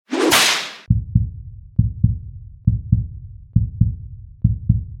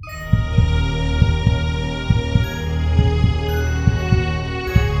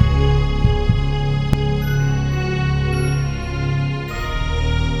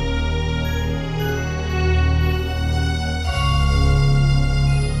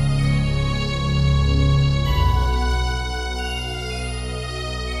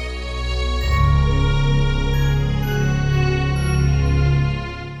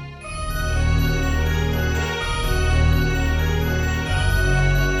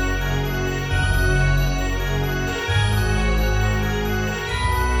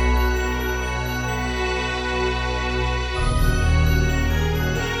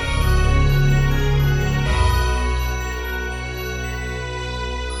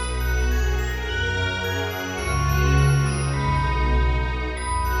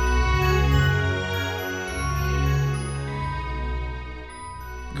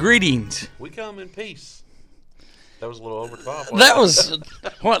Greetings. We come in peace. That was a little over top. That was,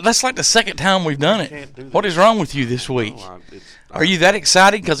 that's like the second time we've done it. What is wrong with you this week? Are you that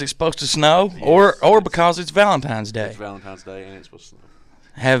excited because it's supposed to snow, Yes, or because it's Valentine's Day? It's Valentine's Day and it's supposed to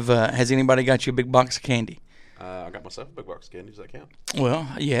snow. Has anybody got you a big box of candy? I got myself a big box of candy. Does that count? Well,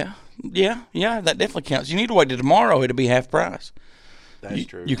 yeah, that definitely counts. You need to wait till tomorrow; it'll be half price. That's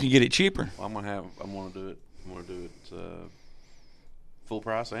true. You can get it cheaper. Well, I'm gonna do it full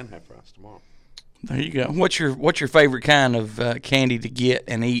price and half price tomorrow. There you go. What's your favorite kind of candy to get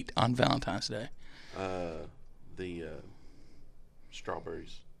and eat on Valentine's Day? The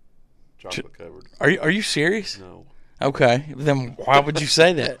strawberries, chocolate covered. Are you serious? No. Okay, then why would you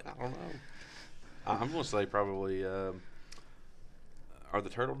say that? I don't know. I'm gonna say probably. Are the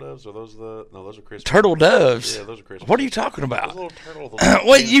turtle doves? Are those the? No, those are Christmas. Turtle doves? Yeah, those are Christmas. What are you talking about? Those little turtle.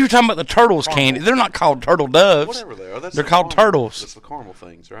 Wait, you were talking about the turtles candy? They're not called turtle doves. Whatever they are. They're called turtles. That's the caramel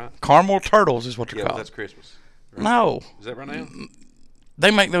things, right? Caramel turtles is what they're Yeah, but called. that's Christmas. Right? No, Is that right now?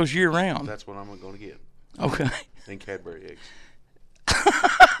 they make those year round. That's what I'm going to get. Okay. And Cadbury eggs.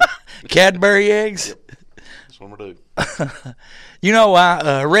 Cadbury eggs. Yep. That's what I'm going to do. You know,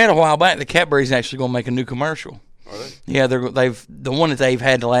 I read a while back that Cadbury's actually going to make a new commercial. Are they? Yeah, the one that they've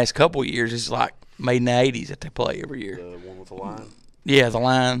had the last couple of years is like made in the '80s that they play every year. The one with the line? Yeah, the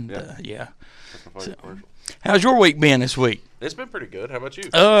line. Yeah. Yeah. That's my favorite commercial. How's your week been this week? It's been pretty good. How about you?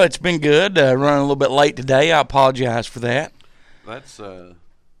 It's been good. Running a little bit late today. I apologize for that. That's that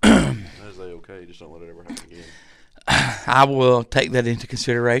is okay. Just don't let it ever happen again. I will take that into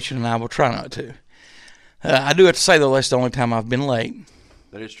consideration, and I will try not to. I do have to say, though, that's the only time I've been late.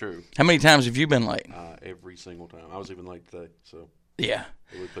 That is true. How many times have you been late? Every single time. I was even late today. So Yeah.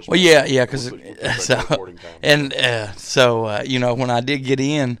 Well, yeah, because so, you know, when I did get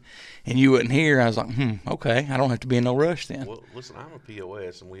in and you wasn't here, I was like, okay, I don't have to be in no rush then. Well, listen, I'm a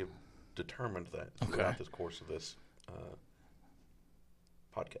POS, and we have determined that throughout the course of this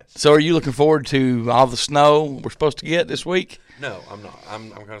podcast. So, are you looking forward to all the snow we're supposed to get this week? No, I'm not. I'm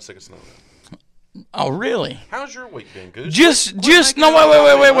kind of sick of snow now. Oh, really? How's your week been, Goose? Just no,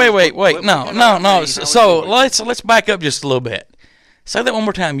 wait. No. So let's back up just a little bit. Say that one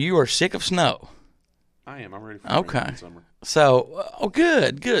more time. You are sick of snow. I am. I'm ready for summer. So,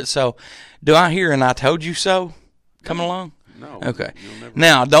 good. So, do I hear and I told you so coming along? No. Okay.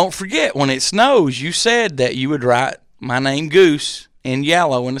 Now, don't forget, when it snows, you said that you would write my name, Goose, in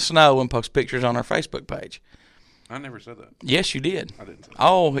yellow in the snow and post pictures on our Facebook page. I never said that. Yes, you did. I didn't say that.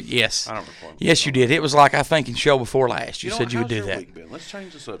 Oh, yes. I don't recall. Yes, you did. It was like, I think, in show before last. You said you would do how's your that. Week been? Let's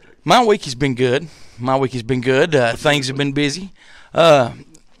change the subject. My week has been good. Things have been busy.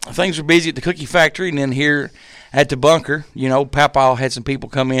 Things were busy at the cookie factory, and then here at the bunker, you know, Papa had some people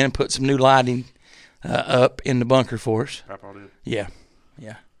come in and put some new lighting up in the bunker for us. Papa did? Yeah.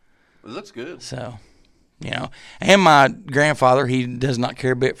 It looks good. So, you know, and my grandfather, he does not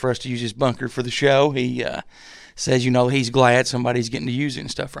care a bit for us to use his bunker for the show. He says, you know, he's glad somebody's getting to use it and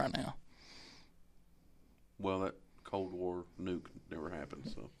stuff right now. Well, that Cold War nuke never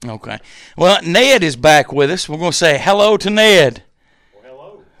happened, so. Okay. Well, Ned is back with us. We're going to say hello to Ned. Well,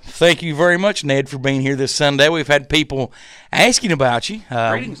 hello. Thank you very much, Ned, for being here this Sunday. We've had people asking about you.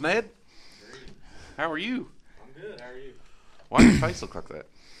 Greetings, Ned. Greetings. How are you? I'm good. How are you? Why does your face look like that?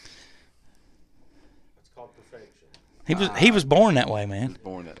 It's called perfection. He was born that way, man.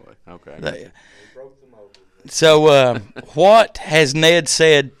 Born that way. Okay. We broke them over. So, what has Ned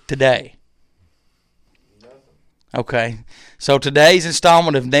said today? Nothing. Okay. So today's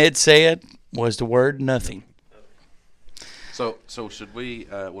installment of Ned Said was the word nothing. So should we,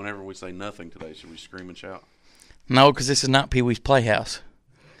 whenever we say nothing today, should we scream and shout? No, because this is not Pee Wee's Playhouse.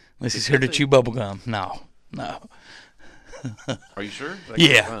 This is here to chew bubblegum. No. Are you sure?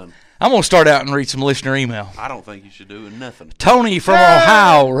 Yeah. Fun. I'm going to start out and read some listener email. I don't think you should do nothing. Tony from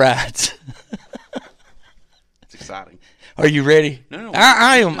Ohio writes. It's exciting. Are you ready? No.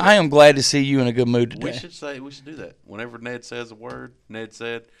 I am glad to see you in a good mood today. We should do that. Whenever Ned says a word, Ned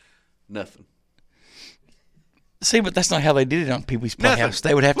said nothing. See, but that's not how they did it on Pee Wee's Nothing. Playhouse.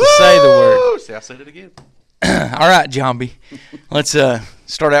 They would have to say the word. See, I said it again. All right, Johnby. Let's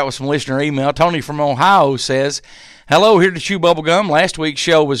start out with some listener email. Tony from Ohio says, hello, here to Chew Bubblegum. Last week's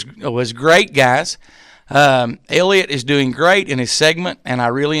show was great, guys. Elliot is doing great in his segment, and I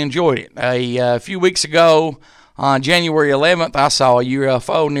really enjoyed it. A few weeks ago, on January 11th, I saw a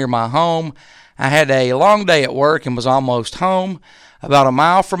UFO near my home. I had a long day at work and was almost home. About a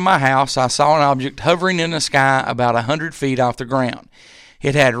mile from my house, I saw an object hovering in the sky about 100 feet off the ground.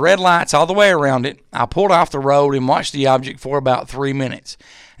 It had red lights all the way around it. I pulled off the road and watched the object for about 3 minutes.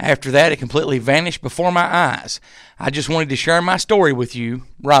 After that, it completely vanished before my eyes. I just wanted to share my story with you,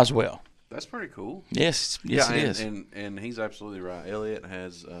 Roswell. That's pretty cool. Yes, it is. And he's absolutely right. Elliot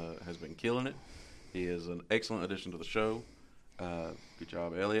has been killing it. He is an excellent addition to the show. Good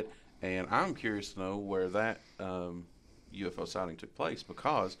job, Elliot. And I'm curious to know where that UFO sighting took place,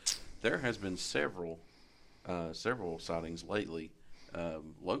 because there has been several sightings lately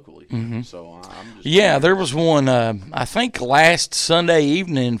locally. Mm-hmm. So I'm just There was one, I think last Sunday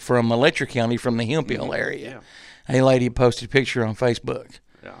evening from Electric County from the Hemphill area. Yeah. A lady posted a picture on Facebook.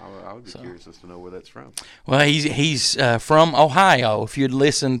 Yeah, I would be curious as to know where that's from. Well, he's from Ohio. If you'd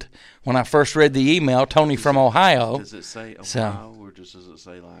listened when I first read the email, Tony from Ohio. Does it say Ohio, or just does it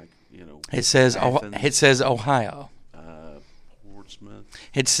say It says Athens, Ohio. Portsmouth?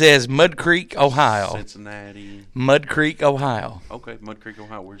 It says Mud Creek, Ohio. Cincinnati. Mud Creek, Ohio. Okay, Mud Creek,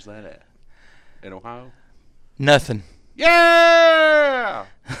 Ohio. Where's that at? In Ohio? Nothing. Yeah!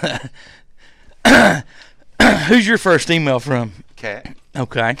 Who's your first email from? Kat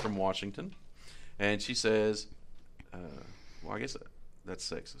Okay. from Washington. And she says, well, I guess that's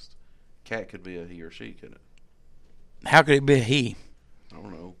sexist. Cat could be a he or she, couldn't it? How could it be a he? I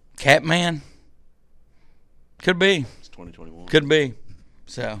don't know. Catman? Could be. It's 2021. Could be.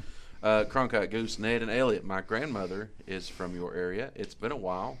 So. Cronkite Goose, Ned, and Elliot, my grandmother is from your area. It's been a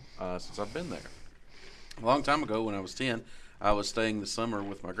while since I've been there. A long time ago, when I was 10, I was staying the summer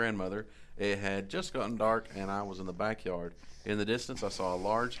with my grandmother. It had just gotten dark, and I was in the backyard. In the distance, I saw a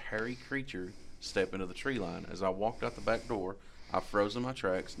large, hairy creature step into the tree line. As I walked out the back door, I froze in my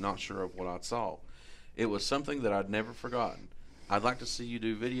tracks, not sure of what I saw. It was something that I'd never forgotten. I'd like to see you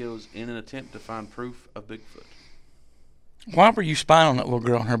do videos in an attempt to find proof of Bigfoot. Why were you spying on that little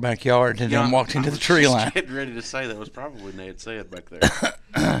girl in her backyard and then walked into the tree line? I was getting ready to say that was probably Ned said back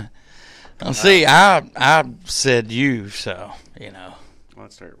there. Well, see, I said you, so, Well,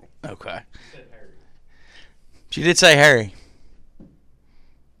 that's terrible. Okay. She said Harry. She did say Harry.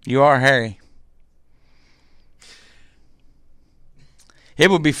 You are Harry.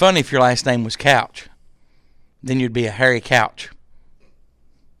 It would be funny if your last name was Couch. Then you'd be a Harry Couch.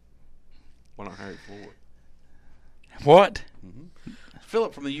 Why not Harry Floyd? What? Mm-hmm.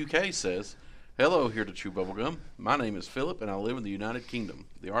 Philip from the UK says, hello here to Chew Bubblegum. My name is Philip and I live in the United Kingdom.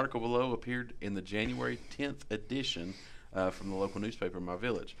 The article below appeared in the January 10th edition from the local newspaper in my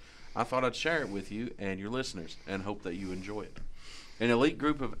village. I thought I'd share it with you and your listeners and hope that you enjoy it. An elite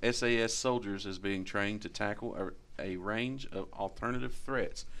group of SAS soldiers is being trained to tackle a range of alternative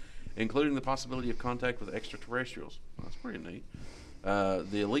threats, including the possibility of contact with extraterrestrials. Well, that's pretty neat.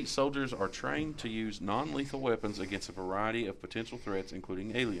 The elite soldiers are trained to use non-lethal weapons against a variety of potential threats,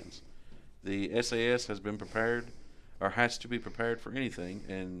 including aliens. The SAS has been prepared, or has to be prepared for anything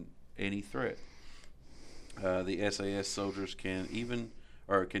and any threat. The SAS soldiers can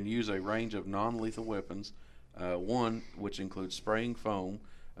use a range of non-lethal weapons. One which includes spraying foam,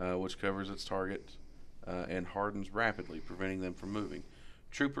 which covers its target and hardens rapidly, preventing them from moving.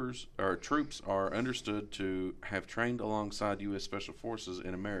 Troops are understood to have trained alongside U.S. Special Forces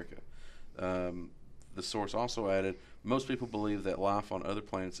in America. The source also added, most people believe that life on other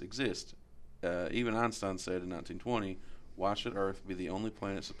planets exists. Even Einstein said in 1920, why should Earth be the only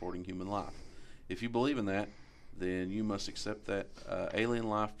planet supporting human life? If you believe in that, then you must accept that alien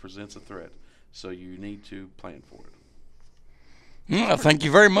life presents a threat, so you need to plan for it. Well, thank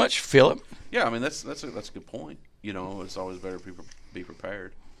you very much, Philip. Yeah, I mean, that's a good point. It's always better to be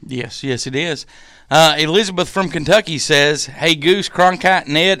prepared. Yes, it is. Elizabeth from Kentucky says, hey, Goose, Cronkite,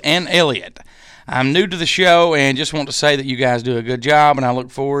 Ned, and Elliot. I'm new to the show and just want to say that you guys do a good job, and I look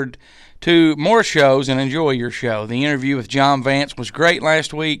forward to more shows and enjoy your show. The interview with John Vance was great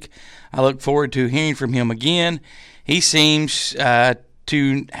last week. I look forward to hearing from him again. He seems to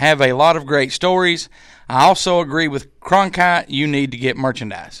have a lot of great stories. I also agree with Cronkite, you need to get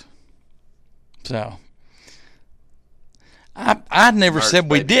merchandise. So, I never said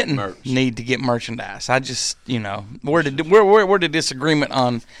we didn't need to get merchandise. I just, we're the disagreement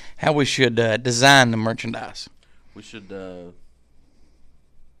on how we should design the merchandise. We should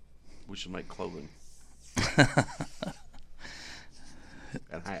make clothing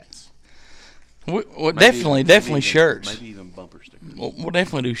and hats. Well, definitely shirts. Maybe even bumper stickers. We'll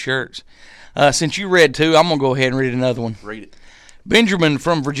definitely do shirts. Since you read two, I'm going to go ahead and read another one. Read it. Benjamin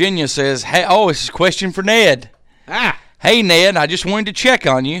from Virginia says, hey, this is a question for Ned. Hey, Ned, I just wanted to check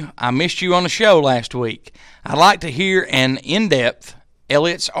on you. I missed you on the show last week. I'd like to hear an in-depth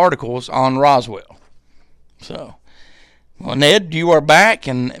Elliot's articles on Roswell. So, well, Ned, you are back,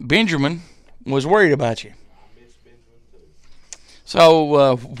 and Benjamin was worried about you. I miss Benjamin too.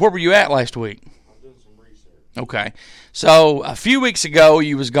 So, where were you at last week? I'm doing some research. Okay. So, a few weeks ago,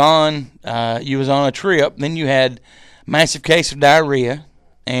 you was gone. You was on a trip. Then you had a massive case of diarrhea.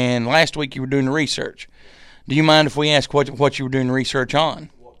 And last week, you were doing research. Do you mind if we ask what you were doing research on?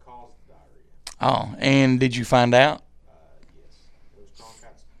 What caused the diarrhea? Oh, and did you find out? Yes. It was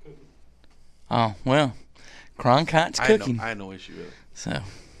Cronkite's cooking. Oh, well, Cronkite's cooking. I had no issue with it. So,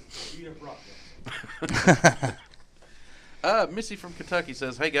 You have brought that. Missy from Kentucky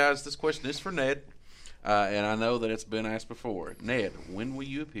says, "Hey guys, this question is for Ned, and I know that it's been asked before. Ned, when will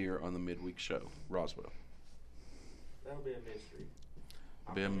you appear on the midweek show, Roswell?" That'll be a mystery.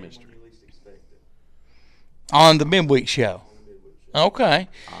 I'll Be a come in mystery. When you least expect it. on the midweek show. On the midweek show. Okay.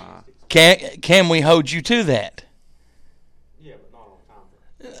 Uh, Can we hold you to that? Yeah,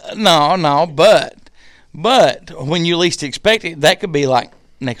 but not on time frame. No, but when you least expect it, that could be like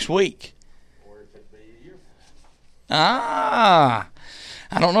next week. Or it could be a year. I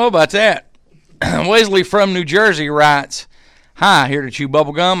don't know about that. Wesley from New Jersey writes, "Hi, here to chew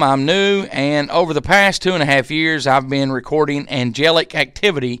bubblegum. I'm new, and over the past 2.5 years, I've been recording angelic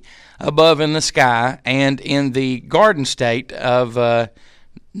activity above in the sky and in the Garden State of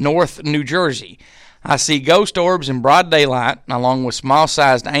North New Jersey. I see ghost orbs in broad daylight, along with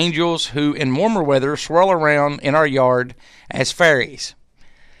small-sized angels who, in warmer weather, swirl around in our yard as fairies.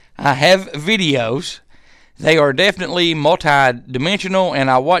 I have videos. They are definitely multi-dimensional, and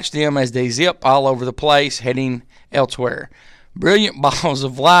I watch them as they zip all over the place, heading elsewhere. Brilliant balls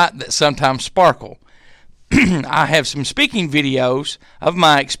of light that sometimes sparkle. I have some speaking videos of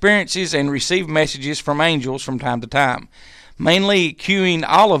my experiences and receive messages from angels from time to time, mainly cluing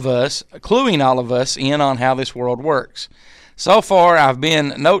all of us in on how this world works. So far, I've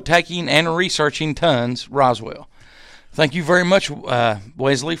been note-taking and researching tons. Roswell." Thank you very much,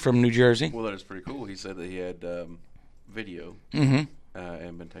 Wesley from New Jersey. well, that is pretty cool. He said that he had video Mm-hmm.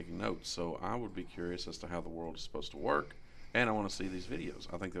 and been taking notes. So I would be curious as to how the world is supposed to work, and I want to see these videos.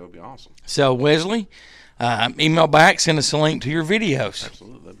 I think that would be awesome. So, Wesley, email back, send us a link to your videos.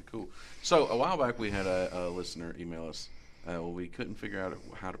 Absolutely, that'd be cool. So a while back, we had a listener email us. We couldn't figure out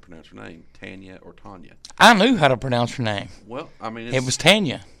how to pronounce her name, Tanya or Tanya. I knew how to pronounce her name. Well, I mean, it's, It was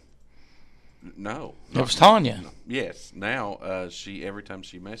Tanya. no. It was Tanya. No. Yes. Now, she every time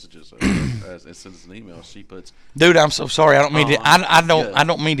she messages us and sends an email, she puts Dude, I'm so sorry. I don't mean to. I don't. Yeah. I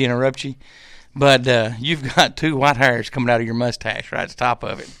don't mean to interrupt you, but you've got 2 white hairs coming out of your mustache right at the top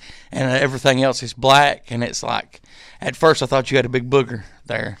of it, and everything else is black. And it's like, at first I thought you had a big booger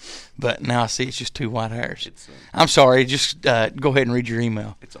there, but now I see it's just 2 white hairs. it's I'm sorry. Just go ahead and read your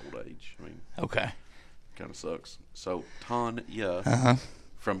email. it's old age. I mean, Okay. kind of sucks. So Tanya Uh-huh.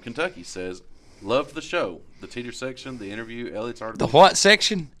 from Kentucky says, "Loved the show, the Teeter section, the interview, Elliot's The article." what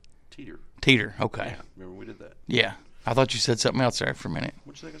section? Teeter. Teeter. Okay. Yeah, remember we did that. Yeah. I thought you said something else there for a minute.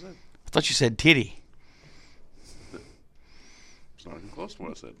 What you think I said? I thought you said titty. It's not even close to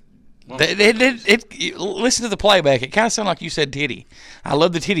what I said. Well, Listen to the playback. It kind of sounded like you said titty. I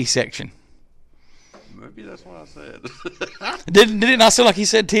love the titty section. maybe that's what I said. Did it not sound like he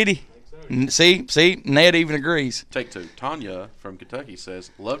said titty? I think so. See, Ned even agrees. Take 2. Tanya from Kentucky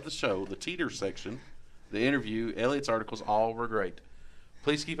says, "Loved the show, the Teeter section, the interview, Elliot's articles, all were great.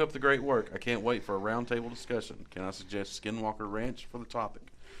 Please keep up the great work. I can't wait for a roundtable discussion. Can I suggest Skinwalker Ranch for the topic?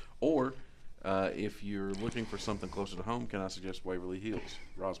 Or, if you're looking for something closer to home, can I suggest Waverly Hills,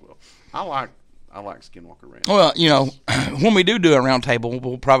 Roswell?" I like Skinwalker Ranch. Well, when we do a round table,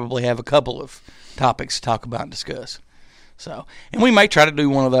 we'll probably have a couple of topics to talk about and discuss. So, and we may try to do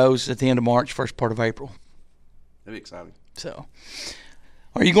one of those at the end of March, first part of April. That'd be exciting. So,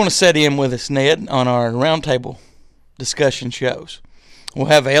 are you going to set in with us, Ned, on our roundtable discussion shows? We'll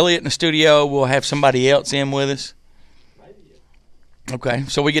have Elliot in the studio. We'll have somebody else in with us. Maybe. Yeah. Okay,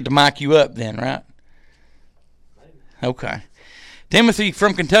 so we get to mic you up then, right? Maybe. Okay. Timothy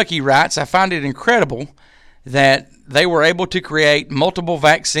from Kentucky writes, "I find it incredible that they were able to create multiple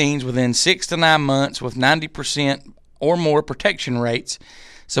vaccines within 6 to 9 months with 90% or more protection rates,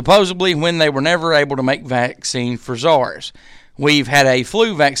 supposedly when they were never able to make vaccine for SARS. We've had a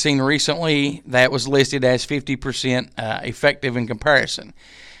flu vaccine recently that was listed as 50% effective in comparison.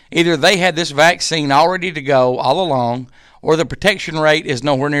 Either they had this vaccine all ready to go all along, or the protection rate is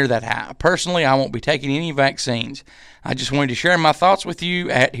nowhere near that high. Personally, I won't be taking any vaccines. I just wanted to share my thoughts with you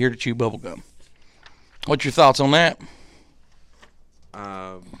at Here to Chew Bubblegum." What's your thoughts on that?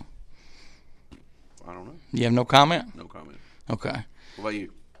 I don't know. You have no comment? No comment. Okay. What about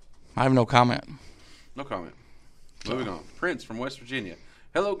you? I have no comment. No comment. Moving on. Prince from West Virginia.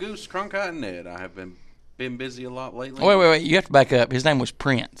 "Hello, Goose, Cronkite, and Ned. I have been busy a lot lately." Wait. You have to back up. His name was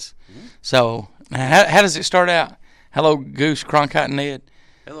Prince. So, how does it start out? Hello, Goose, Cronkite, and Ned.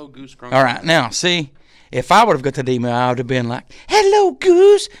 Hello, Goose Cronkite. All right, now, see, if I would have got that email, I would have been like, hello,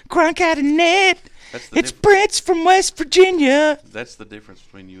 Goose, Cronkite, and Ned. It's Prince from West Virginia. That's the difference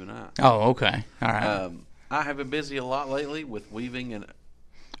between you and I. Oh, okay. All right. I have been busy a lot lately with weaving and...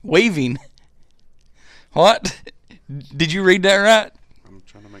 Weaving? What? Did you read that right? I'm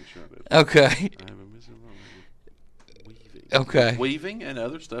trying to make sure I did. Okay. I have been busy a lot lately with weaving. Okay. Weaving and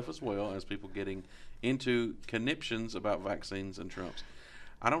other stuff as well as people getting into conniptions about vaccines and Trumps.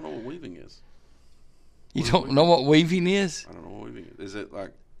 I don't know what weaving is. You don't know what weaving is? I don't know what weaving is. Is it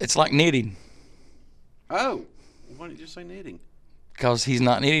like... It's like knitting. Oh, why did you say knitting? Because he's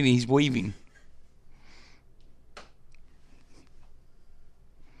not knitting, he's weaving.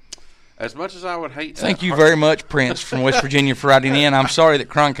 As much as I would hate... Thank you very much, Prince from West Virginia, for writing in. I'm sorry that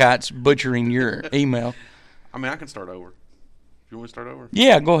Cronkite's butchering your email. I mean, I can start over. You want me to start over?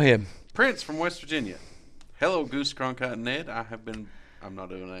 Yeah, go ahead. Prince from West Virginia. Hello, Goose, Cronkite, and Ned. I'm not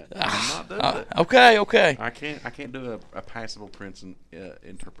doing that. I'm not doing that. Okay. I can't do a passable Prince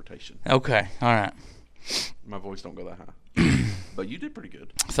interpretation. Okay, all right. My voice don't go that high. But you did pretty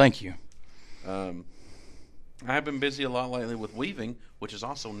good. Thank you. I have been busy a lot lately with weaving, which is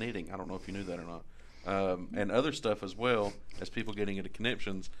also knitting. I don't know if you knew that or not. And other stuff as well, as people getting into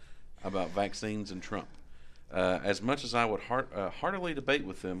conniptions about vaccines and Trump. As much as I would heartily debate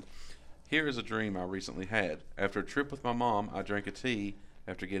with them, here is a dream I recently had. After a trip with my mom, I drank a tea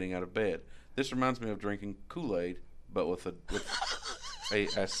after getting out of bed. This reminds me of drinking Kool-Aid, but with a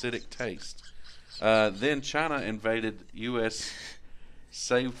acidic taste. Then China invaded U.S.,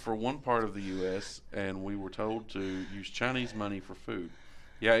 saved for one part of the U.S., and we were told to use Chinese money for food.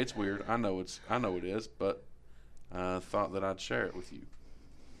 Yeah, it's weird. I know it is, but thought that I'd share it with you.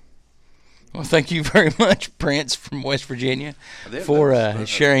 Well, thank you very much, Prince from West Virginia, for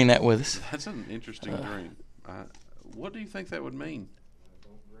sharing that with us. That's an interesting dream. What do you think that would mean?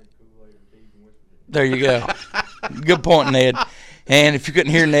 There you go. Good point, Ned. And if you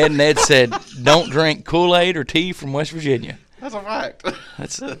couldn't hear Ned said, don't drink Kool-Aid or tea from West Virginia. That's a fact.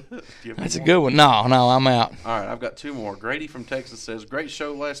 That's a good one. No, I'm out. All right, I've got two more. Grady from Texas says, great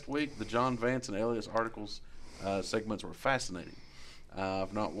show last week. The John Vance and Elias articles segments were fascinating.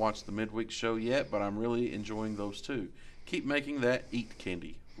 I've not watched the midweek show yet, but I'm really enjoying those too. Keep making that eat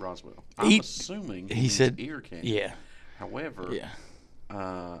candy, Roswell. I'm assuming he said ear candy. Yeah. However,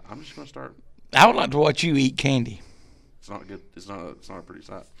 I'm just going to start. I would like to watch you eat candy. It's not good. It's not a pretty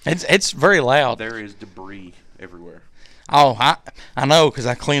sight. It's very loud. There is debris everywhere. Oh, I know because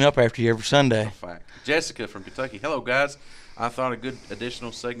I clean up after you every Sunday. That's a fact. Jessica from Kentucky. Hello, guys. I thought a good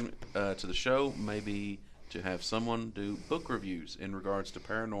additional segment to the show maybe to have someone do book reviews in regards to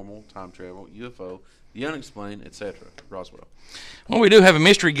paranormal, time travel, UFO, the unexplained, etc. Roswell. Well, we do have a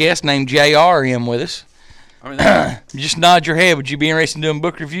mystery guest named JR in with us. I mean, just nod your head. Would you be interested in doing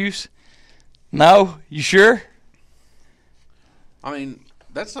book reviews? No? You sure? I mean,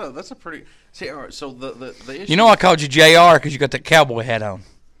 that's a pretty... See, all right, so the issue... You know I called you JR because you got that cowboy hat on.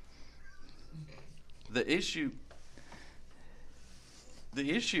 The issue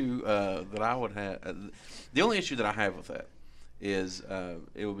that I would have... the only issue that I have with that is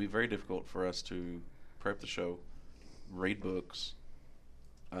it would be very difficult for us to prep the show, read books,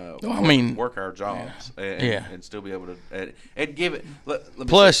 work our jobs, and still be able to... and give it...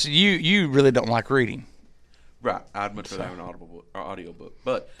 Plus, you really don't like reading. Right, I'd much rather have an audible book or audio book,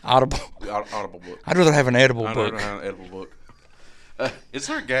 but audible book. I'd rather have an edible book. I'd rather have an edible book. Is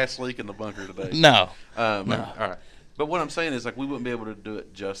there a gas leak in the bunker today? No. No. All right, but what I'm saying is, like, we wouldn't be able to do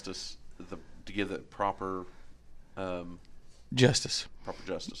it justice to give it proper justice. Proper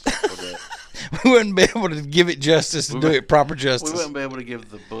justice. For that. We wouldn't be able to give it justice and do it proper justice. We wouldn't be able to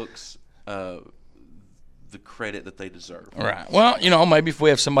give the books the credit that they deserve. Right. Well, maybe if we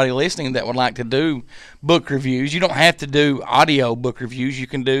have somebody listening that would like to do book reviews, you don't have to do audio book reviews. You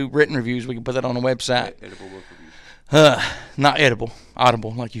can do written reviews. We can put that on the website. Edible book reviews. Not edible.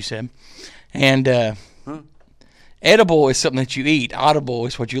 Audible, like you said. And edible is something that you eat. Audible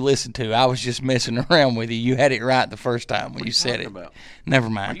is what you listen to. I was just messing around with you. You had it right the first time when you said it. About? Never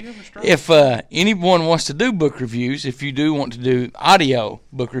mind. Are you having a stroke? If anyone wants to do book reviews, if you do want to do audio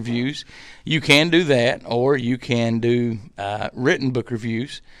book reviews, you can do that, or you can do written book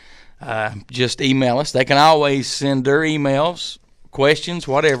reviews. Just email us. They can always send their emails, questions,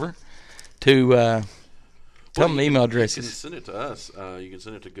 whatever, to tell them the email addresses. You can send it to us. You can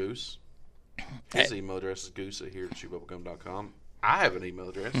send it to Goose. His email address is goose@hereatochewbubblegum.com. I have an email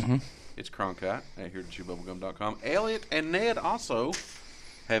address. Mm-hmm. It's cronkite@hereatochewbubblegum.com. Elliot and Ned also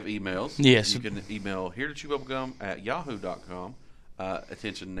have emails. Yes. You can email hereatochewbubblegum@yahoo.com.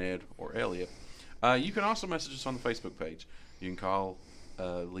 Attention, Ned or Elliot. You can also message us on the Facebook page. You can call,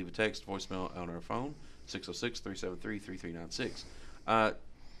 leave a text, voicemail on our phone, 606-373-3396.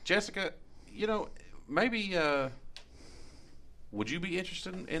 Jessica, maybe would you be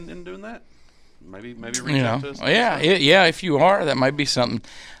interested in doing that? Maybe reach out to us. Yeah. If you are, that might be something.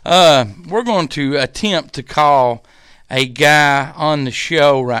 We're going to attempt to call a guy on the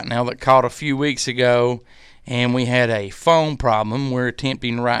show right now that called a few weeks ago, and we had a phone problem. We're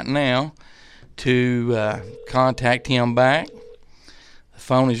attempting right now to contact him back. The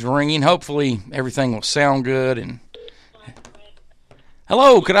phone is ringing. Hopefully everything will sound good. And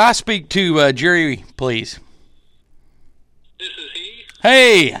hello, could I speak to Jerry, please? This is he.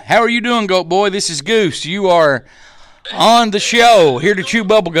 Hey, how are you doing, Goat Boy? This is Goose. You are on the show, here to chew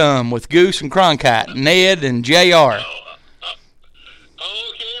bubblegum with Goose and Cronkite, Ned and JR. Okay, man,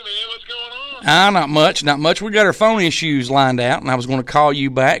 what's going on? Not much. We got our phone issues lined out, and I was going to call you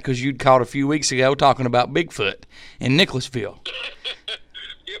back because you'd called a few weeks ago talking about Bigfoot in Nicholasville.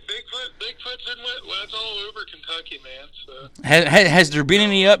 Yeah, Bigfoot's in it's all over Kentucky, man. So. Has there been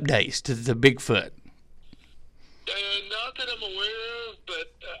any updates to the Bigfoot? Not that I'm aware of,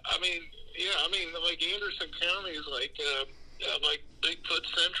 but like Anderson County is like Bigfoot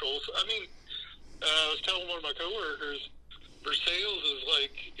Central. So, I was telling one of my coworkers, for sales is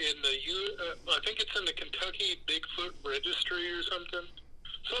like in the I think it's in the Kentucky Bigfoot Registry or something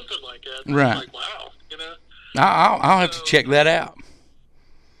like that. Right. I'm like, wow, I'll have to check that out.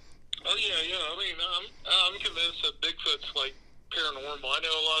 Oh yeah. I'm convinced that Bigfoot's like paranormal. I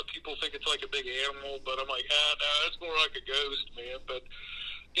know a lot of people think it's like a big animal, but I'm like, no, it's more like a ghost, man. But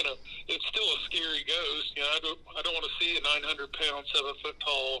it's still a scary ghost. I don't want to see a 900-pound,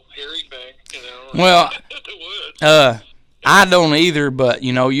 7-foot-tall, hairy thing. Well, in the woods. I don't either, but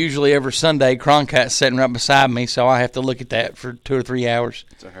usually every Sunday, Cronkite's sitting right beside me, so I have to look at that for 2 or 3 hours.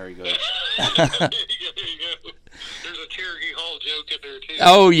 It's a hairy ghost. There you go. There's a Cherokee Hall joke in there too.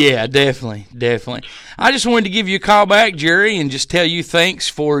 Oh yeah, definitely. I just wanted to give you a call back, Jerry, and just tell you thanks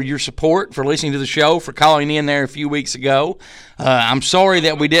for your support, for listening to the show, for calling in there a few weeks ago. I'm sorry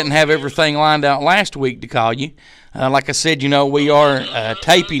that we didn't have everything lined out last week to call you. Like I said, we are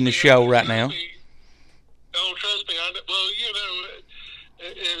taping the show right now. Oh, trust me.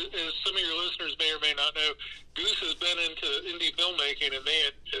 As some of your listeners may or may not know, Goose has been into indie filmmaking, and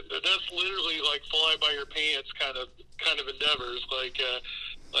man, that's literally like fly by your pants kind of endeavors.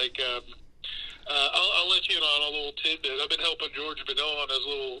 I'll let you in on a little tidbit. I've been helping George Bedell on his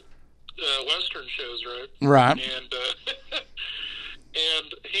little Western shows, right? Right. And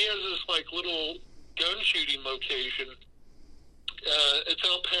and he has this like little gun shooting location. It's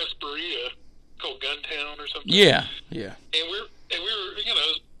out past Berea, called Guntown or something. Yeah. And we were it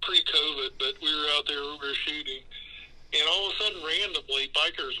was pre-COVID, but we were out there, we were shooting, and all of a sudden,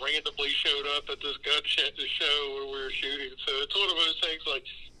 bikers randomly showed up at this gun show where we were shooting. So it's one of those things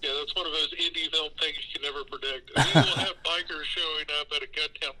that's one of those indie film things you can never predict. We will have bikers showing up at a gun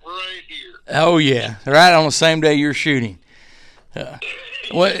town right here. Oh yeah, right on the same day you're shooting.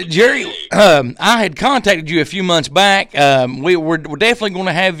 Well, Jerry, I had contacted you a few months back. We're definitely going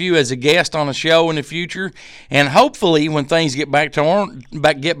to have you as a guest on a show in the future, and hopefully, when things get back to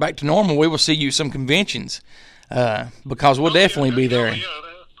normal, we will see you at some conventions because we'll definitely be there. I'm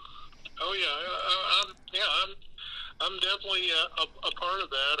definitely a part of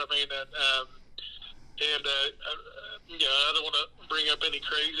that. I mean, I don't want to bring up any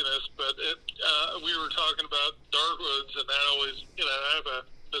craziness, but we were talking about Darkwoods, and that always, I have a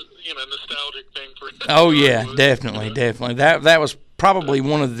nostalgic thing for it. Oh yeah, definitely. That was probably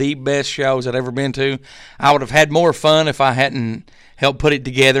one of the best shows I'd ever been to. I would have had more fun if I hadn't helped put it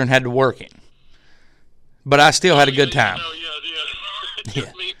together and had to work it. But I still had a good time. Yeah.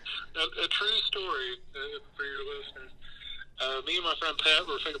 I mean, a true story for your listeners. Me and my friend Pat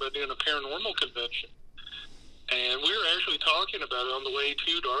were thinking about doing a paranormal convention. And we were actually talking about it on the way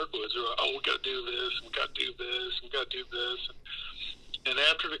to Darkwoods. We were like, we got to do this, we got to do this, we got to do this. And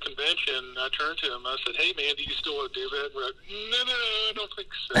after the convention, I turned to him. I said, hey, man, do you still want to do that? And we're like, no, I don't think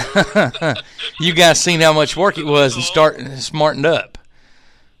so. You guys seen how much work it was and smartened up.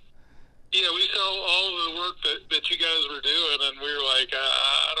 Yeah, we saw all of the work that you guys were doing, and we were like,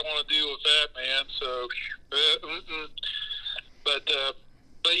 I don't want to deal with that, man. So, But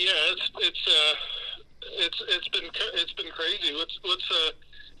yeah, it's been crazy. What's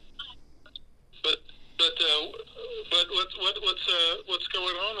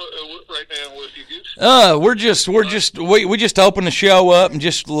going on right now with you, Goose? We just opened the show up and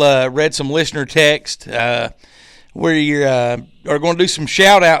just read some listener text. We are going to do some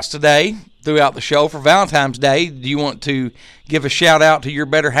shout outs today throughout the show for Valentine's Day. Do you want to give a shout out to your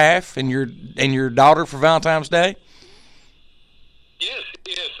better half and your daughter for Valentine's Day? Yes.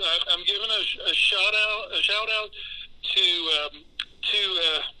 I'm giving a shout out to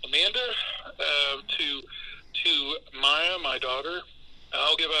Amanda, to Maya, my daughter.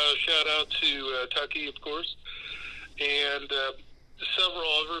 I'll give a shout out to Tucky, of course, and several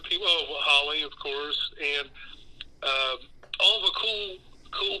other people. Oh, Holly, of course, and all the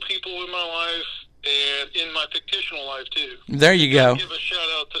cool people in my life and in my fictional life too. There you go. I'll give a shout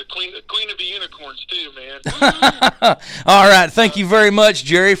out to the Queen of the Unicorns too, man. All right, thank you very much,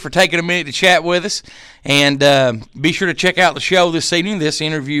 Jerry, for taking a minute to chat with us. And be sure to check out the show this evening. This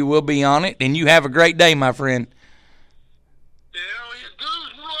interview will be on it. And you have a great day, my friend.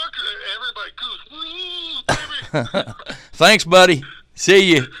 Everybody, goose, Thanks, buddy.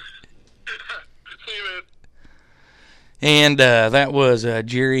 See you. see you, man. And that was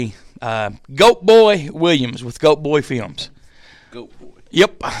Jerry Goat Boy Williams with Goat Boy Films. Goat boy.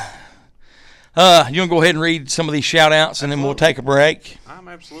 Yep. You want to go ahead and read some of these shout-outs, and then we'll take a break? I'm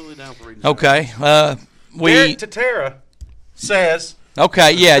absolutely down for reading. Okay. Derek Tatera says,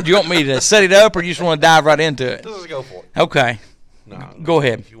 Okay, yeah. Do you want me to set it up, or do you just want to dive right into it? let's go for it. Okay. No, Go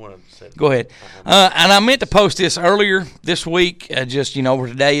ahead. If you want to set Go ahead. And I meant to post this earlier this week, just, where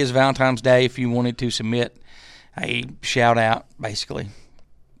today is Valentine's Day, if you wanted to submit a shout-out, basically.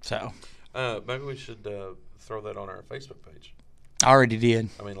 So, maybe we should throw that on our Facebook page. I already did.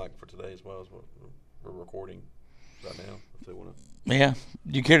 I mean, like for today as well as what we're recording right now, if they want to. Yeah.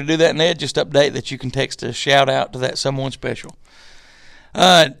 Do you care to do that, Ned? Just update that you can text a shout-out to that someone special.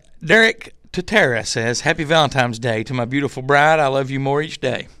 Derek Tatera says, Happy Valentine's Day to my beautiful bride. I love you more each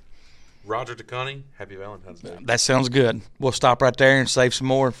day. Roger DeConnie, happy Valentine's Day. That sounds good. We'll stop right there and save some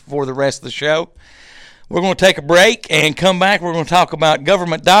more for the rest of the show. We're going to take a break and come back. We're going to talk about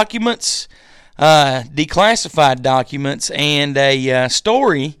government documents, declassified documents, and a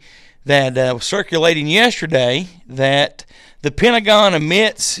story that was circulating yesterday that the Pentagon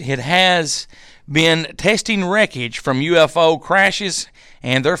admits it has been testing wreckage from UFO crashes,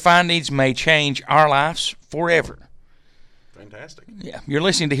 and their findings may change our lives forever. Fantastic. Yeah, you're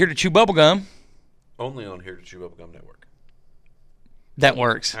listening to Here to Chew Bubblegum. Only on Here to Chew Bubblegum Network. That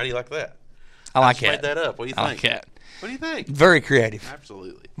works. How do you like that? I like just made it. that up. What do you I think? like it. What do you think? Very creative.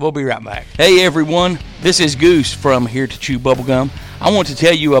 Absolutely. We'll be right back. Hey, everyone. This is Goose from Here to Chew Bubblegum. I want to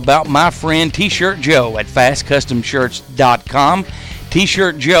tell you about my friend T-Shirt Joe at FastCustomShirts.com.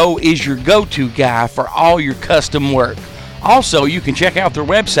 T-Shirt Joe is your go-to guy for all your custom work. Also, you can check out their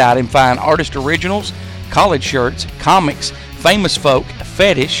website and find artist originals, college shirts, comics, famous folk,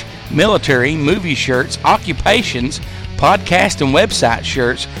 fetish, military, movie shirts, occupations, podcast and website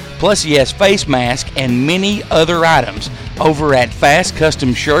shirts, plus he has face masks and many other items over at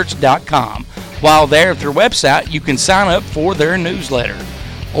FastCustomShirts.com. While there at their website, you can sign up for their newsletter.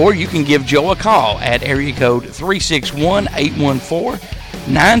 Or you can give Joe a call at area code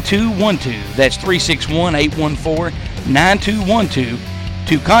 361-814-9212. That's 361-814-9212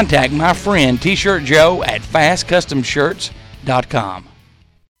 to contact my friend T-Shirt Joe at FastCustomShirts.com.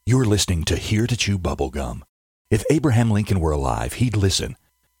 You're listening to Here to Chew Bubblegum. If Abraham Lincoln were alive, he'd listen.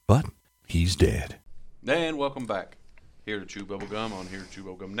 But he's dead. And welcome back. Here to Chew Bubblegum on Here to Chew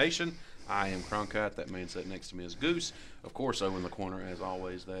Bubblegum Nation. I am Cronkite. That man sitting next to me is Goose. Of course, over in the corner, as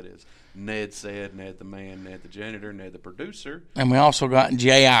always, that is Ned Said, Ned the man, Ned the janitor, Ned the producer. And we also got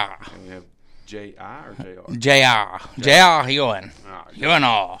J.R. And we have J.I. or J.R.? J.R. J.R. Ewan. Ewan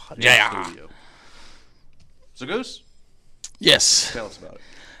all. J.R. So, Goose, Yes. tell us about it.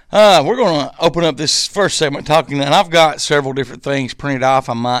 We're going to open up this first segment talking, and I've got several different things printed off.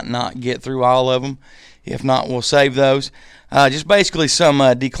 I might not get through all of them. If not, we'll save those. Just basically some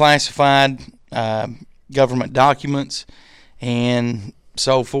declassified government documents and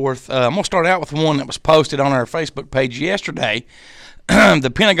so forth. I'm going to start out with one that was posted on our Facebook page yesterday.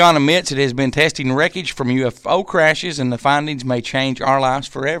 The Pentagon admits it has been testing wreckage from UFO crashes, and the findings may change our lives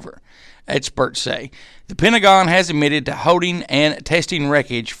forever, experts say. The Pentagon has admitted to holding and testing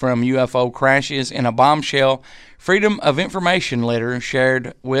wreckage from UFO crashes in a bombshell Freedom of Information letter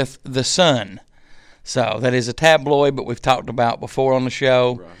shared with The Sun. So that is a tabloid, but we've talked about before on the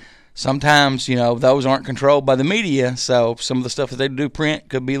show. Right. Sometimes, those aren't controlled by the media, so some of the stuff that they do print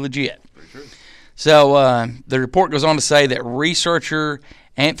could be legit. Very true. So the report goes on to say that researcher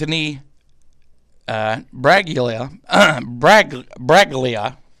Anthony Braglia,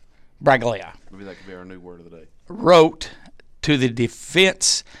 Maybe that could be our new word of the day. wrote to the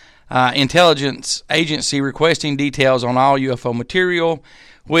Defense Intelligence Agency requesting details on all UFO material,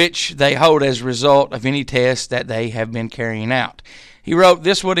 which they hold as a result of any tests that they have been carrying out. He wrote,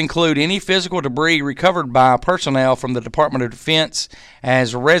 this would include any physical debris recovered by personnel from the Department of Defense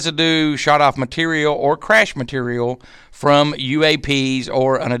as residue, shot-off material, or crash material from UAPs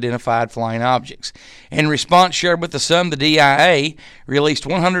or unidentified flying objects. In response shared with the Sun, the DIA released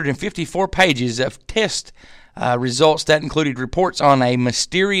 154 pages of test results that included reports on a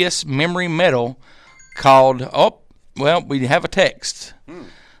mysterious memory metal called, we have a text.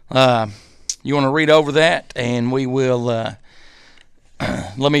 You want to read over that, and we will...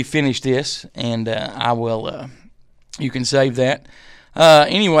 let me finish this, and I will. You can save that.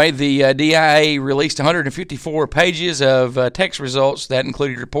 Anyway, the DIA released 154 pages of text results that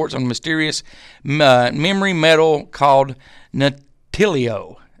included reports on mysterious memory metal called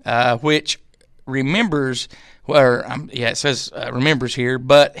Natilio, which remembers, it says remembers here,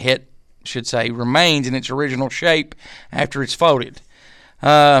 but it should say remains in its original shape after it's folded.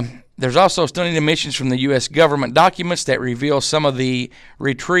 There's also stunning admissions from the U.S. government documents that reveal some of the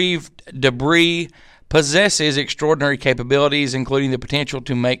retrieved debris possesses extraordinary capabilities, including the potential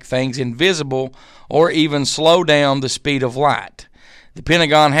to make things invisible or even slow down the speed of light. The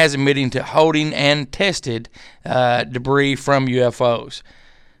Pentagon has admitted to holding and tested debris from UFOs.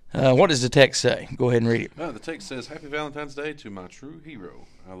 What does the text say? Go ahead and read it. The text says, Happy Valentine's Day to my true hero.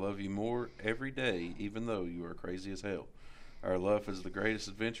 I love you more every day, even though you are crazy as hell. Our life is the greatest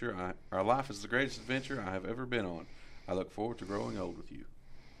adventure I have ever been on. I look forward to growing old with you.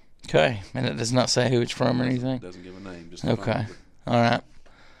 Okay, and it does not say who it's from or anything? It doesn't give a name. Just okay, all right.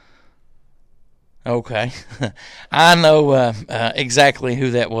 Okay, I know exactly who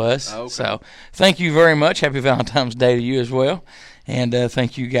that was. Okay. So thank you very much. Happy Valentine's Day to you as well. And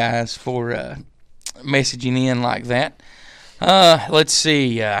thank you guys for messaging in like that. Let's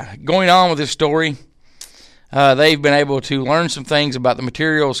see. Going on with this story. They've been able to learn some things about the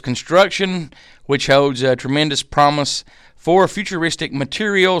material's construction, which holds tremendous promise for futuristic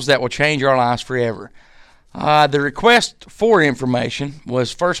materials that will change our lives forever. The request for information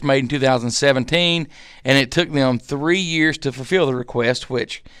was first made in 2017, and it took them 3 years to fulfill the request,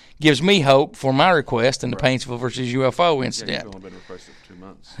 which gives me hope for my request in the Paintsville versus UFO incident. Yeah, it's only been requested for 2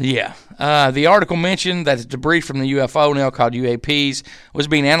 months. Yeah. The article mentioned that the debris from the UFO, now called UAPs, was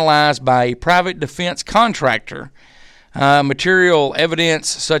being analyzed by a private defense contractor. Material evidence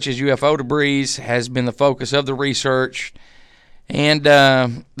such as UFO debris has been the focus of the research, and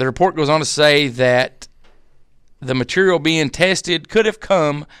the report goes on to say that the material being tested could have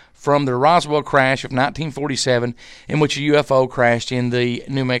come from the Roswell crash of 1947, in which a UFO crashed in the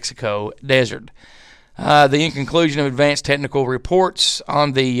New Mexico desert. The conclusion of advanced technical reports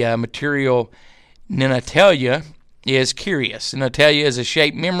on the material Natalia is curious. Natalia is a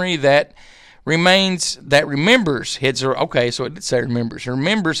shaped memory that remembers its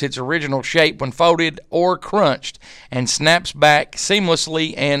original shape when folded or crunched and snaps back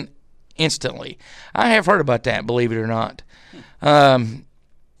seamlessly and instantly. I have heard about that, believe it or not.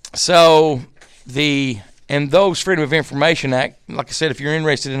 So those Freedom of Information Act, like I said, if you're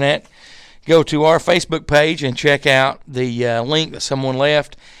interested in that, go to our Facebook page and check out the link that someone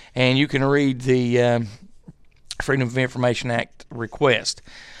left, and you can read the Freedom of Information Act request.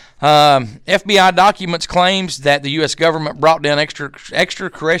 FBI documents claims that the U.S. government brought down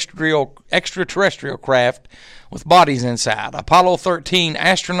extraterrestrial craft with bodies inside. Apollo 13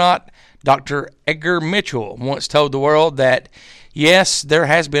 astronaut Dr. Edgar Mitchell once told the world that, yes, there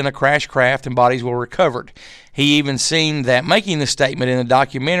has been a crash craft and bodies were recovered. He even seen that making the statement in the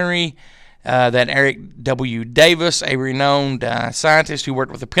documentary that Eric W. Davis, a renowned scientist who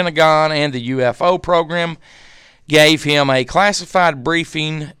worked with the Pentagon and the UFO program, gave a classified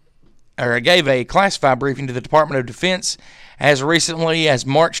briefing to the Department of Defense as recently as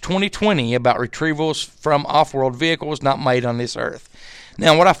March 2020 about retrievals from off-world vehicles not made on this earth.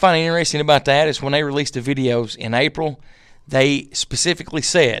 Now, what I find interesting about that is when they released the videos in April, they specifically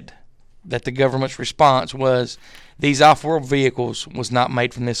said that the government's response was these off-world vehicles was not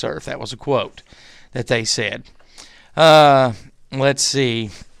made from this earth. That was a quote that they said. Let's see.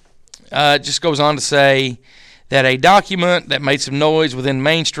 It just goes on to say that a document that made some noise within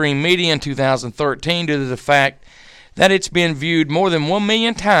mainstream media in 2013 due to the fact that it's been viewed more than 1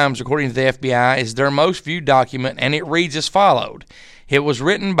 million times, according to the FBI, is their most viewed document, and it reads as followed. It was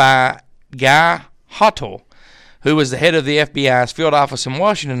written by Guy Hottel, who was the head of the FBI's field office in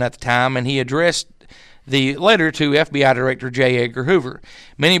Washington at the time, and he addressed the letter to FBI Director J. Edgar Hoover.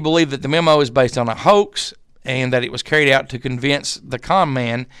 Many believe that the memo is based on a hoax and that it was carried out to convince the con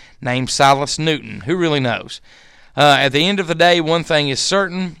man named Silas Newton. Who really knows? At the end of the day, one thing is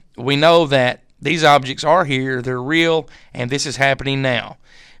certain. We know that these objects are here, they're real, and this is happening now.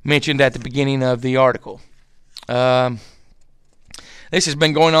 Mentioned at the beginning of the article. This has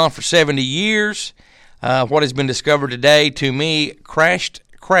been going on for 70 years. What has been discovered today, to me, crashed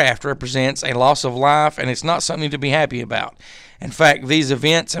craft represents a loss of life, and it's not something to be happy about. In fact, these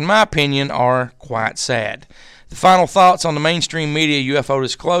events, in my opinion, are quite sad. The final thoughts on the mainstream media UFO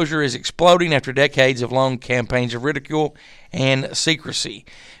disclosure is exploding after decades of long campaigns of ridicule and secrecy.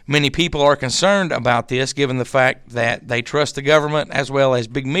 Many people are concerned about this given the fact that they trust the government as well as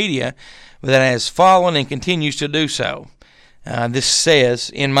big media that has fallen and continues to do so. This says,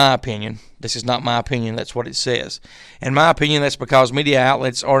 in my opinion, this is not my opinion, that's what it says. In my opinion, that's because media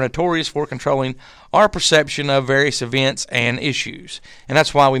outlets are notorious for controlling our perception of various events and issues. And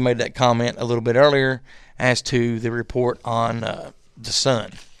that's why we made that comment a little bit earlier as to the report on The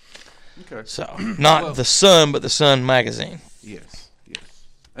Sun. Okay. So, not The Sun, but The Sun magazine. Yes, yes.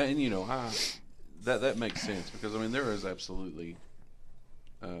 And, you know, that makes sense because, I mean, there is absolutely,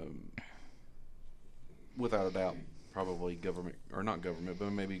 without a doubt, probably government, or not government, but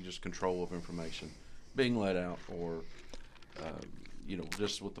maybe just control of information being let out, or you know,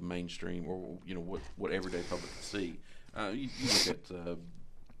 just with the mainstream, or you know, what everyday public can see. You look at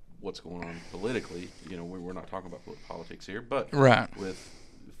what's going on politically. You know, we're not talking about politics here, but right. With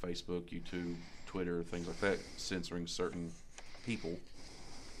Facebook, YouTube, Twitter, things like that, censoring certain people,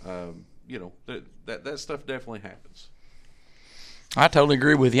 you know, that stuff definitely happens. I totally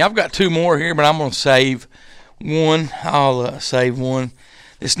agree with you. I've got two more here, but I'm going to save one. I'll save one.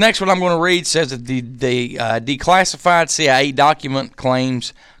 This next one I'm going to read says that the declassified CIA document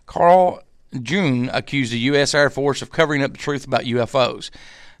claims Carl June accused the U.S. Air Force of covering up the truth about UFOs.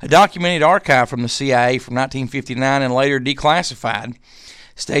 A documented archive from the CIA from 1959 and later declassified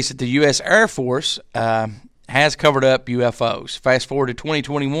states that the U.S. Air Force has covered up UFOs. Fast forward to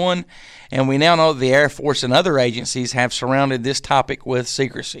 2021, and we now know that the Air Force and other agencies have surrounded this topic with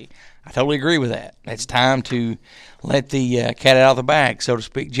secrecy. I totally agree with that. It's time to let the cat out of the bag, so to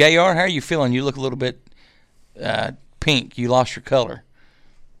speak. JR, how are you feeling? You look a little bit pink. You lost your color.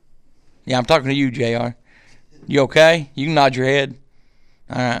 Yeah, I'm talking to you, JR. You okay? You can nod your head.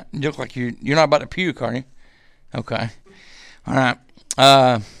 All right. You look like you're not about to puke, are you? Okay. All right.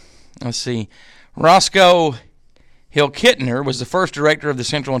 Let's see. Roscoe Hill-Kittner was the first director of the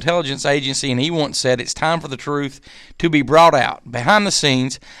Central Intelligence Agency, and he once said, "It's time for the truth to be brought out. Behind the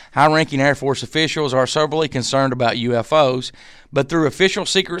scenes, high-ranking Air Force officials are soberly concerned about UFOs, but through official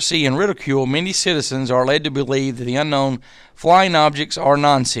secrecy and ridicule, many citizens are led to believe that the unknown flying objects are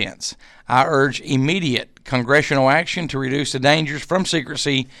nonsense. I urge immediate congressional action to reduce the dangers from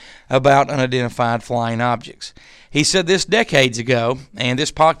secrecy about unidentified flying objects." He said this decades ago, and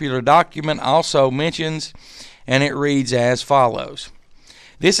this popular document also mentions, and it reads as follows.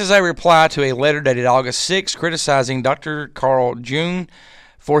 This is a reply to a letter dated August 6 criticizing Dr. Carl June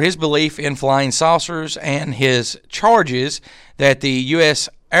for his belief in flying saucers and his charges that the U.S.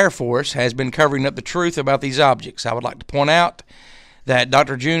 Air Force has been covering up the truth about these objects. I would like to point out that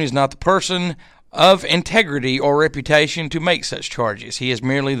Dr. June is not the person of integrity or reputation to make such charges. He is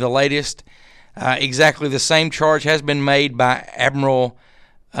merely the latest. Exactly the same charge has been made by Admiral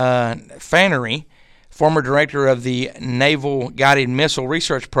Fannery, former director of the Naval Guided Missile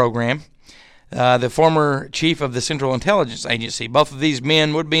Research Program, the former chief of the Central Intelligence Agency. Both of these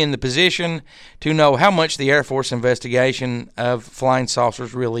men would be in the position to know how much the Air Force investigation of flying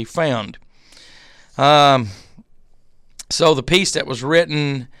saucers really found. So the piece that was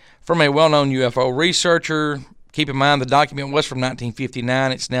written from a well-known UFO researcher, keep in mind the document was from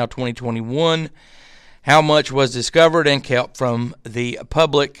 1959. It's now 2021. How much was discovered and kept from the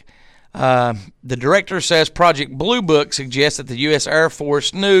public? The director says Project Blue Book suggests that the U.S. Air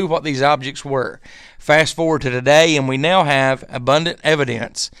Force knew what these objects were. Fast forward to today, and we now have abundant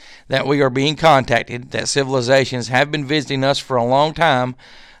evidence that we are being contacted, that civilizations have been visiting us for a long time.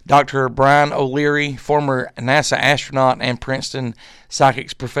 Dr. Brian O'Leary, former NASA astronaut and Princeton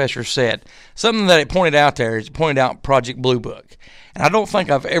psychics professor, said. Something that it pointed out there is it pointed out Project Blue Book. And I don't think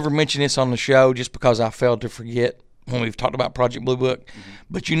I've ever mentioned this on the show just because I failed to forget when we've talked about Project Blue Book. Mm-hmm.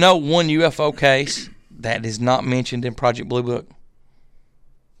 But you know one UFO case that is not mentioned in Project Blue Book?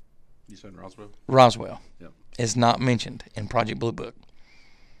 You said Roswell? Roswell. Yep. Is not mentioned in Project Blue Book.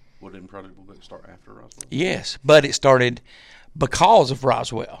 Well, didn't Project Blue Book start after Roswell? Yes, but it started because of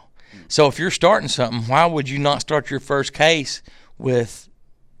Roswell. So if you're starting something, why would you not start your first case with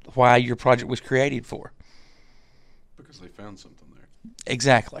why your project was created for? Because they found something there.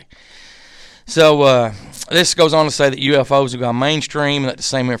 Exactly. So this goes on to say that UFOs have gone mainstream and that the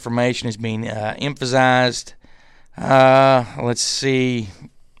same information is being emphasized. Let's see.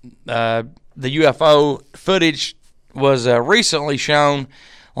 The UFO footage was recently shown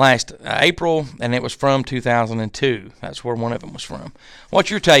last April, and it was from 2002. That's where one of them was from. What's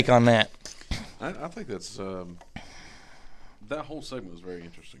your take on that? I think that's that whole segment was very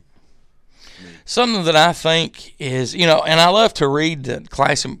interesting. Something that I think is, and I love to read the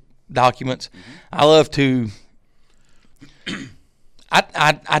classic documents. Mm-hmm. I love to.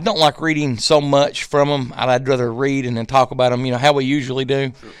 I don't like reading so much from them. I'd rather read and then talk about them, how we usually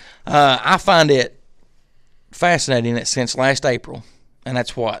do. Sure. I find it fascinating that since last April, and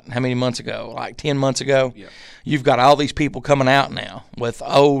that's how many months ago? Like 10 months ago? Yeah. You've got all these people coming out now with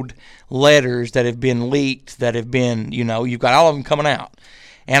old letters that have been leaked, that have been, you've got all of them coming out.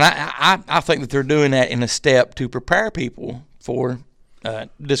 And I think that they're doing that in a step to prepare people for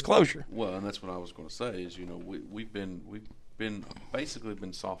disclosure. Well, and that's what I was going to say is, we've basically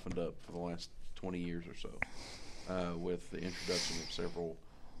been softened up for the last 20 years or so with the introduction of several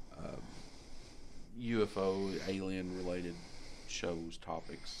UFO, alien-related shows,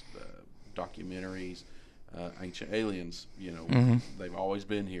 topics, documentaries, ancient aliens, they've always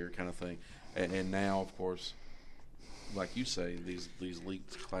been here kind of thing. And now, of course, like you say, these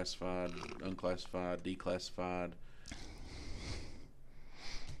leaked, classified, unclassified, declassified.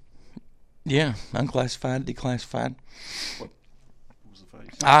 Yeah, unclassified, declassified. What was the face?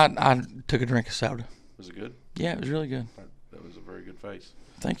 I took a drink of soda. Was it good? Yeah, it was really good. That was a very good face.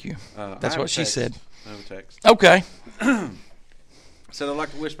 Thank you. I That's have what a she text. said. I have a text. Okay. Said I'd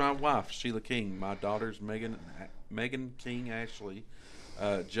like to wish my wife Sheila King, my daughters Megan King Ashley,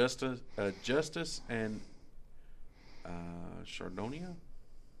 Justice and Chardonia.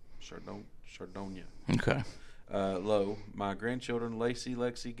 Okay. Lowe, my grandchildren Lacey,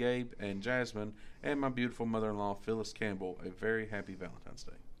 Lexi, Gabe, and Jasmine, and my beautiful mother-in-law Phyllis Campbell a very happy Valentine's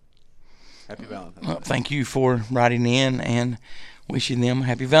Day. Happy Valentine's Day. Thank you for writing in and wishing them a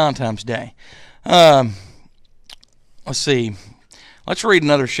happy Valentine's Day. Let's see. Let's read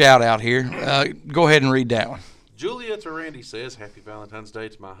another shout out here. Go ahead and read that one. Julia to Randy says, happy Valentine's Day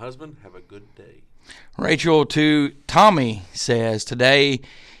to my husband. Have a good day. Rachel to Tommy says, today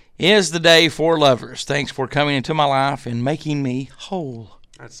is the day for lovers. Thanks for coming into my life and making me whole.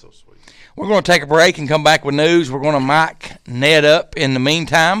 That's so sweet. We're going to take a break and come back with news. We're going to mic Ned up in the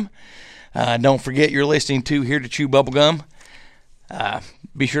meantime. Don't forget you're listening to Here to Chew Bubblegum.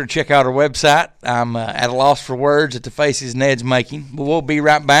 Be sure to check out our website. I'm at a loss for words at the faces Ned's making. But we'll be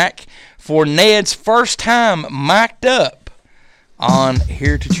right back for Ned's first time mic'd up on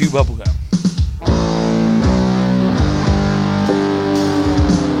Here to Chew Bubblegum.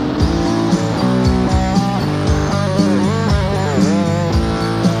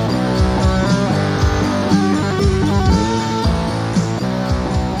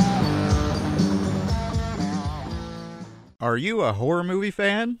 Are you a horror movie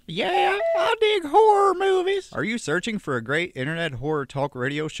fan? Yeah, I dig horror movies. Are you searching for a great internet horror talk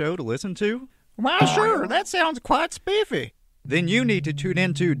radio show to listen to? Why, sure, that sounds quite spiffy. Then you need to tune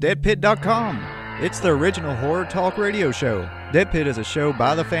in to DeadPit.com. It's the original horror talk radio show. Dead Pit is a show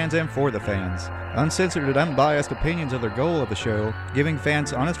by the fans and for the fans. Uncensored and unbiased opinions are the goal of the show, giving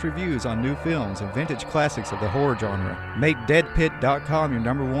fans honest reviews on new films and vintage classics of the horror genre. Make DeadPit.com your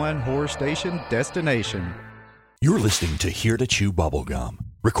 #1 horror station destination. You're listening to Here to Chew Bubblegum,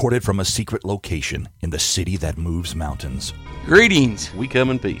 recorded from a secret location in the city that moves mountains. Greetings. We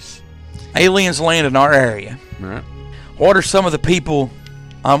come in peace. Aliens land in our area. All right. What are some of the people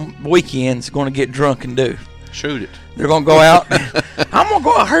on weekends going to get drunk and do? Shoot it. They're going to go out. I'm going to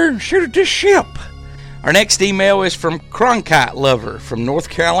go out here and shoot at this ship. Our next email is from Cronkite Lover from North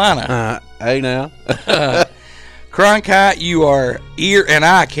Carolina. Hey now. Cronkite, you are ear and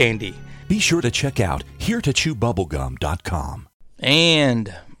eye candy. Be sure to check out HereToChewBubblegum.com.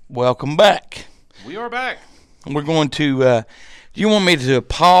 And welcome back. We are back. We're going to, do you want me to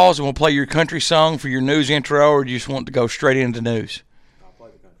pause and we'll play your country song for your news intro, or do you just want to go straight into news? I'll play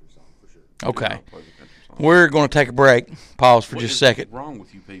the country song for sure. Okay. I'll play the country song. We're going to take a break. Pause for What just a is second. wrong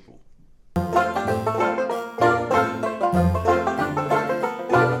with you people?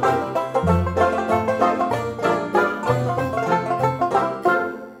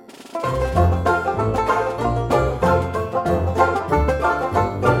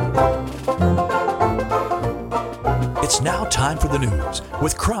 It's now time for the news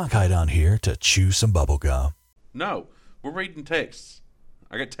with Cronkite on here to chew some bubblegum. No, we're reading texts.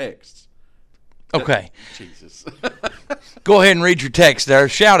 I got texts. Okay. Jesus. Go ahead and read your text there.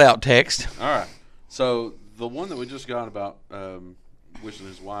 Shout out text. All right. So the one that we just got about wishing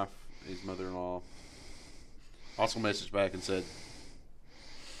his wife, his mother-in-law, also messaged back and said,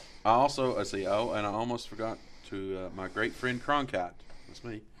 I almost forgot to my great friend Cronkite. That's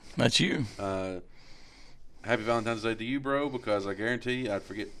me. That's you. Happy Valentine's Day to you, bro, because I guarantee I'd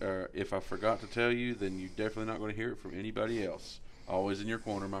forget. If I forgot to tell you, then you're definitely not going to hear it from anybody else. Always in your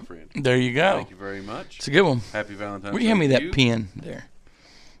corner, my friend. There you go. Thank you very much. It's a good one. Happy Valentine's Day. Will you hand me to that you. pen there?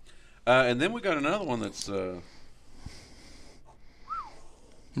 And then we got another one that's.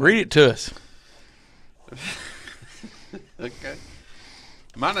 Read it to us. Okay.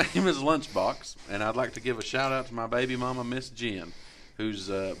 My name is Lunchbox, and I'd like to give a shout out to my baby mama, Miss Jen, whose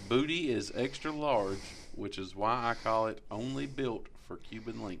booty is extra large, which is why I call it only built for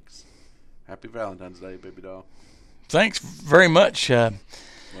Cuban links. Happy Valentine's Day, baby doll. Thanks very much,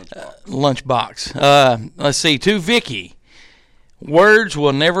 Lunchbox. Let's see, to Vicky. Words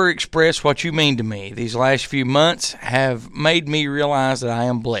will never express what you mean to me. These last few months have made me realize that I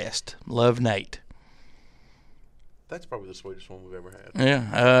am blessed. Love, Nate. That's probably the sweetest one we've ever had.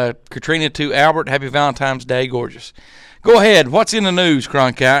 Yeah. Katrina to Albert. Happy Valentine's Day, gorgeous. Go ahead. What's in the news,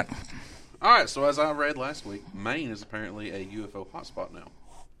 Cronkite? All right, so as I read last week, Maine is apparently a UFO hotspot now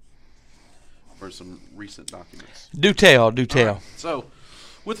for some recent documents. Do tell. All right, so,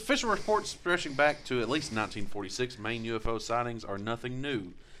 with official reports stretching back to at least 1946, Maine UFO sightings are nothing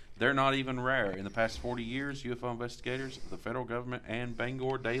new. They're not even rare. In the past 40 years, UFO investigators, the federal government, and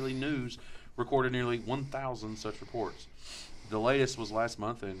Bangor Daily News recorded nearly 1,000 such reports. The latest was last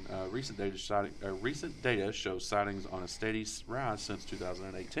month, and recent data shows sightings on a steady rise since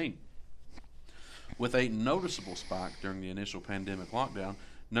 2018. With a noticeable spike during the initial pandemic lockdown,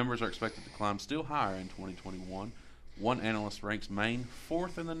 numbers are expected to climb still higher in 2021. One analyst ranks Maine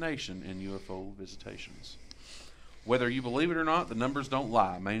fourth in the nation in UFO visitations. Whether you believe it or not, the numbers don't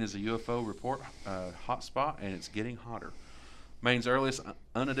lie. Maine is a UFO report hotspot, and it's getting hotter. Maine's earliest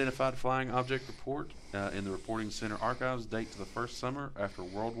unidentified flying object report in the Reporting Center archives date to the first summer after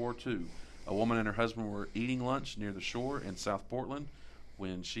World War II. A woman and her husband were eating lunch near the shore in South Portland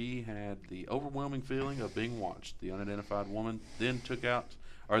when she had the overwhelming feeling of being watched. The unidentified woman then looked out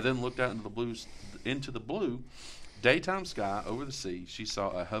into the blue daytime sky over the sea. She saw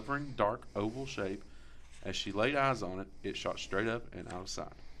a hovering dark oval shape. As she laid eyes on it, it shot straight up and out of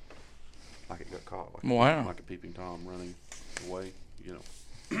sight, like it got caught. Like a peeping Tom running away, you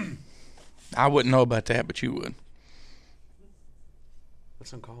know. I wouldn't know about that, but you would.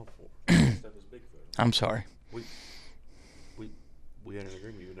 That's uncalled for. Stuff is Bigfoot. I'm sorry. We had an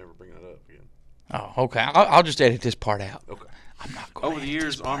agreement you would never bring that up again. Oh, okay. I'll just edit this part out. Okay. I'm not going Over to the edit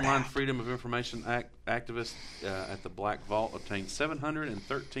years, this part Online out. Freedom of Information activists at the Black Vault obtained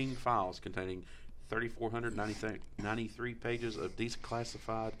 713 files containing 3,493 pages of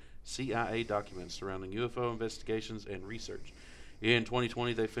declassified CIA documents surrounding UFO investigations and research. In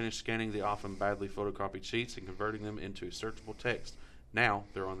 2020, they finished scanning the often badly photocopied sheets and converting them into searchable text. Now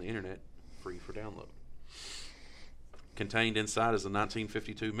they're on the internet, free for download. Contained inside is a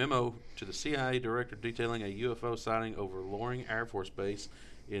 1952 memo to the CIA director detailing a UFO sighting over Loring Air Force Base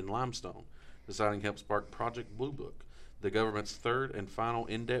in Limestone. The sighting helped spark Project Blue Book, the government's third and final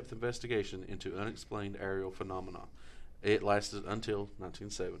in-depth investigation into unexplained aerial phenomena. It lasted until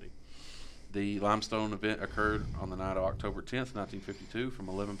 1970. The Limestone event occurred on the night of October 10th, 1952, from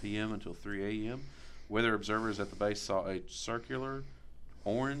 11 p.m. until 3 a.m. Weather observers at the base saw a circular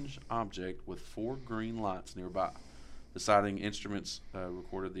orange object with 4 green lights nearby. The sighting instruments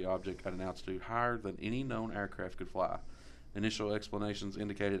recorded the object at an altitude higher than any known aircraft could fly. Initial explanations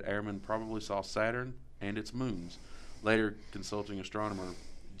indicated airmen probably saw Saturn and its moons. Later, consulting astronomer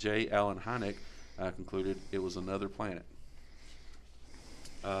J. Allen Hynek concluded it was another planet.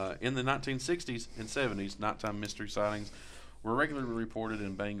 In the 1960s and 70s, nighttime mystery sightings were regularly reported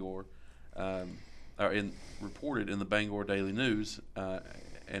in Bangor, reported in the Bangor Daily News.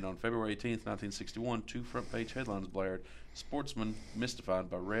 And on February 18th, 1961, 2 front-page headlines blared, "Sportsman mystified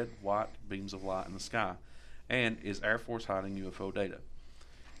by red, white beams of light in the sky," and "Is Air Force hiding UFO data?"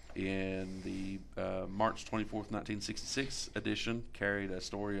 In the March 24th, 1966 edition, carried a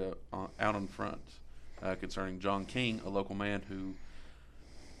story out in front concerning John King, a local man who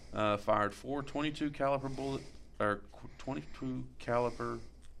fired 4 22 caliber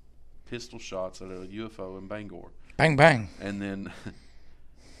pistol shots at a UFO in Bangor. Bang, bang. And then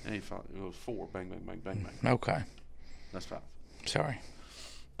it was 4. Bang, bang, bang, bang, bang. Okay. That's 5. Sorry.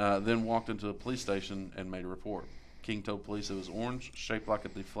 Then walked into a police station and made a report. King told police it was orange, shaped like a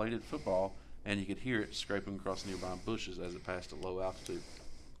deflated football, and he could hear it scraping across nearby bushes as it passed at low altitude.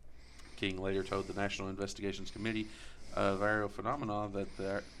 King later told the National Investigations Committee of Aerial Phenomena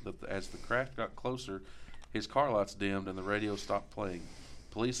that as the craft got closer, his car lights dimmed and the radio stopped playing.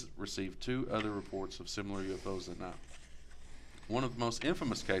 Police received 2 other reports of similar UFOs that night. One of the most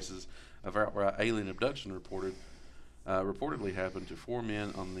infamous cases of outright alien abduction reportedly happened to 4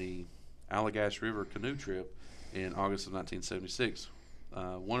 men on the Allagash River canoe trip in August of 1976.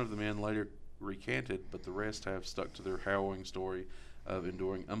 One of the men later recanted, but the rest have stuck to their harrowing story of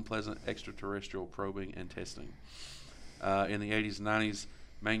enduring unpleasant extraterrestrial probing and testing. In the 80s and 90s,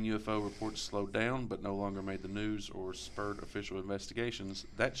 Maine UFO reports slowed down but no longer made the news or spurred official investigations.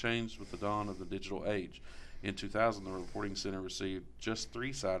 That changed with the dawn of the digital age. In 2000, the reporting center received just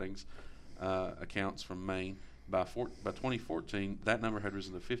 3 sightings accounts from Maine. By 2014, that number had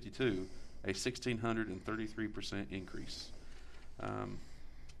risen to 52, a 1,633% increase.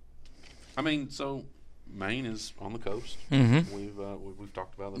 So Maine is on the coast. Mm-hmm. We've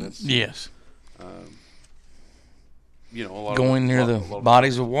talked about that. That's, yes. A lot going near the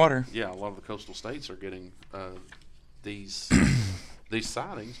bodies of water. Yeah, a lot of the coastal states are getting these these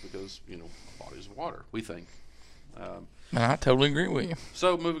sightings because bodies of water. We think. I totally agree with you.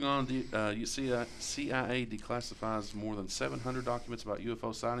 So moving on, the CIA declassifies more than 700 documents about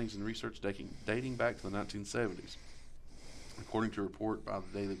UFO sightings and research dating back to the 1970s. According to a report by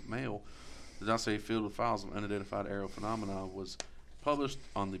the Daily Mail, the dossier filled with files of unidentified aerial phenomena was published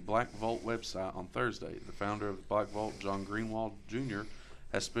on the Black Vault website on Thursday. The founder of the Black Vault, John Greenwald Jr.,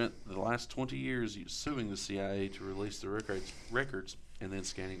 has spent the last 20 years suing the CIA to release the records and then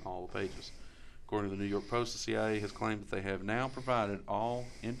scanning all the pages. According to the New York Post, the CIA has claimed that they have now provided all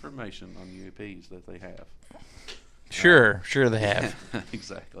information on UAPs that they have. Sure they have.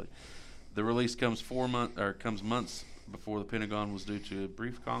 Exactly. The release comes months before the Pentagon was due to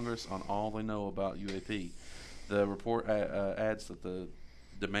brief Congress on all they know about UAP. The report adds that the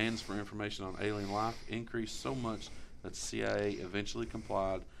demands for information on alien life increased so much that the CIA eventually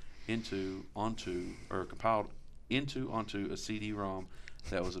compiled onto a CD-ROM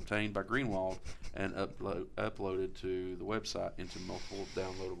that was obtained by Greenwald and uploaded to the website into multiple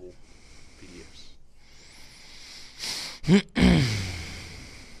downloadable PDFs.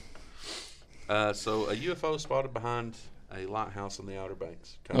 So a UFO spotted behind a lighthouse in the Outer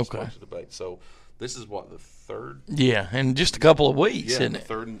Banks. Kind of sparks a debate. So this is what, the third? Yeah, in just a couple of weeks, isn't it? The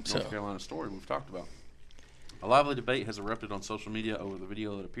third North Carolina story we've talked about. A lively debate has erupted on social media over the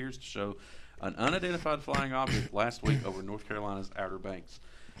video that appears to show an unidentified flying object last week over North Carolina's Outer Banks.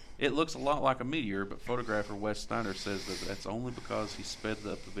 It looks a lot like a meteor, but photographer Wes Snyder says that that's only because he sped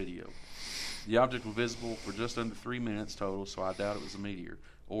up the video. The object was visible for just under 3 minutes total, so I doubt it was a meteor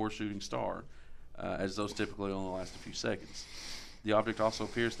or shooting star, as those typically only last a few seconds. The object also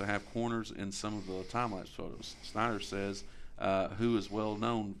appears to have corners in some of the time-lapse photos. Snyder says, who is well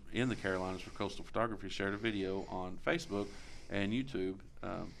known in the Carolinas for coastal photography, shared a video on Facebook and YouTube.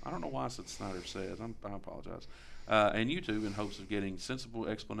 I don't know why I said Snyder says. I apologize. And YouTube in hopes of getting sensible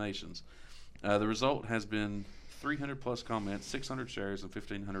explanations. The result has been 300-plus comments, 600 shares, and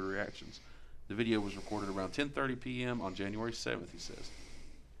 1,500 reactions. The video was recorded around 10:30 p.m. on January 7th, he says.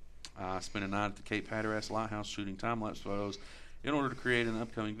 I spent a night at the Cape Hatteras Lighthouse shooting time-lapse photos in order to create an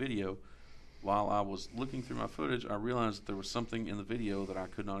upcoming video. While I was looking through my footage, I realized that there was something in the video that I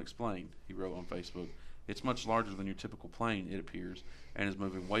could not explain, he wrote on Facebook. It's much larger than your typical plane, it appears, and is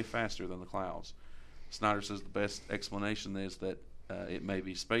moving way faster than the clouds. Snyder says the best explanation is that it may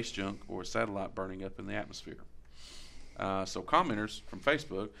be space junk or a satellite burning up in the atmosphere. So commenters from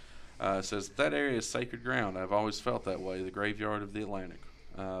Facebook says that area is sacred ground. I've always felt that way, the graveyard of the Atlantic.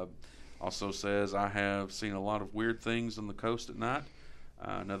 Also says, I have seen a lot of weird things on the coast at night.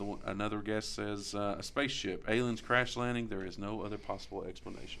 Another guest says, a spaceship, aliens crash landing, there is no other possible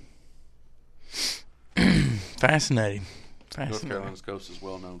explanation. Fascinating. North Carolina's coast is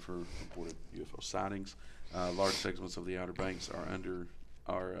well known for reported UFO sightings. Large segments of the Outer Banks are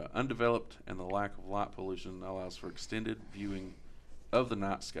undeveloped, and the lack of light pollution allows for extended viewing of the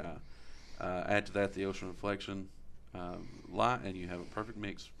night sky. Add to that the ocean reflection light, and you have a perfect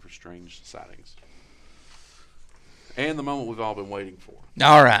mix for strange sightings. And the moment we've all been waiting for.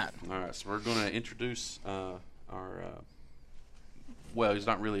 All right, so we're going to introduce our well, he's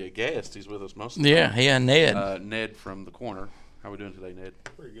not really a guest. He's with us most of the time. Yeah, Ned. Ned from the corner. How are we doing today, Ned?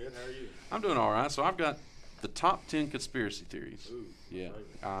 Pretty good. How are you? I'm doing all right. So I've got the top 10 conspiracy theories. Ooh, yeah,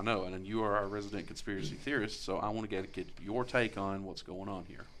 I know. And you are our resident conspiracy theorist, so I want to get your take on what's going on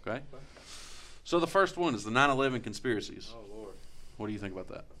here, okay? So the first one is the 9/11 conspiracies. Oh, Lord. What do you think about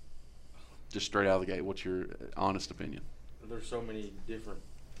that? Just straight out of the gate, what's your honest opinion? There's so many different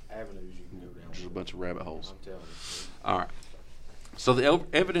avenues you can go down. There's a bunch of rabbit holes. I'm telling you. All right. So the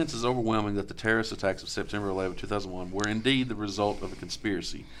evidence is overwhelming that the terrorist attacks of September 11, 2001 were indeed the result of a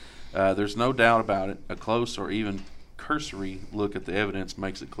conspiracy. There's no doubt about it. A close or even cursory look at the evidence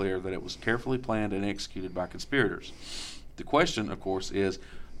makes it clear that it was carefully planned and executed by conspirators. The question, of course, is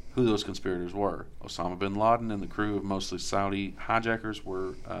who those conspirators were. Osama bin Laden and the crew of mostly Saudi hijackers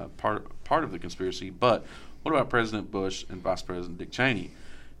were part of the conspiracy, but what about President Bush and Vice President Dick Cheney?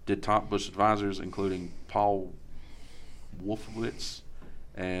 Did top Bush advisors, including Paul Wolfowitz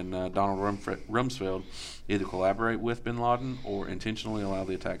and Donald Rumsfeld, either collaborate with bin Laden or intentionally allow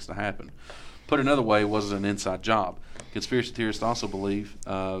the attacks to happen? Put another way, was it an inside job? Conspiracy theorists also believe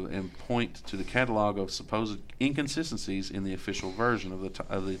and point to the catalog of supposed inconsistencies in the official version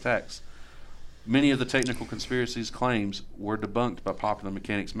of the attacks. Many of the technical conspiracies claims were debunked by Popular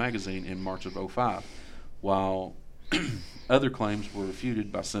Mechanics magazine in March of 2005, while other claims were refuted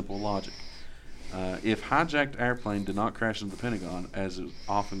by simple logic. If hijacked airplane did not crash into the Pentagon, as is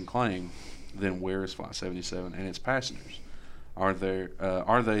often claimed, then where is Flight 77 and its passengers? Are they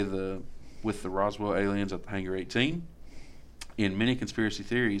with the Roswell aliens at the Hangar 18? In many conspiracy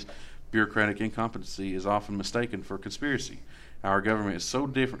theories, bureaucratic incompetency is often mistaken for conspiracy. Our government is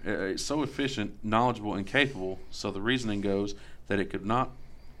so so efficient, knowledgeable, and capable, so the reasoning goes that it could not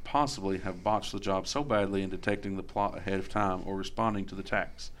possibly have botched the job so badly in detecting the plot ahead of time or responding to the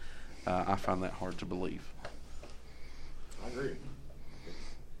attacks. I find that hard to believe. I agree.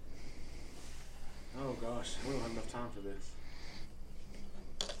 Oh gosh, we don't have enough time for this.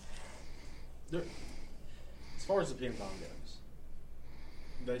 As far as the Pentagon goes,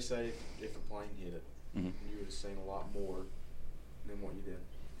 they say if a plane hit it, you would have seen a lot more than what you did.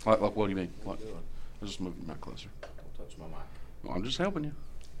 Like what do you mean? What are you doing? I'll just move your mic closer. Don't touch my mic. Well, I'm just helping you.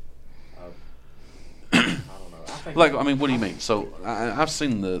 I don't know. What do you mean? So I've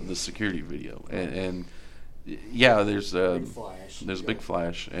seen the security video, and yeah, there's big flash. There's a big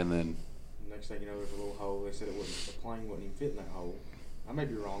flash, and then next thing you know, there's a little hole. They said the plane wouldn't even fit in that hole. I may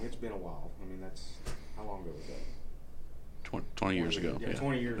be wrong. It's been a while. I mean, that's how long ago was that? 20 years ago. Yeah,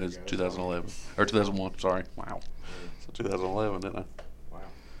 20 years It's ago. 2011 or 2001. Sorry. Wow. So 2011, didn't I? Wow.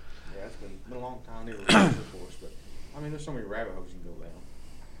 Yeah, it's been a long time. Never really for us, but I mean, there's so many rabbit holes you can go down.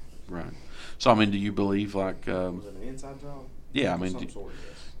 Right. So I mean, do you believe like? Was it an inside job? Yeah, I mean, some sort of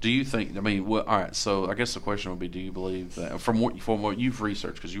yes. do you think? I mean, all right. So I guess the question would be: do you believe that from what you've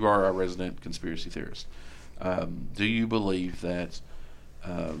researched, because you are a resident conspiracy theorist, do you believe that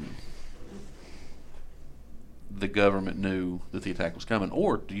the government knew that the attack was coming,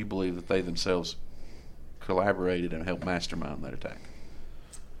 or do you believe that they themselves collaborated and helped mastermind that attack?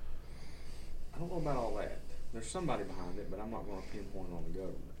 I don't know about all that. There's somebody behind it, but I'm not going to pinpoint it on the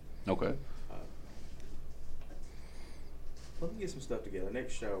government. Okay. Let me get some stuff together.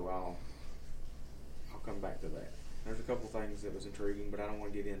 Next show, I'll come back to that. There's a couple things that was intriguing, but I don't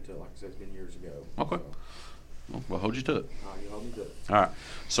want to get into it. Like I said, it's been years ago. Okay. So, Well, we'll hold you to it. you hold me to it. All right.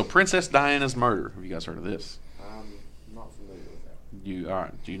 So Princess Diana's murder. Have you guys heard of this? I'm not familiar with that. You all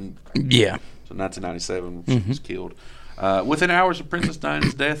right? Yeah. So 1997, she was killed. Within hours of Princess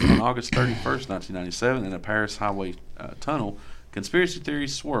Diana's death on August 31st, 1997, in a Paris highway tunnel, conspiracy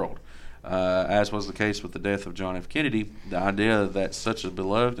theories swirled. As was the case with the death of John F. Kennedy, the idea that such a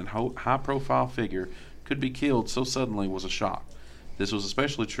beloved and high-profile figure could be killed so suddenly was a shock. This was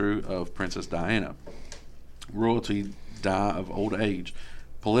especially true of Princess Diana. Royalty die of old age,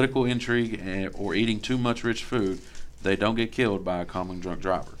 political intrigue, or eating too much rich food. They don't get killed by a common drunk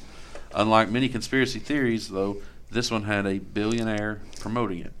driver. Unlike many conspiracy theories, though, this one had a billionaire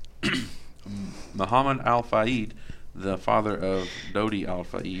promoting it. Muhammad al-Fayed, the father of Dodi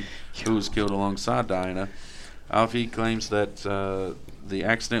al-Fayed, who was killed alongside Diana. Al-Fayed claims that the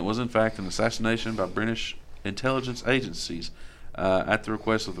accident was in fact an assassination by British intelligence agencies at the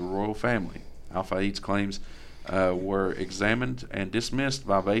request of the royal family. Al-Fayed's claims were examined and dismissed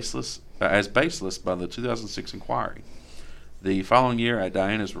as baseless by the 2006 inquiry. The following year, at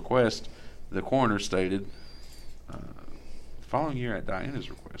Diana's request, the coroner stated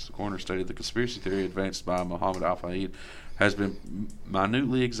the conspiracy theory advanced by Muhammad al-Fayed has been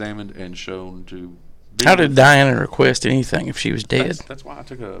minutely examined and shown to be... How did Diana request anything if she was dead? That's why I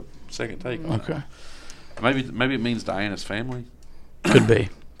took a second take on Okay. that. Maybe it means Diana's family. Could be.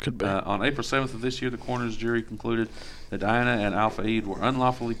 On April 7th of this year, the coroner's jury concluded that Diana and al-Fayed were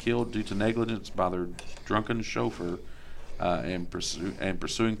unlawfully killed due to negligence by their drunken chauffeur and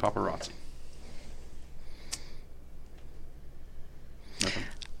pursuing paparazzi. Nothing.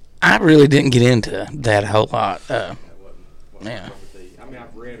 I really didn't get into that a whole lot. That wasn't Yeah. I mean,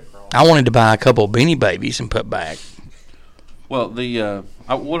 I've read across. I wanted to buy a couple of Beanie Babies and put back. Well,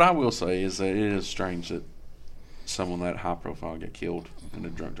 what I will say is that it is strange that someone that high profile get killed in a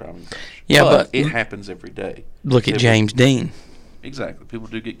drunk driving crash. Yeah, but it happens every day. Look at James Dean. Exactly. People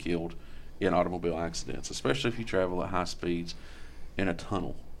do get killed in automobile accidents, especially if you travel at high speeds in a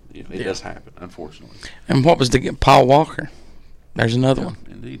tunnel. It does happen, unfortunately. And what was Paul Walker? There's another one.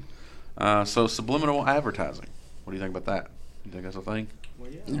 Indeed. So subliminal advertising. What do you think about that? You think that's a thing? Well,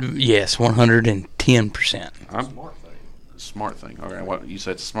 yeah. Yes, 110%. I'm Smart thing. smart thing. Okay, what you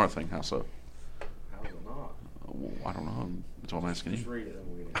said it's a smart thing. How so? How is it not? Well, I don't know. That's what I'm asking Just you. read it and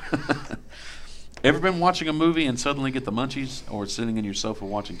we'll get it. Ever been watching a movie and suddenly get the munchies, or sitting in your sofa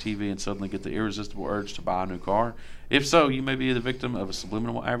watching TV and suddenly get the irresistible urge to buy a new car? If so, you may be the victim of a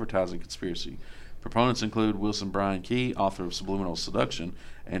subliminal advertising conspiracy. Proponents include Wilson Bryan Key, author of Subliminal Seduction,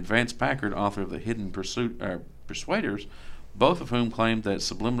 and Vance Packard, author of The Hidden Persuaders, both of whom claimed that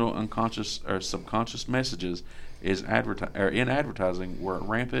subliminal unconscious or subconscious messages in advertising were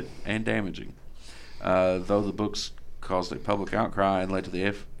rampant and damaging. Though the books caused a public outcry and led to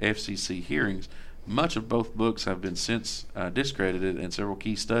the FCC hearings, much of both books have been since discredited, and several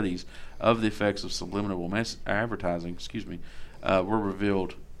key studies of the effects of subliminal advertising were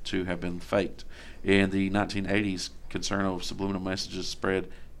revealed to have been faked. In the 1980s, concern over subliminal messages spread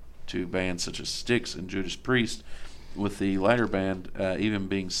to bands such as Styx and Judas Priest, with the latter band even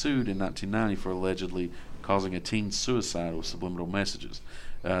being sued in 1990 for allegedly causing a teen suicide with subliminal messages.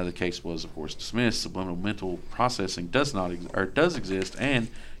 The case was, of course, dismissed. Subliminal mental processing does exist and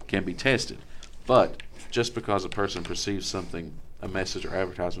can be tested. But just because a person perceives something, a message or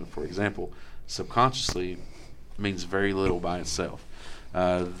advertisement, for example, subconsciously, means very little by itself.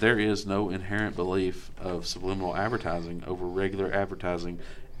 There is no inherent belief of subliminal advertising over regular advertising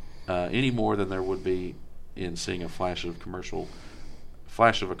any more than there would be in seeing a flash of a commercial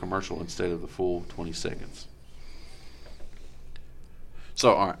instead of the full 20 seconds.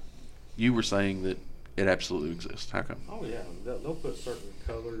 So, all right, you were saying that it absolutely exists. How come? Oh yeah, they'll put certain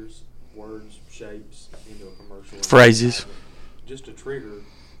colors, words, shapes into a commercial. Phrases. Just to trigger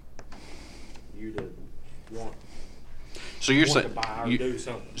you to want. So you're want saying to buy or do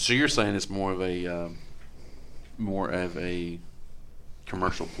something. So you're saying it's more of a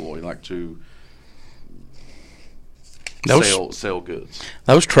commercial ploy, like to sell goods.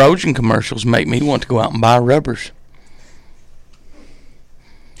 Those Trojan commercials make me want to go out and buy rubbers.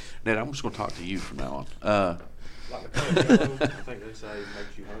 Ned, I'm just going to talk to you from now on. Like the color yellow, I think they say it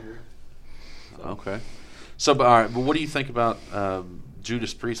makes you hungry. So, Okay. So, but, all right, but what do you think about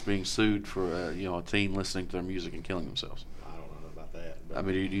Judas Priest being sued for a teen listening to their music and killing themselves? I don't know about that. But I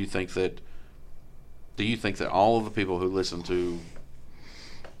mean, do you think that all of the people who listen to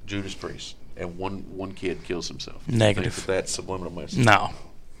Judas Priest and one kid kills himself? Do you Negative. think that's subliminal message? No.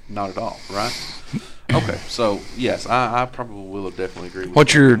 Not at all, right? Okay, so yes, I probably will definitely agree with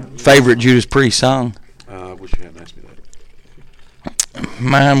What's that. your favorite Judas Priest song? I wish you hadn't asked me that.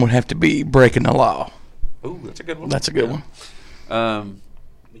 Mine would have to be Breaking the Law. Ooh, that's a good one. That's a good one.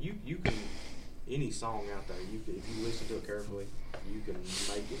 But you can, any song out there, if you listen to it carefully, you can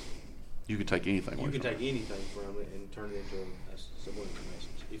make it. You could take anything. You away can from it. take anything from it and turn it into a subliminal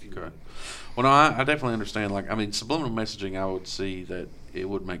message, if you Okay. want. Well, no, I definitely understand. Like, I mean, subliminal messaging, I would see that it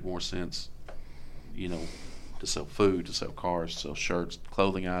would make more sense, to sell food, to sell cars, to sell shirts,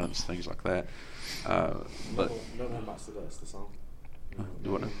 clothing items, things like that. But Another one bites the dust, the song.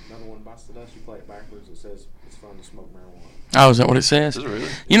 do what now? Another one bites the dust. You play it backwards. It says it's fun to smoke marijuana. Oh, is that what it says? Is it really?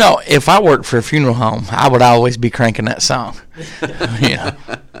 If I worked for a funeral home, I would always be cranking that song. Yeah.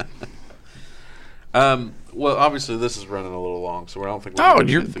 Well, obviously, this is running a little long, so I don't think we're Oh, going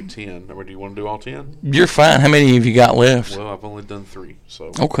to you're- get through 10. Or do you want to do all 10? You're fine. How many have you got left? Well, I've only done 3,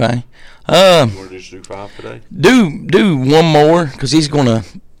 so Okay. you want to just do 5 today? Do one more because he's gonna.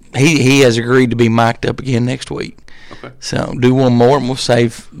 He has agreed to be mic'd up again next week. Okay. So do one more and we'll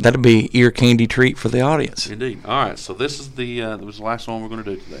save. That'll be ear candy treat for the audience. Indeed. All right, so this is that was the last one we're going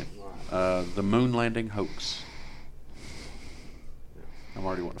to do today. The moon landing hoax. I'm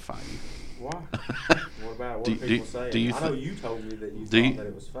already wanting to find you. Why? What about what Do- people do- say? do you I know thi- you told me that you do you- thought that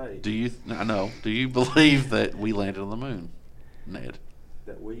it was fake. I know. Do you believe that we landed on the moon, Ned?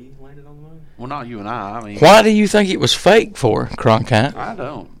 That we landed on the moon? Well, not you and I mean, Why do you think it was fake for, Cronkite? I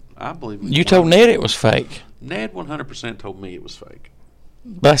don't. I believe You told Ned it was fake. Ned 100% told me it was fake.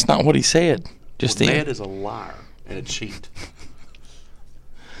 That's not what he said. Just Well, then. Ned is a liar and a cheat.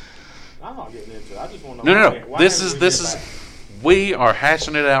 I'm not getting into it. I just want to know. No. why This haven't is we been back? we are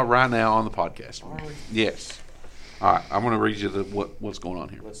hashing it out right now on the podcast. Are we? Yes. All right. I'm going to read you what's going on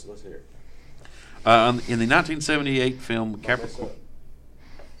here. Let's hear it. In the 1978 film Don't mess Capricorn. up.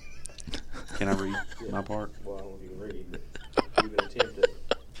 Can I read my part? Well, I don't know if you can read, but you can attempt it.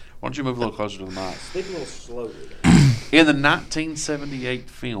 Why don't you move a little closer to the mic? Speak a little slowly. There. In the 1978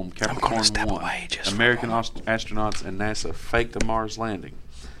 film Capricorn step 1, away just for a American astronauts and NASA faked a Mars landing.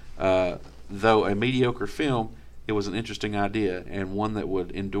 Though a mediocre film, it was an interesting idea and one that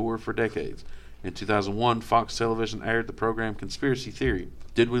would endure for decades. In 2001, Fox Television aired the program Conspiracy Theory,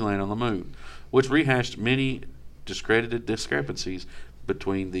 Did We Land on the Moon?, which rehashed many discredited discrepancies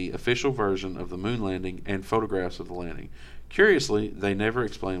between the official version of the moon landing and photographs of the landing. Curiously, they never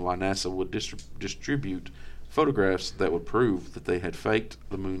explained why NASA would distribute photographs that would prove that they had faked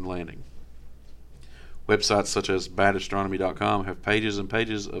the moon landing. Websites such as badastronomy.com have pages and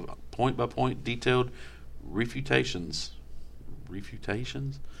pages of point-by-point detailed refutations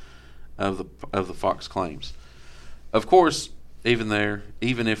of the Fox claims. Of course, even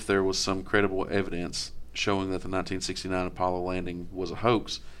if there was some credible evidence showing that the 1969 Apollo landing was a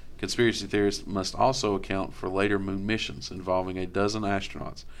hoax, conspiracy theorists must also account for later moon missions involving a dozen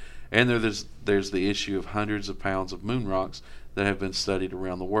astronauts. And there's the issue of hundreds of pounds of moon rocks that have been studied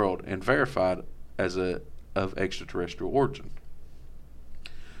around the world and verified as of extraterrestrial origin.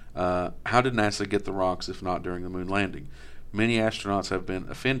 How did NASA get the rocks if not during the moon landing? Many astronauts have been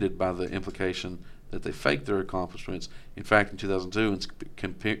offended by the implication that they faked their accomplishments. In fact, in 2002,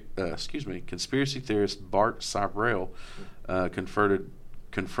 conspiracy theorist Bart Sibrel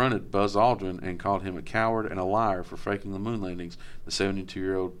confronted Buzz Aldrin and called him a coward and a liar for faking the moon landings. The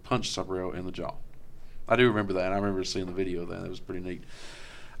 72-year-old punched Sibrel in the jaw. I do remember that. I remember seeing the video of that. That was pretty neat.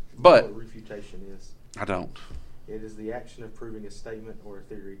 But what refutation is? I don't. It is the action of proving a statement or a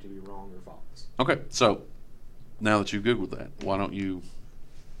theory to be wrong or false. Okay, so now that you've Googled that, why don't you...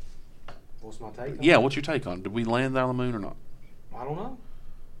 What's my take on Yeah, it? what's your take on it? Did we land on the moon or not? I don't know.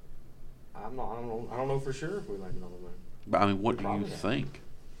 I don't know for sure if we landed on the moon. But, I mean, what do you Probably not. think?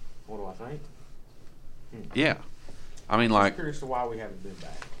 What do I think? Yeah. I mean, I'm like... curious to why we haven't been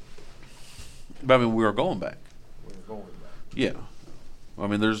back. But, I mean, we are going back. We're going back. Yeah. I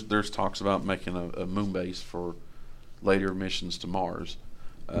mean, there's talks about making a moon base for later missions to Mars.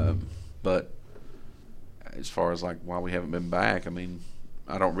 But as far as, like, why we haven't been back, I mean...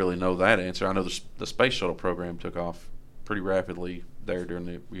 I don't really know that answer. I know the space shuttle program took off pretty rapidly there during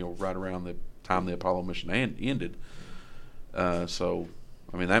the right around the time the Apollo mission ended. So,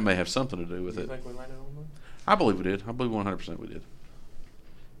 I mean, that may have something to do with Do you it. think we landed on the moon? I believe we did. I believe 100% we did.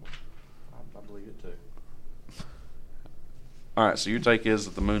 I believe it too. All right. So your take is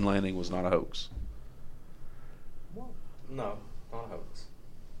that the moon landing was not a hoax. Well, no, not a hoax.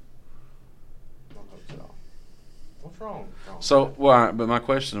 Not a hoax at all. What's wrong? So, well, but my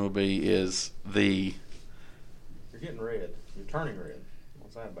question would be: is the You're getting red. You're turning red.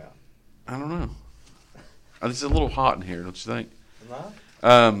 What's that about? I don't know. It's a little hot in here, don't you think?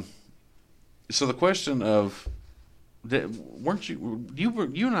 No. So the question of, weren't you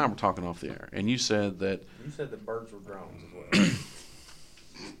and I were talking off the air, and you said that You said that birds were drones as well.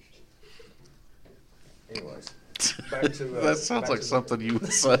 Anyways, back to that sounds like something you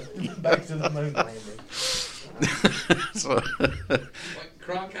would say. back to the moon landing. So, Like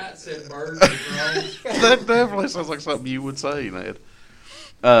Cronkite said, birds are drones. that definitely sounds like something you would say, Ned.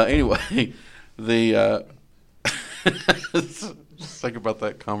 Anyway, the just think about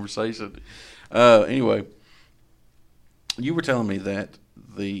that conversation. Anyway, you were telling me that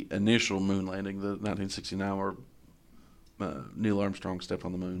the initial moon landing, the 1969, where Neil Armstrong stepped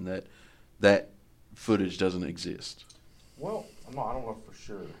on the moon, that footage doesn't exist. Well, I don't know for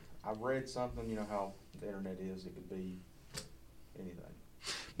sure. I read something. You know how the internet is. It could be anything.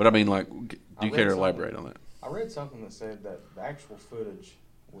 But I mean, like, do I you read care to something. elaborate on that? I read something that said that the actual footage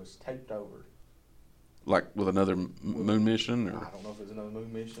was taped over. Like with another moon mission, I or don't know if it was another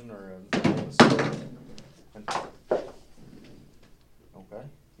moon mission or okay,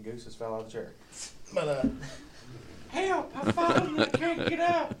 Goose just fell out of the chair. But Help! I found it. I can't get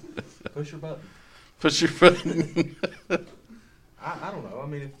out. push your button. push your button. I don't know. I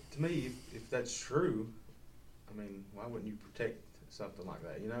mean, to me, if that's true, I mean, why wouldn't you protect something like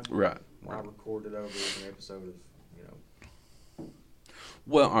that? You know, Right. Why record it over as an episode of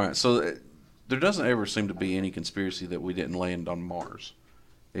Well, all right. So there doesn't ever seem to be any conspiracy that we didn't land on Mars,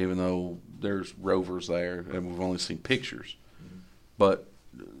 even though there's rovers there and we've only seen pictures. Mm-hmm. But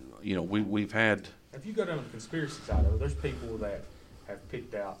we've had. If you go down the conspiracy side of it, there's people that have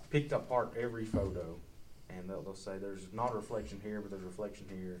picked apart every photo, and they'll say there's not a reflection here, but there's a reflection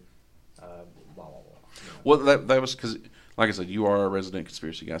here, blah blah blah. You know. Well, that was because, like I said, you are a resident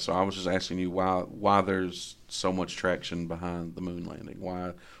conspiracy guy. So I was just asking you why there's so much traction behind the moon landing.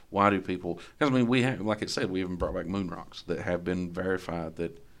 Why do people? Because I mean, we have, like I said, we even brought back moon rocks that have been verified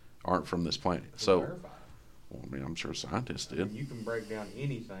that aren't from this planet. So, Verified. well, I mean, I'm sure scientists I did. mean, you can break down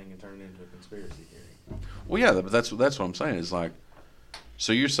anything and turn it into a conspiracy theory. Well, yeah, but that's what I'm saying. Is like,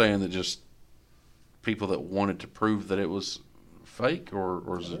 so you're saying that just people that wanted to prove that it was fake,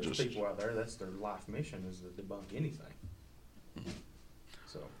 or is it There's just people out there that's their life mission is to debunk anything.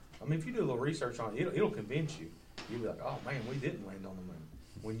 So I mean, if you do a little research on it, it'll convince you. You'll be like, oh man, we didn't land on the moon.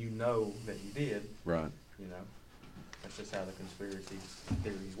 When you know that you did, Right. you know, that's just how the conspiracy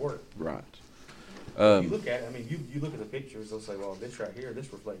theories work. Right. You look at it, I mean, you look at the pictures, they'll say, well, this right here,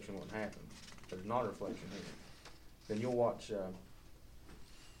 this reflection wouldn't happen. There's not a reflection here. Then you'll watch,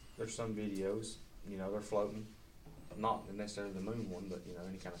 there's some videos, you know, they're floating, not necessarily the moon one, but, you know,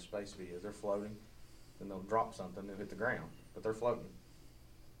 any kind of space videos. They're floating, then they'll drop something, they'll hit the ground, but they're floating.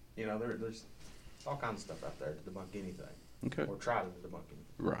 You know, there's all kinds of stuff out there to debunk anything. Okay. Or try to debunk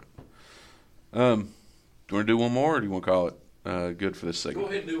anything. Right. Do you want to do one more, or do you want to call it good for this segment?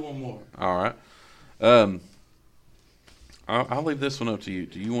 Go ahead and do one more. All right. I'll leave this one up to you.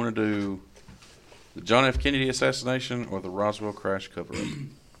 Do you want to do the John F. Kennedy assassination or the Roswell crash cover-up?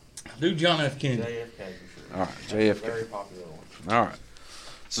 Do John F. Kennedy. JFK for sure. All right, JFK. Very popular one. All right.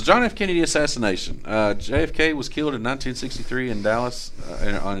 So John F. Kennedy assassination. JFK was killed in 1963 in Dallas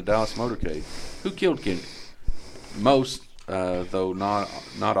on a Dallas motorcade. Who killed Kennedy? Most, though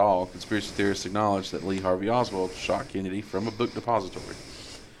not all, conspiracy theorists acknowledge that Lee Harvey Oswald shot Kennedy from a book depository.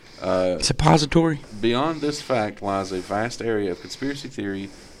 Suppository? Beyond this fact lies a vast area of conspiracy theory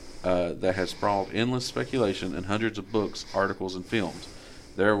that has sprawled endless speculation and hundreds of books, articles, and films.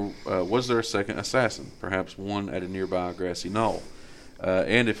 Was there a second assassin, perhaps one at a nearby grassy knoll?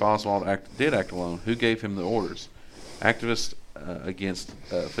 And if Oswald did act alone, who gave him the orders? Activists against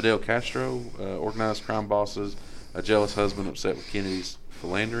Fidel Castro, organized crime bosses, a jealous husband upset with Kennedy's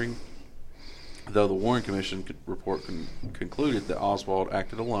philandering. Though the Warren Commission report concluded that Oswald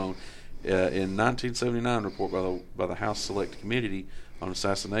acted alone, in 1979 report by the House Select Committee on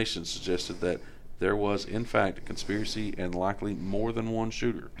Assassination suggested that there was in fact a conspiracy and likely more than one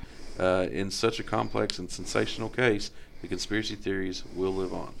shooter. In such a complex and sensational case, the conspiracy theories will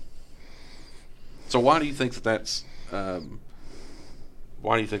live on. So why do you think that's such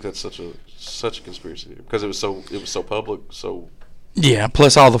a conspiracy theory? Because it was so public, so. Yeah,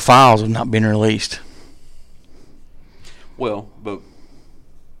 plus all the files have not been released. Well, but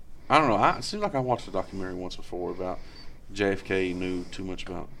I don't know. It seems like I watched a documentary once before about JFK knew too much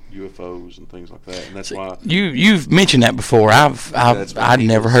about UFOs and things like that, and that's why you've mentioned that before. I'd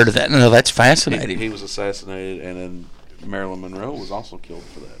never heard of that. No, that's fascinating. He was assassinated, and then Marilyn Monroe was also killed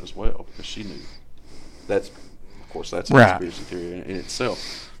for that as well because she knew. That's a conspiracy theory in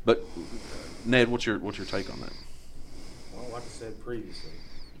itself. But Ned, what's your take on that? Well, like I said previously,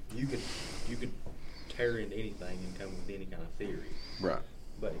 you could tear into anything and come with any kind of theory. Right.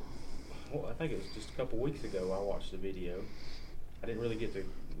 But I think it was just a couple weeks ago I watched the video. I didn't really get to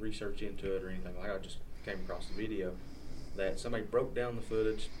research into it or anything like that. I just came across the video that somebody broke down the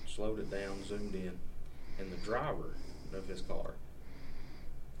footage, slowed it down, zoomed in, and the driver of his car,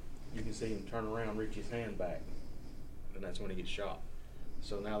 you can see him turn around, reach his hand back, and that's when he gets shot.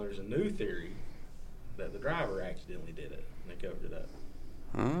 So now there's a new theory that the driver accidentally did it, and they covered it up.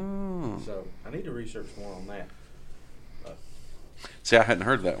 Oh. So I need to research more on that. See, I hadn't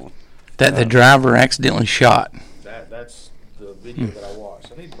heard that one. That the driver accidentally shot. That's the video that I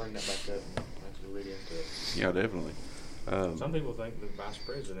watched. I need to bring that back up and actually read into it. Yeah, definitely. Some people think the vice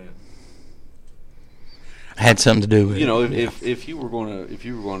president had something to do with it. You know, if you were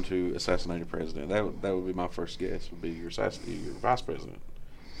going to assassinate a president, that would be my first guess. Would be your vice president.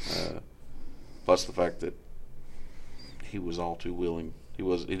 Plus the fact that he was all too willing. He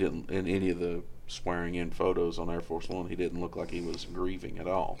didn't in any of the swearing in photos on Air Force One. He didn't look like he was grieving at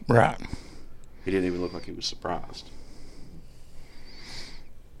all. Right. He didn't even look like he was surprised.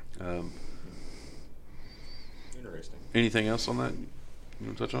 Interesting. Anything else on that you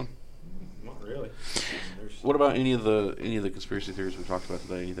want to touch on? Not really. What about any of the conspiracy theories we talked about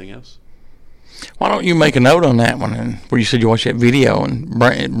today? Anything else? Why don't you make a note on that one, and where you said you watched that video, and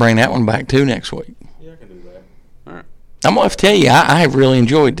bring that one back too next week? Yeah, I can do that. All right. I'm gonna have to tell you, I have really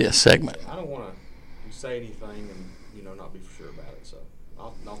enjoyed this segment. I don't want to say anything and not be for sure about it. So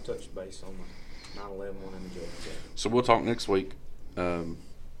I'll touch base on the 9/11 one and the JFK. So we'll talk next week.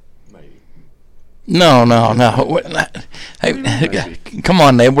 Maybe. No. Hey, come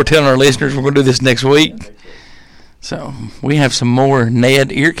on, Ned. We're telling our listeners we're going to do this next week. So we have some more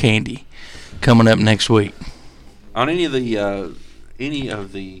Ned ear candy coming up next week. On any of the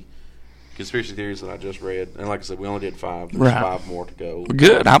conspiracy theories that I just read, and like I said, we only did 5. There's 5 more to go.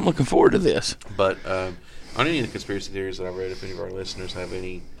 Good. I'm looking forward to this. But on any of the conspiracy theories that I read, if any of our listeners have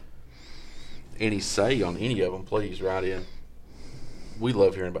any say on any of them, please write in. We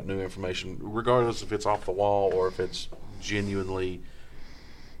love hearing about new information, regardless if it's off the wall or if it's genuinely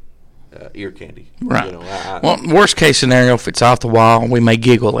ear candy. Right. Well, worst case scenario, if it's off the wall, we may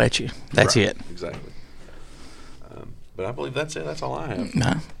giggle at you. That's it. Exactly. But I believe that's it. That's all I have.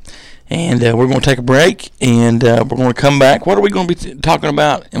 No. And we're going to take a break, and we're going to come back. What are we going to be talking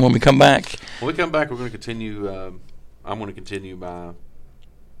about? And when we come back? When we come back, we're going to continue. I'm going to continue my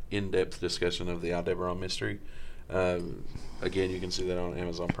in-depth discussion of the Aldebaran mystery. Again, you can see that on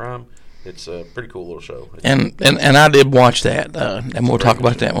Amazon Prime. It's a pretty cool little show. And I did watch that, and we'll talk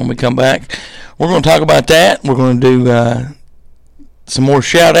about that when we come back. We're going to talk about that. We're going to do some more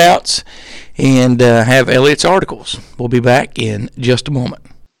shout-outs and have Elliot's articles. We'll be back in just a moment.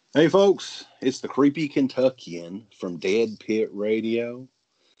 Hey, folks. It's the Creepy Kentuckian from Dead Pit Radio.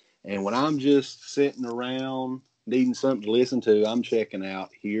 And when I'm just sitting around needing something to listen to, I'm checking out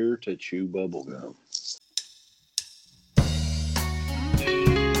Here to Chew Bubblegum.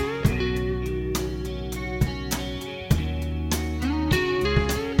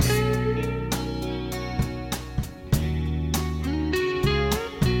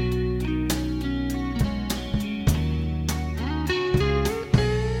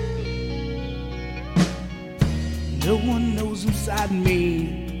 No one knows inside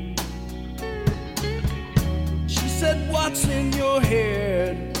me. She said, what's in your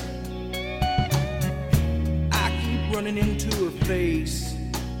head? I keep running into her face,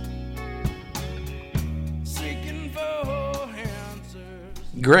 seeking for answers.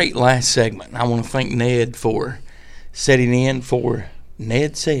 Great last segment. I want to thank Ned for setting in for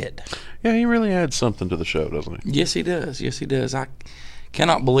Ned Said. Yeah, he really adds something to the show, doesn't he? Yes, he does. Yes, he does. I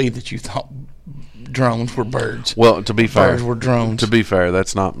cannot believe that you thought drones were birds. Well, to be fair, birds were drones. To be fair,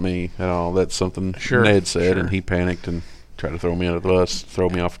 that's not me at all. That's something Ned said, and he panicked and tried to throw me under the bus, throw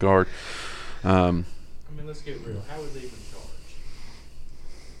me off guard. I mean, let's get real. How would they even charge?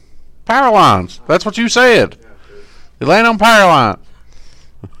 Power lines. That's what you said. You land on power line.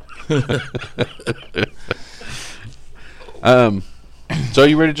 So,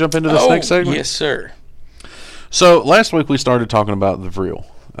 you ready to jump into this next segment? Yes, sir. So last week we started talking about the Vril,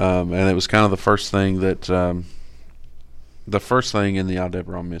 and it was kind of the first thing in the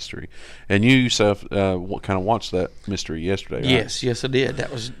Aldebaran mystery. And you yourself kind of watched that mystery yesterday. Yes, right? Yes, I did. That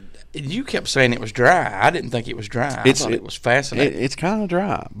was. You kept saying it was dry. I didn't think it was dry. I thought it was fascinating. It's kind of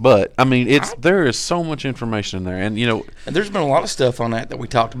dry, but I mean, there is so much information in there, and and there's been a lot of stuff on that we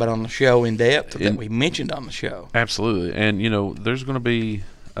talked about on the show in depth that we mentioned on the show. Absolutely, and there's going to be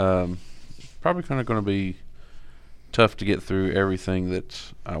probably kind of going to be tough to get through everything that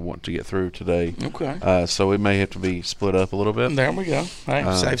I want to get through today. Okay. So it may have to be split up a little bit. There we go. Hey,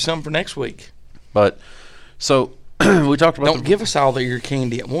 save some for next week. But so we talked about. Don't give us all your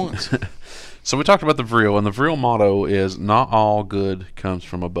candy at once. So we talked about the Vril, and the Vril motto is "Not all good comes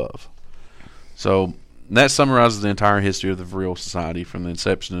from above." So that summarizes the entire history of the Vril Society from the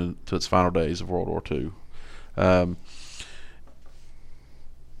inception to its final days of World War II.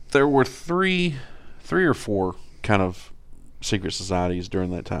 There were three or four kind of secret societies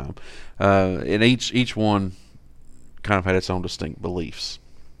during that time, and each one kind of had its own distinct beliefs.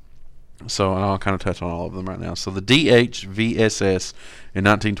 So, and I'll kind of touch on all of them right now. So the DHVSS in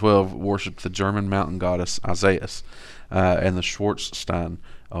 1912 worshipped the German mountain goddess Isaias, and the Schwarzstein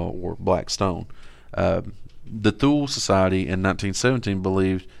or Black Stone. The Thule Society in 1917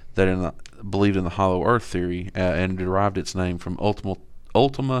 believed in the Hollow Earth theory, and derived its name from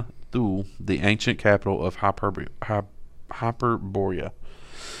Ultima Thule, the ancient capital of Hyperborea.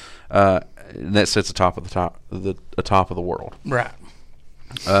 And that sits atop of the world. Right.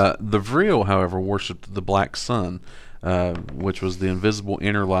 The Vril, however, worshipped the Black Sun, which was the invisible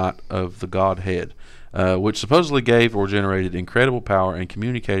inner light of the Godhead, which supposedly gave or generated incredible power and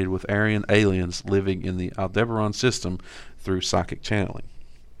communicated with Aryan aliens living in the Aldebaran system through psychic channeling.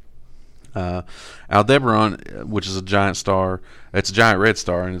 Aldebaran, which is a giant star, it's a giant red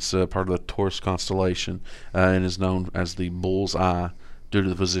star, and it's part of the Taurus constellation, and is known as the Bull's Eye due to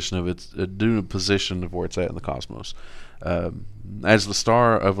the position of where it's at in the cosmos. As the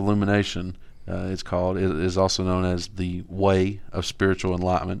star of illumination, it's called. It is also known as the way of spiritual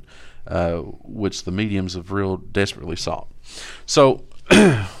enlightenment, which the mediums of Vril desperately sought. So,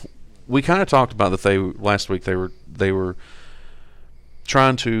 we kind of talked about that. Last week they were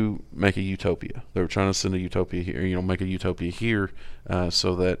trying to make a utopia. They were trying to send a utopia here, make a utopia here,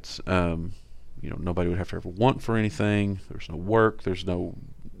 so that nobody would have to ever want for anything. There's no work. There's no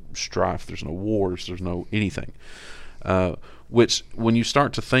strife. There's no wars. There's no anything. Which, when you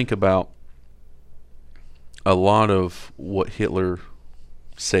start to think about a lot of what Hitler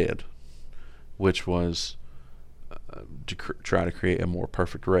said, which was to try to create a more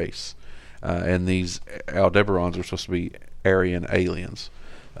perfect race, and these Aldebarans are supposed to be Aryan aliens,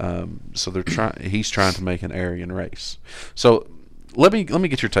 so he's trying to make an Aryan race. So let me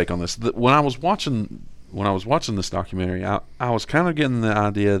get your take on this. When I was watching when I was watching this documentary, I was kind of getting the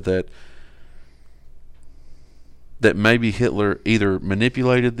idea that maybe Hitler either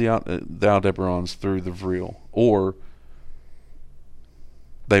manipulated the Aldebarans through the Vril, or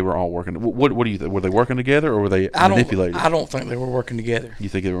they were all working. What do you think? Were they working together, or were they manipulated? I don't think they were working together. You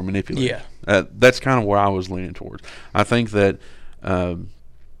think they were manipulated? Yeah. That's kind of where I was leaning towards. I think that,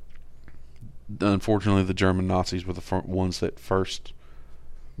 unfortunately, the German Nazis were the ones that first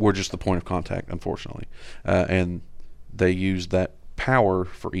were just the point of contact, unfortunately. And they used that power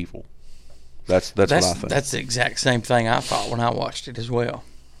for evil. That's what I think. That's the exact same thing I thought when I watched it as well.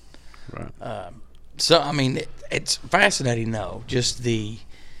 Right. So, I mean, it's fascinating, though, just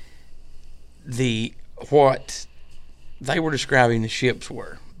what they were describing the ships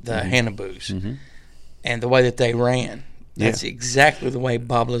were, the Hannibus, and the way that they ran. That's exactly the way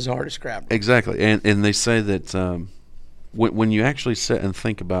Bob Lazar described it. Exactly. And they say that when you actually sit and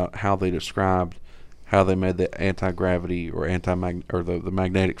think about how they described how they made the anti-gravity or the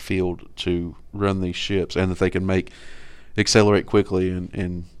magnetic field to run these ships, and that they can accelerate quickly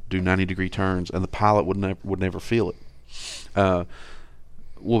and do 90-degree turns, and the pilot would never feel it.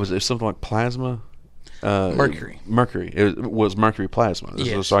 What was it? Something like plasma? Mercury. It was mercury plasma.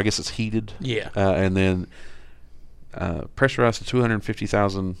 Yes. So I guess it's heated. Yeah. And then pressurized to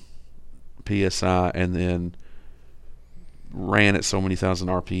 250,000 psi, and then ran at so many thousand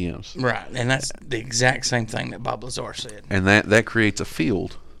RPMs. Right, and that's the exact same thing that Bob Lazar said. And that creates a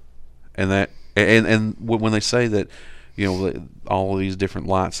field, and when they say that, all of these different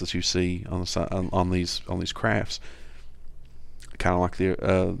lights that you see on the side, on these crafts, kind of like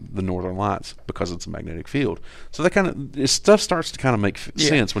the Northern Lights, because it's a magnetic field. So that stuff starts to kind of make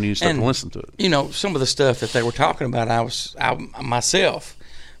sense when you start to listen to it. Some of the stuff that they were talking about, I myself,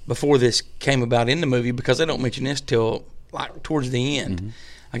 before this came about in the movie, because they don't mention this till like towards the end.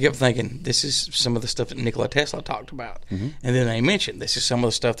 I kept thinking, this is some of the stuff that Nikola Tesla talked about. And then they mentioned, this is some of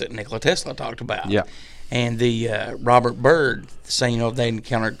the stuff that Nikola Tesla talked about. Yeah. And the Robert Byrd saying, they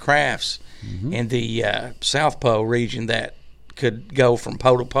encountered crafts in the South Pole region that could go from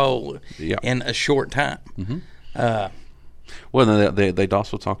pole to pole in a short time. Well, they'd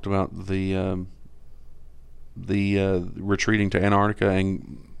also talked about the retreating to Antarctica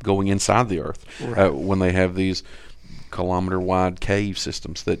and going inside the Earth, when they have these kilometer-wide cave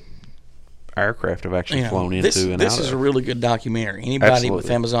systems that aircraft have actually flown into and out of. This is a really good documentary. Anybody with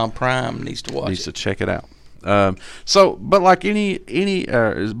Amazon Prime needs to watch it. Needs to check it out. But like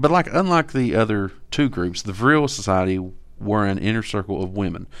unlike the other two groups, the Vril Society were an inner circle of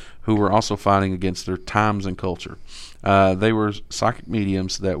women who were also fighting against their times and culture. They were psychic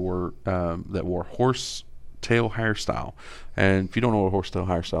mediums that wore horsetail hairstyle. And if you don't know what horsetail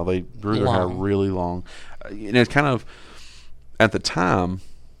hairstyle, they grew their hair really long. And it kind of, at the time,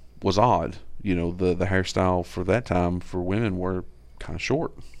 was odd. The hairstyle for that time for women were kind of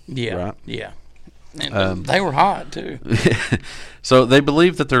short. Yeah, right? Yeah. And they were hot, too. So they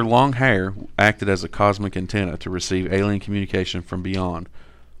believed that their long hair acted as a cosmic antenna to receive alien communication from beyond,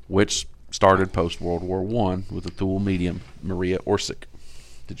 which started post-World War I with the Thule medium, Maria Orsic.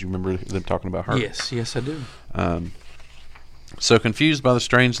 Did you remember them talking about her? Yes, I do. So confused by the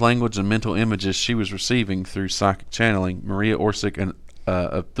strange language and mental images she was receiving through psychic channeling, Maria Orsic and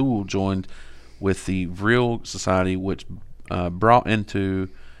of Thule joined with the Vril Society, which brought in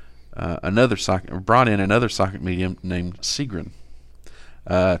another psychic medium named Sigrun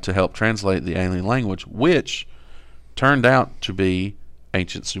to help translate the alien language, which turned out to be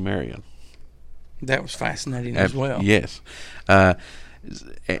ancient Sumerian. That was fascinating as well. Yes.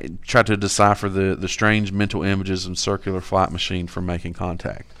 Tried to decipher the strange mental images and circular flight machine for making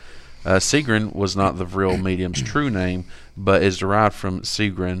contact. Sigrun was not the Vril medium's true name, but is derived from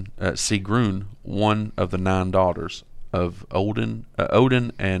Sigrun, one of the 9 daughters of Odin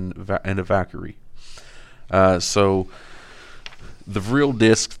and a Valkyrie. So the Vril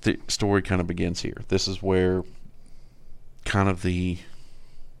disc story kind of begins here. This is where kind of the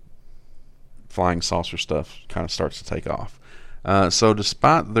flying saucer stuff kind of starts to take off. So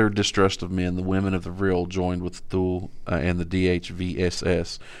despite their distrust of men, the women of the Vril joined with Thule and the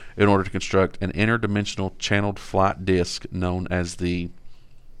DHVSS in order to construct an interdimensional channeled flight disc known as there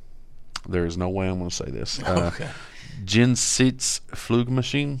is no way I'm going to say this,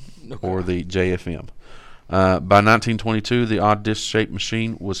 Jensitzflugmaschine, or the JFM. By 1922, the odd disc-shaped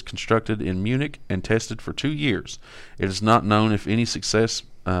machine was constructed in Munich and tested for 2 years. It is not known if any success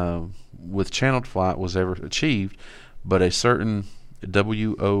with channeled flight was ever achieved, but a certain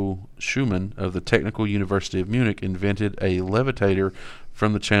W.O. Schumann of the Technical University of Munich invented a levitator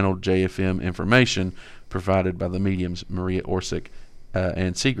from the channeled JFM information provided by the mediums Maria Orsic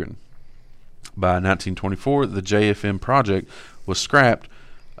and Sigrun. By 1924, the JFM project was scrapped,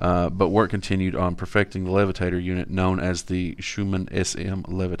 but work continued on perfecting the levitator unit known as the Schumann SM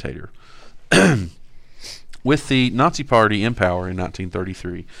Levitator. With the Nazi Party in power in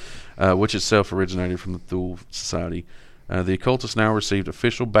 1933, which itself originated from the Thule Society, the occultists now received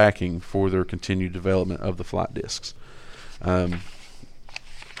official backing for their continued development of the flight discs.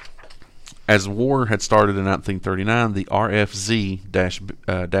 As war had started in 1939, the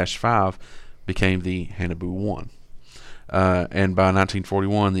RFZ-5 became the Haunebu 1. And by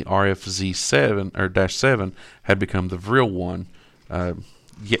 1941, the RFZ-7 had become the Vril 1,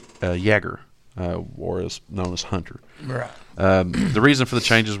 Jaeger, or is known as Hunter. Right. The reason for the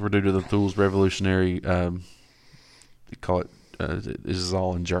changes were due to the Thule's revolutionary, they call it, this is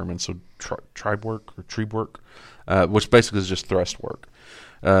all in German, so Triebwerk, which basically is just thrust work.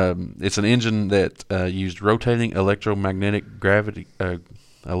 It's an engine that used rotating electromagnetic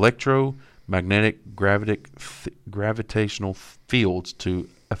gravitational fields to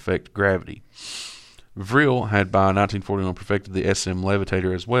affect gravity. Vril had by 1941 perfected the SM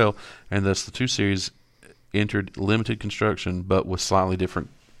Levitator as well, and thus the two series entered limited construction but with slightly different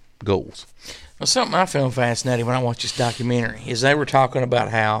goals. Well, something I found fascinating when I watched this documentary is they were talking about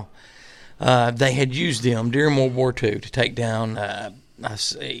how they had used them during World War II to take down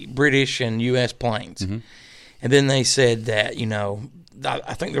British and U.S. planes. Mm-hmm. And then they said that,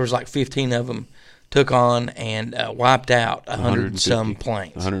 I think there was like 15 of them took on and wiped out 100 and some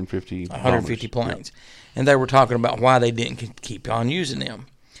planes. 150 planes. Yep. And they were talking about why they didn't keep on using them.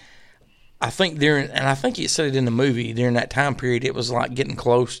 I think I think it said it in the movie, during that time period, it was like getting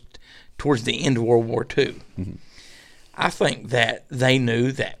close towards the end of World War II. Mm-hmm. I think that they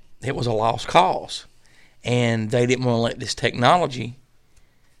knew that it was a lost cause, and they didn't want to let this technology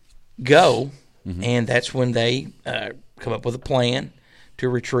go, mm-hmm. and that's when they come up with a plan to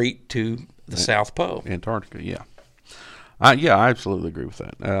retreat to the South Pole. Antarctica, yeah. I absolutely agree with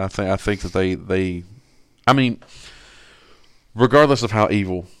that. I think that they regardless of how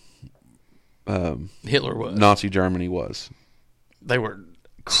evil Hitler was, Nazi Germany was, they were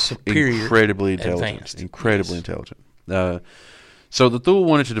superior, incredibly intelligent. So the Thule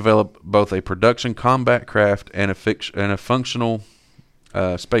wanted to develop both a production combat craft and a functional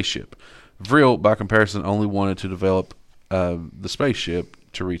spaceship. Vril, by comparison, only wanted to develop the spaceship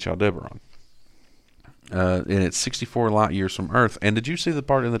to reach Aldebaran. And it's 64 light years from Earth. And did you see the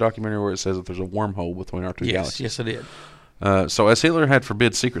part in the documentary where it says that there's a wormhole between our two galaxies? Yes, I did. So as Hitler had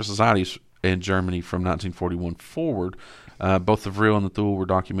forbid secret societies in Germany from 1941 forward, both the Vril and the Thule were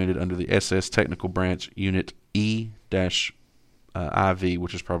documented under the SS Technical Branch Unit E-IV,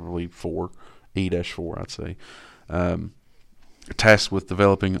 which is probably 4, E-4, I'd say, tasked with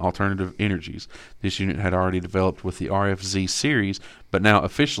developing alternative energies. This unit had already developed with the RFZ series, but now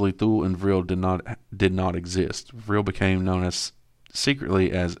officially Thule and Vril did not exist. Vril became known as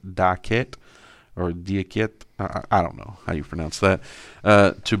secretly as Diket, or Diket, I don't know how you pronounce that,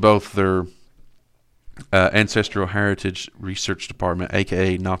 to both their Ancestral Heritage Research Department,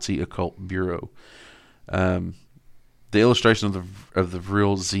 aka Nazi Occult Bureau. The illustration of the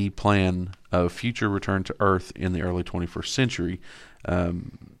Vril Z plan of future return to Earth in the early 21st century,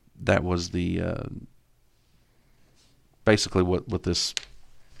 that was the basically what this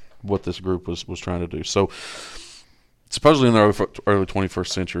group was trying to do. So supposedly in the early 21st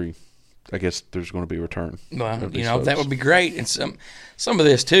century, I guess there's going to be a return. Well, that would be great. And some of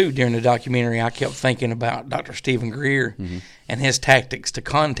this too, during the documentary, I kept thinking about Dr. Stephen Greer mm-hmm. and his tactics to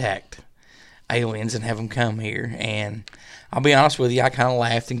contact aliens and have them come here. And I'll be honest with you, I kind of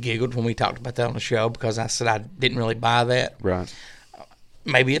laughed and giggled when we talked about that on the show, because I said I didn't really buy that. Right.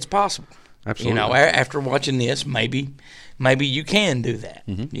 Maybe it's possible. Absolutely. After watching this, maybe you can do that.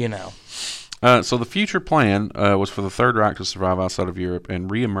 Mm-hmm. So the future plan was for the Third Reich to survive outside of Europe and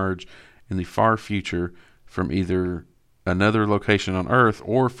reemerge in the far future from either another location on Earth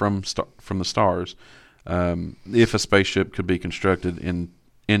or from the stars, if a spaceship could be constructed in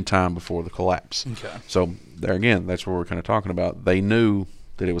time before the collapse. Okay. So there again, that's what we're kind of talking about. They knew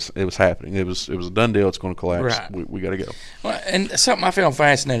that it was happening. It was a done deal. It's going to collapse. Right. We got to go. Well, and something I found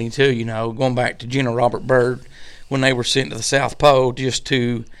fascinating too. Going back to General Robert Byrd, when they were sent to the South Pole just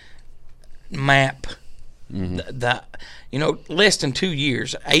to map mm-hmm. the less than 2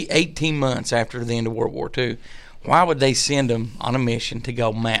 years, 18 months after the end of World War II. Why would they send them on a mission to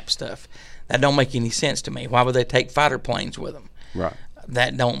go map stuff? That don't make any sense to me. Why would they take fighter planes with them? Right.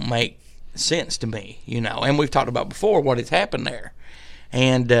 That don't make sense to me, And we've talked about before what has happened there.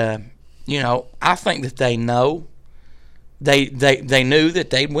 And, I think that they know. They knew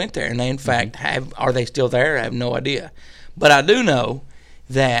that they went there, and they, in fact, are they still there? I have no idea. But I do know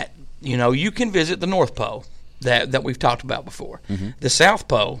that you can visit the North Pole that we've talked about before. Mm-hmm. The South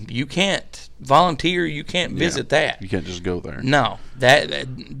Pole, you can't volunteer. You can't visit that. You can't just go there. No, that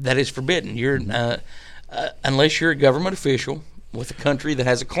is forbidden. You're unless you're a government official with a country that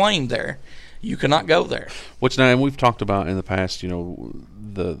has a claim there, you cannot go there. Which now, and we've talked about in the past,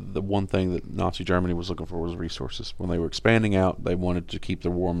 the one thing that Nazi Germany was looking for was resources. When they were expanding out, they wanted to keep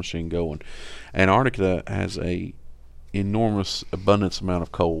their war machine going. Antarctica has a enormous abundance amount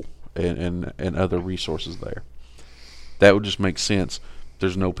of coal and other resources there. That would just make sense.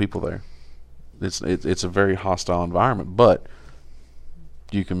 There's no people there. It's a very hostile environment, but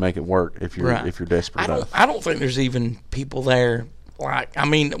you can make it work if you're desperate enough. I don't think there's even people there.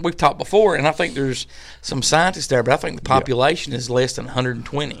 We've talked before, and I think there's some scientists there, but I think the population is less than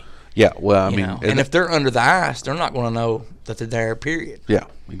 120. Yeah, well, and if they're under the ice, they're not going to know that they're there, period. Yeah,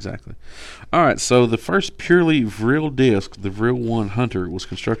 exactly. All right, so the first purely Vril disc, the Vril 1 Hunter, was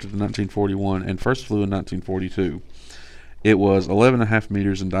constructed in 1941 and first flew in 1942. It was 11.5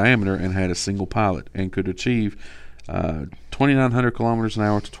 meters in diameter and had a single pilot and could achieve 2,900 kilometers an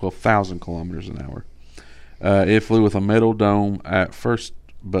hour to 12,000 kilometers an hour. It flew with a metal dome at first,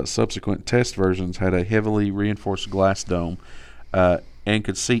 but subsequent test versions had a heavily reinforced glass dome and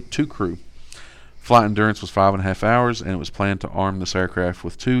could seat 2 crew. Flight endurance was 5.5 hours, and it was planned to arm this aircraft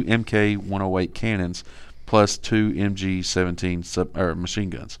with 2 Mk-108 cannons plus 2 MG-17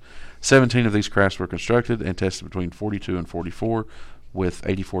 machine guns. 17 of these crafts were constructed and tested between 42 and 44, with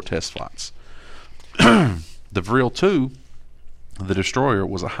 84 test flights. The Vril 2, the destroyer,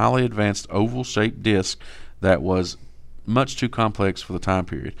 was a highly advanced oval-shaped disc that was much too complex for the time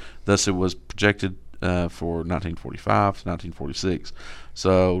period. Thus, it was projected for 1945 to 1946,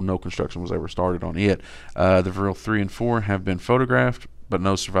 so no construction was ever started on it. The Vril 3 and 4 have been photographed, but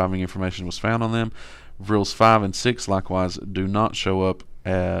no surviving information was found on them. Vrils 5 and 6 likewise do not show up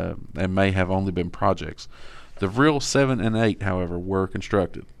and may have only been projects. The Vril 7 and 8, however, were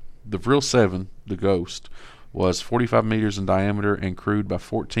constructed. The Vril 7, the Ghost, was 45 meters in diameter and crewed by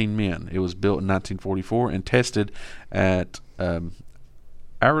 14 men. It was built in 1944 and tested at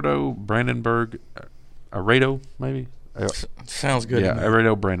Arado, Brandenburg, maybe? Sounds good. Yeah,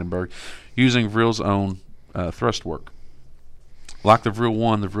 Arado, Brandenburg, using Vril's own thrust work. Like the Vril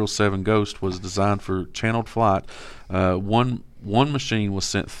 1, the Vril 7 Ghost was designed for channeled flight. One machine was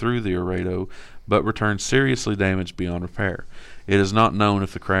sent through the Arado, but returned seriously damaged beyond repair. It is not known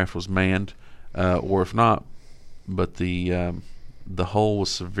if the craft was manned or if not, but the hull was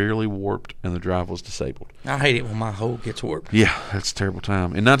severely warped and the drive was disabled. I hate it when my hull gets warped. Yeah, that's a terrible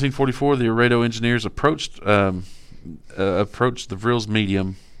time. In 1944, the Arado engineers approached the Vril's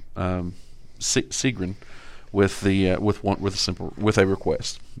medium, Sigrun, with a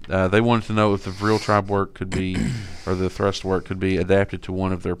request. They wanted to know if the Vril tribe work could be, or the thrust work could be adapted to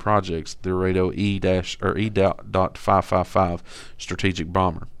one of their projects, the Arado E.555 strategic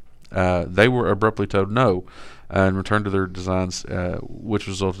bomber. They were abruptly told no, and returned to their designs, which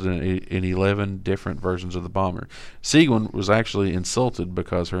resulted in 11 different versions of the bomber. Sigrun was actually insulted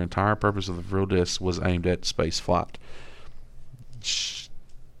because her entire purpose of the Vril disc was aimed at space flight.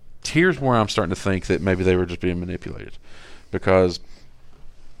 Here's where I'm starting to think that maybe they were just being manipulated, because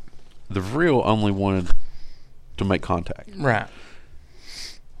the Vril only wanted to make contact, right?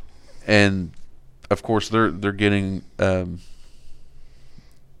 And of course they're getting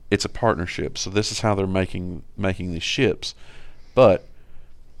it's a partnership, so this is how they're making these ships, but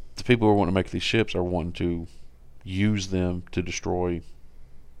the people who want to make these ships are wanting to use them to destroy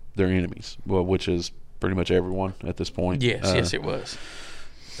their enemies, well, which is pretty much everyone at this point. Yes, it was.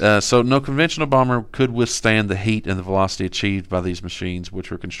 So no conventional bomber could withstand the heat and the velocity achieved by these machines,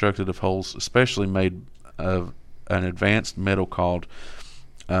 which were constructed of hulls especially made of an advanced metal called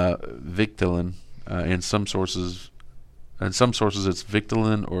Victolin. In some sources it's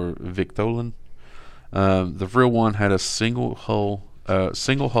Victolin or Victolin. The Vril 1 had a single hull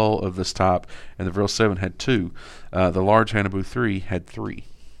of this type, and the Vril 7 had 2. The large Haunebu 3 had 3.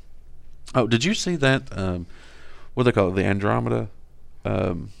 Oh, did you see that? What do they call it? The Andromeda.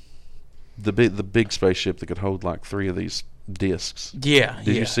 The big spaceship that could hold like 3 of these discs. Yeah.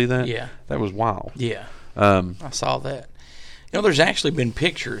 Did you see that? Yeah. That was wild. Yeah. I saw that. There's actually been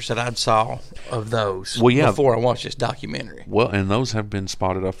pictures that I saw of those before I watched this documentary. Well, and those have been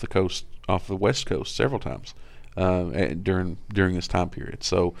spotted off the West Coast several times during this time period.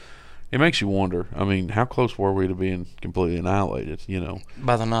 So it makes you wonder. I mean, how close were we to being completely annihilated?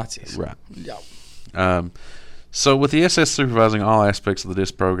 By the Nazis, right? Yeah. So with the SS supervising all aspects of the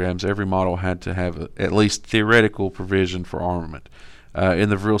disc programs, every model had to have at least theoretical provision for armament. In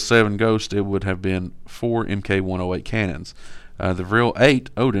the Vril 7 Ghost, it would have been 4 Mk-108 cannons. The Vril 8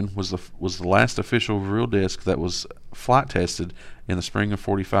 Odin was the last official Vril disc that was flight tested in the spring of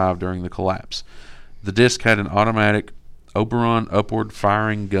 '45 during the collapse. The disc had an automatic Oberon upward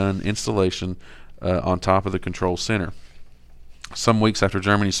firing gun installation on top of the control center. Some weeks after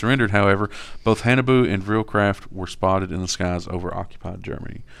Germany surrendered, however, both Haunebu and Vril craft were spotted in the skies over occupied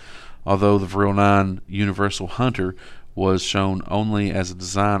Germany. Although the Vril 9 Universal Hunter was shown only as a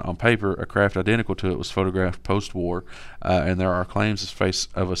design on paper, a craft identical to it was photographed post-war, and there are claims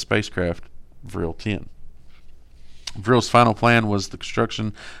of a spacecraft, Vril 10. Vril's final plan was the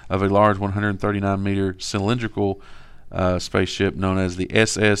construction of a large 139-meter cylindrical spaceship known as the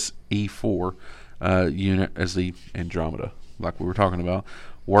SSE-4 unit as the Andromeda, like we were talking about.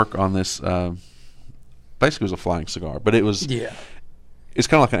 Work on this basically was a flying cigar, but it was it's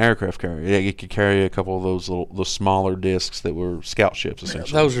kind of like an aircraft carrier. It could carry a couple of those smaller discs that were scout ships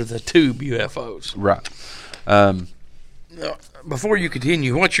essentially. Those are the tube UFOs, right? Before you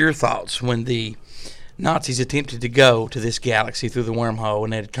continue, what's your thoughts when the Nazis attempted to go to this galaxy through the wormhole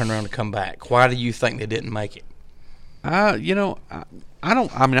and they had to turn around and come back? Why do you think they didn't make it? I don't.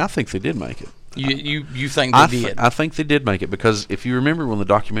 I mean, I think they did make it. You think they did? I think they did make it because if you remember when the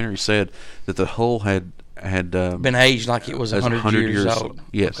documentary said that the hull had been aged like it was 100 years old.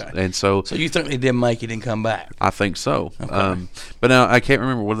 Yes, okay. and so you think they did make it and come back? I think so. Okay. But now I can't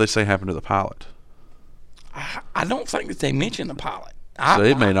remember what did they say happened to the pilot. I don't think that they mentioned the pilot. So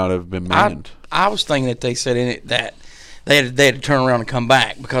it may not have been manned. I was thinking that they said in it that they had to turn around and come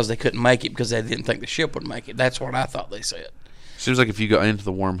back because they couldn't make it because they didn't think the ship would make it. That's what I thought they said. Seems like if you got into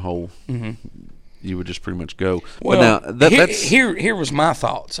the wormhole, you would just pretty much go. Well, but now that's here was my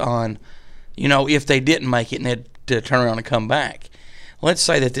thoughts on, if they didn't make it and they had to turn around and come back. Let's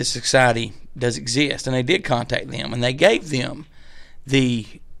say that this society does exist and they did contact them and they gave them the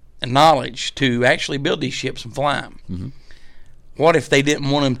knowledge to actually build these ships and fly them. Mm-hmm. What if they didn't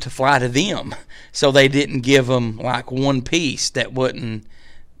want them to fly to them, so they didn't give them like one piece that wouldn't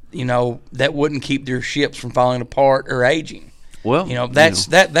keep their ships from falling apart or aging? Well,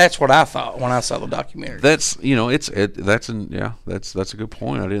 that's what I thought when I saw the documentary. That's that's a good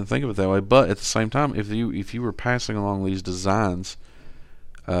point. I didn't think of it that way. But at the same time, if you were passing along these designs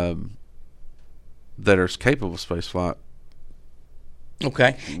that are capable of space flight,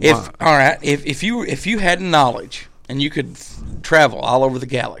 okay. If you had knowledge and you could travel all over the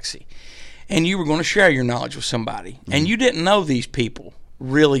galaxy, and you were going to share your knowledge with somebody, and you didn't know these people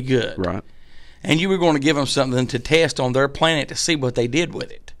really good, right? And you were going to give them something to test on their planet to see what they did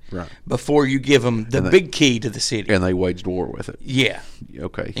with it, right? Before you give them the big key to the city, and they waged war with it. Yeah.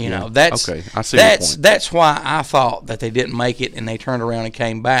 Okay. That's okay. I see your point. That's why I thought that they didn't make it and they turned around and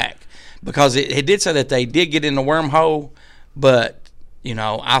came back, because it did say that they did get in the wormhole, but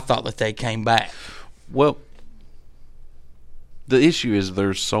I thought that they came back. Well, the issue is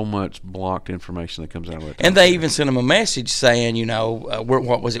there's so much blocked information that comes out of it. And they even sent them a message saying,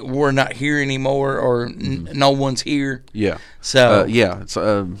 what was it? We're not here anymore, or no one's here. Yeah. So it's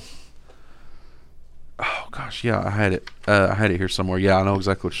oh gosh, yeah, I had it here somewhere. Yeah, I know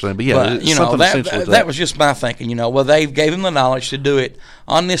exactly what you're saying. But yeah, that was just my thinking. Well, they gave them the knowledge to do it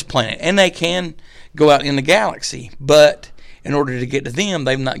on this planet, and they can go out in the galaxy, but in order to get to them,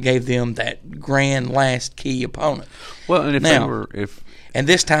 they've not gave them that grand last key opponent. Well, and and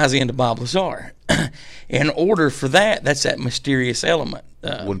this ties into Bob Lazar. In order for that's that mysterious element.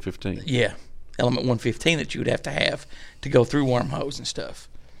 115. Yeah, element 115 that you would have to go through wormholes and stuff.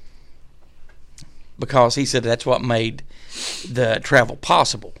 Because he said that's what made the travel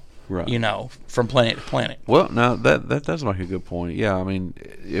possible. Right. From planet to planet. Well, now that does make a good point. Yeah, I mean,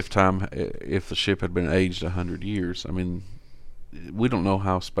 if the ship had been aged 100 years, I mean, we don't know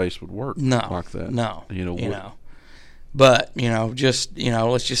how space would work like that. No. But, let's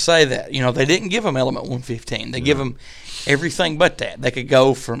just say that, they didn't give them element 115. They give them everything but that. They could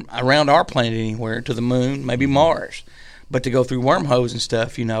go from around our planet anywhere to the moon, maybe Mars. But to go through wormholes and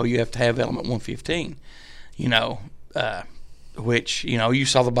stuff, you have to have element 115, which, you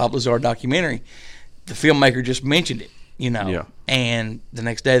saw the Bob Lazar documentary. The filmmaker just mentioned it, Yeah. And the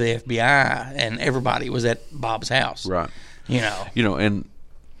next day the FBI and everybody was at Bob's house. Right. And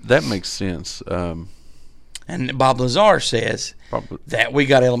that makes sense. And Bob Lazar says that we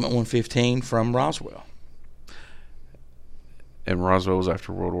got element 115 from Roswell. And Roswell was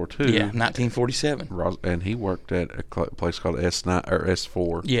after World War II. Yeah, 1947. And he worked at a place called S9 or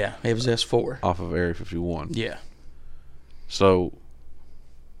S4. Yeah, it was S4 off of Area 51. Yeah. So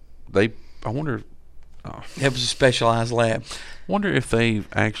I wonder. It was a specialized lab. Wonder if they've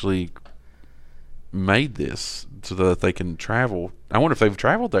actually made this so that they can travel. I wonder if they've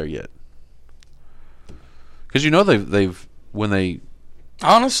traveled there yet. Because they've when they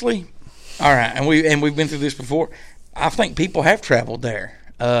honestly, all right, and we've been through this before. I think people have traveled there.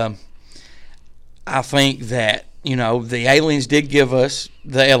 I think that the aliens did give us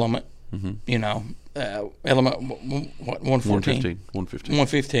the element. Element 114,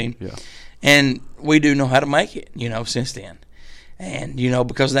 115. Yeah, and we do know how to make it. Since then. And,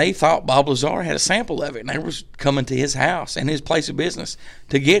 because they thought Bob Lazar had a sample of it, and they was coming to his house and his place of business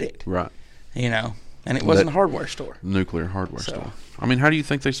to get it. Right. And it wasn't a hardware store. Nuclear hardware store. I mean, how do you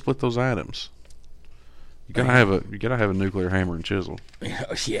think they split those atoms? You gotta have a nuclear hammer and chisel.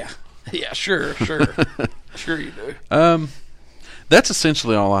 Yeah, sure. Sure you do. That's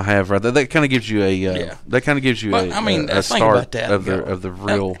essentially all I have right there. That kind of gives you a a start of the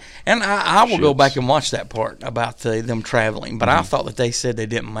real. And I will go back and watch that part about them traveling. But I thought that they said they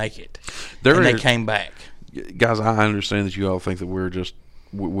didn't make it, and they came back. Guys, I understand that you all think that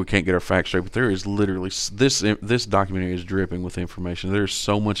we can't get our facts straight, but there is literally this documentary is dripping with information. There's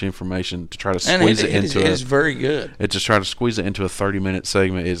so much information to try to squeeze it into. It is very good. It just try to squeeze it into a 30-minute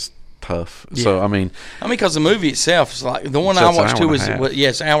segment is tough. Yeah. So I mean, because the movie itself is like the one I watched too was an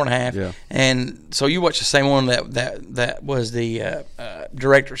hour and a half. Yeah. And so you watched the same one that was the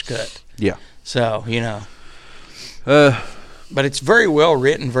director's cut. Yeah. So but it's very well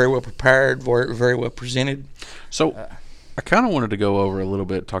written, very well prepared, very well presented. So I kind of wanted to go over a little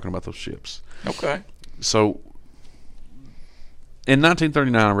bit talking about those ships. Okay. So in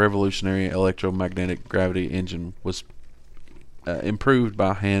 1939, a revolutionary electromagnetic gravity engine was improved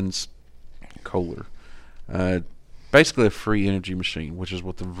by Hans Kohler. Basically a free energy machine, which is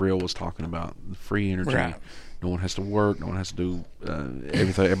what the reel was talking about. The free energy. Right. No one has to work. No one has to do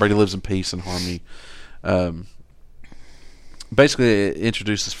everything. Everybody lives in peace and harmony. Basically, it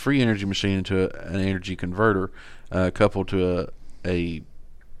introduces free energy machine into an energy converter coupled to a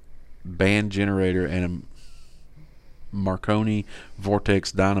band generator and a Marconi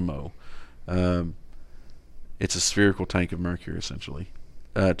vortex dynamo. It's a spherical tank of mercury, essentially,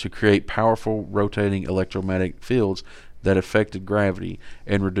 to create powerful rotating electromagnetic fields that affected gravity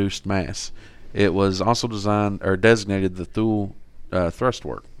and reduced mass. It was also designed or designated the Thule thrust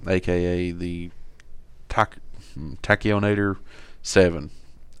work, aka the Tachyonator 7,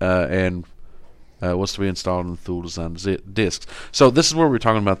 and was to be installed in the Thule designed discs. So this is where we're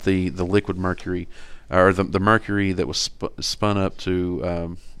talking about the liquid mercury, or the mercury that was spun up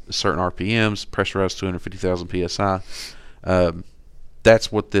to certain RPMs, pressurized 250,000 psi.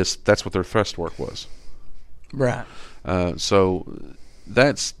 That's what their thrust work was. Right. So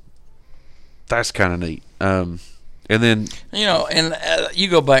that's kind of neat. And then you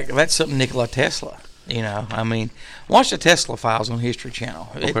go back. That's something Nikola Tesla. Watch the Tesla Files on History Channel.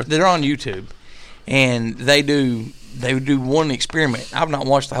 Okay. They're on YouTube, and they do one experiment. I've not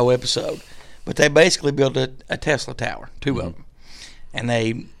watched the whole episode, but they basically built a Tesla tower, two of them, and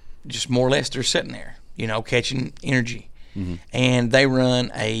they just more or less they're sitting there, catching energy, and they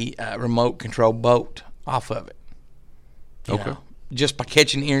run a remote control boat off of it. Okay. Just by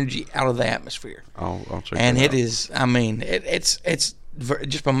catching energy out of the atmosphere. I'll check and that it out. is. It's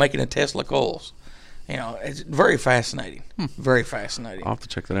just by making a Tesla coils. It's very fascinating. Very fascinating. I'll have to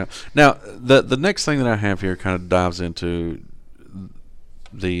check that out. Now, the next thing that I have here kind of dives into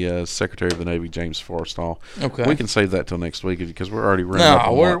the Secretary of the Navy, James Forrestal. Okay. We can save that till next week because we're already running up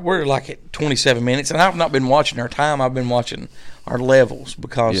on we're like at 27 minutes, and I've not been watching our time. I've been watching our levels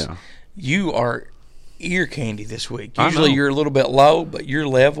because you are ear candy this week. Usually you're a little bit low, but your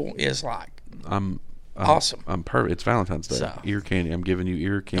level is like awesome. I'm perfect. It's Valentine's Day. So. Ear candy. I'm giving you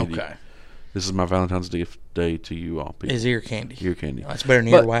ear candy. Okay. This is my Valentine's Day to you all people. Is ear candy. Ear candy. That's better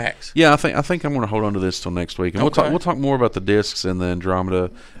than earwax. Yeah, I think I'm going to hold on to this till next week. And we'll talk more about the discs and the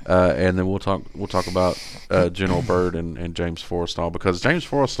Andromeda, and then we'll talk about General Byrd and James Forrestal, because James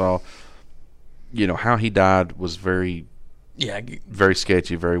Forrestal, how he died was very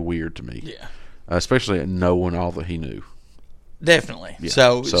sketchy, very weird to me. Yeah. Especially knowing all that he knew. Definitely. Yeah.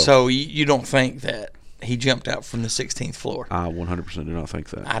 So you don't think that he jumped out from the 16th floor? I 100% do not think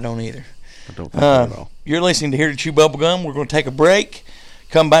that. I don't either. I don't think that at all. You're listening to Here to Chew Bubblegum. We're going to take a break,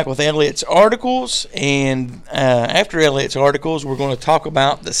 come back with Elliot's articles, and after Elliot's articles, we're going to talk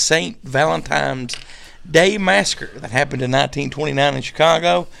about the St. Valentine's Day Massacre that happened in 1929 in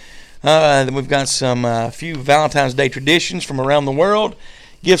Chicago. Then we've got some few Valentine's Day traditions from around the world.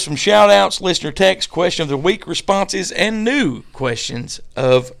 Give some shout-outs, listener text, question of the week responses, and new questions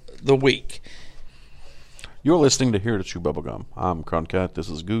of the week. You're listening to Here to Chew Bubblegum. I'm Croncat. This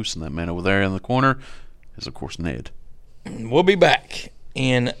is Goose, and that man over there in the corner is, of course, Ned. We'll be back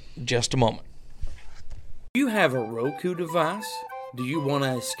in just a moment. Do you have a Roku device? Do you want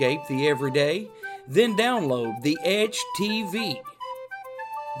to escape the everyday? Then download The Edge TV.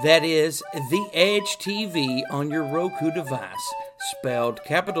 That is The Edge TV on your Roku device, spelled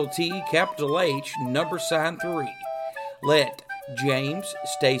capital T, capital H, #3. Let James,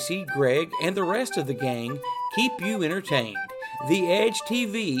 Stacy, Greg, and the rest of the gang keep you entertained. The Edge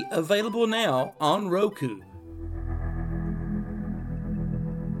TV, available now on Roku.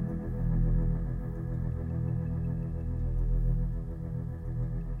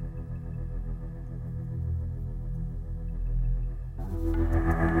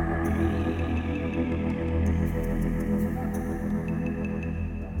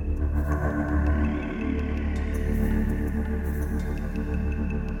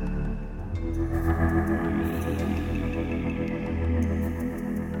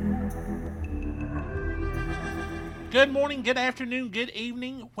 Good morning, good afternoon, good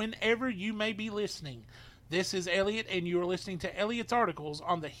evening, whenever you may be listening. This is Elliot, and you are listening to Elliot's Articles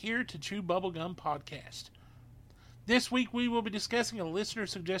on the Here to Chew Bubblegum podcast. This week we will be discussing a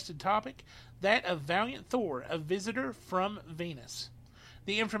listener-suggested topic, that of Valiant Thor, a visitor from Venus.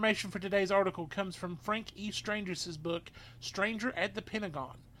 The information for today's article comes from Frank E. Strange's book, Stranger at the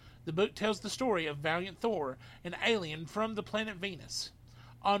Pentagon. The book tells the story of Valiant Thor, an alien from the planet Venus.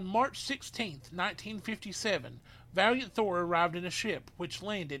 On March 16, 1957, Valiant Thor arrived in a ship which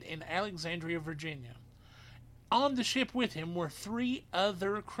landed in Alexandria, Virginia. On the ship with him were 3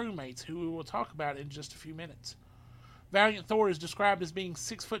 other crewmates who we will talk about in just a few minutes. Valiant Thor is described as being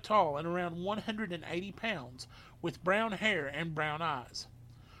 6 foot tall and around 180 pounds, with brown hair and brown eyes.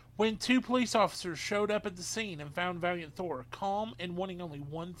 When 2 police officers showed up at the scene and found Valiant Thor calm and wanting only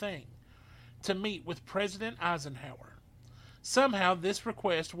one thing, to meet with President Eisenhower. Somehow, this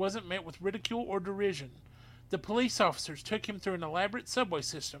request wasn't met with ridicule or derision. The police officers took him through an elaborate subway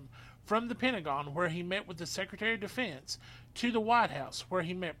system from the Pentagon, where he met with the Secretary of Defense, to the White House, where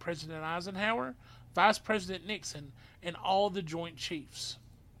he met President Eisenhower, Vice President Nixon, and all the Joint Chiefs.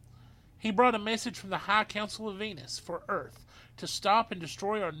 He brought a message from the High Council of Venus for Earth to stop and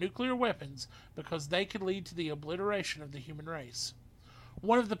destroy our nuclear weapons because they could lead to the obliteration of the human race.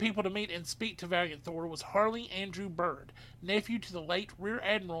 One of the people to meet and speak to Valiant Thor was Harley Andrew Byrd, nephew to the late Rear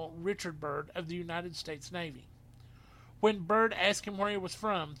Admiral Richard Byrd of the United States Navy. When Byrd asked him where he was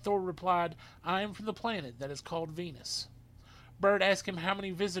from, Thor replied, "I am from the planet that is called Venus." Byrd asked him how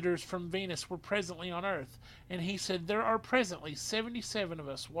many visitors from Venus were presently on Earth, and he said, "There are presently 77 of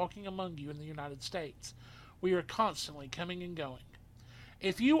us walking among you in the United States. We are constantly coming and going.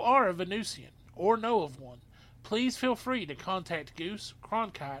 If you are a Venusian, or know of one, please feel free to contact Goose,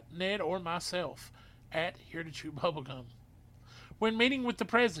 Cronkite, Ned, or myself at Here to Chew Bubblegum." When meeting with the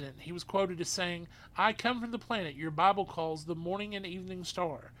president, he was quoted as saying, "I come from the planet your Bible calls the morning and evening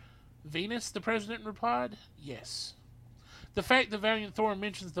star." Venus, the president replied, "Yes." The fact that Valiant Thor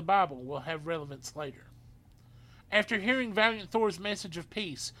mentions the Bible will have relevance later. After hearing Valiant Thor's message of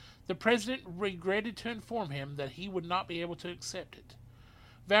peace, the president regretted to inform him that he would not be able to accept it.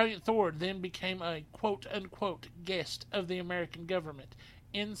 Valiant Thor then became a quote-unquote guest of the American government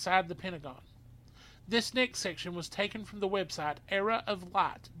inside the Pentagon. This next section was taken from the website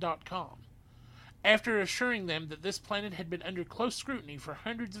eraoflight.com. After assuring them that this planet had been under close scrutiny for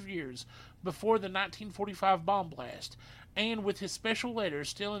hundreds of years before the 1945 bomb blast, and with his special letter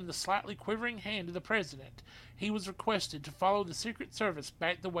still in the slightly quivering hand of the president, he was requested to follow the Secret Service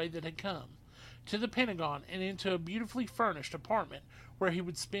back the way that had come, to the Pentagon and into a beautifully furnished apartment where he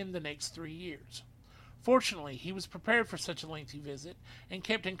would spend the next 3 years. Fortunately, he was prepared for such a lengthy visit and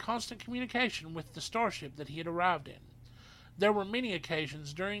kept in constant communication with the starship that he had arrived in. There were many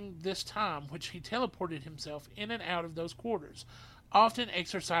occasions during this time which he teleported himself in and out of those quarters, often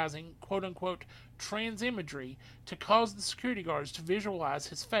exercising quote-unquote transimagery to cause the security guards to visualize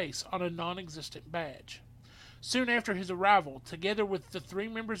his face on a non-existent badge. Soon after his arrival, together with the 3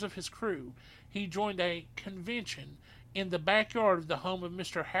 members of his crew, he joined a convention in the backyard of the home of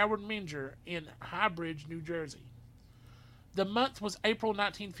Mr. Howard Menger in High Bridge, New Jersey. The month was April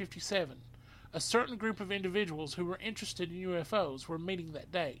 1957. A certain group of individuals who were interested in UFOs were meeting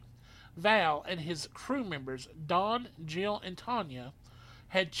that day. Val and his crew members, Don, Jill, and Tanya,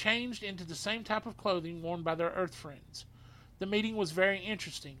 had changed into the same type of clothing worn by their Earth friends. The meeting was very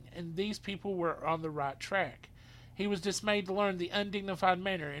interesting, and these people were on the right track. He was dismayed to learn the undignified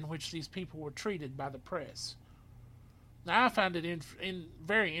manner in which these people were treated by the press. Now, I find it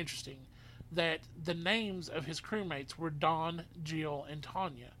very interesting that the names of his crewmates were Don, Jill, and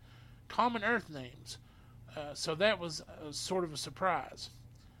Tanya. Common Earth names. So that was sort of a surprise.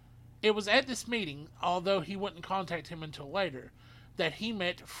 It was at this meeting, although he wouldn't contact him until later, that he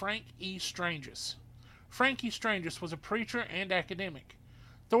met Frank E. Strange's. Frank E. Strange's was a preacher and academic.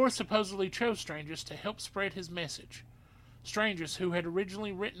 Thor supposedly chose Strangus to help spread his message. Strangus, who had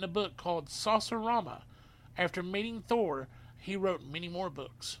originally written a book called Saucerama, after meeting Thor, he wrote many more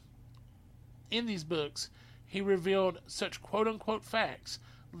books. In these books, he revealed such quote-unquote facts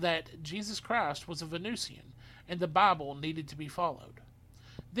that Jesus Christ was a Venusian and the Bible needed to be followed.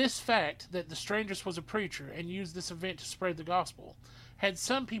 This fact, that the Strangus was a preacher and used this event to spread the gospel, had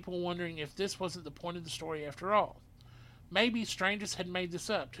some people wondering if this wasn't the point of the story after all. Maybe Strangus had made this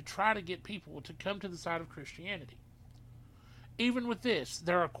up to try to get people to come to the side of Christianity. Even with this,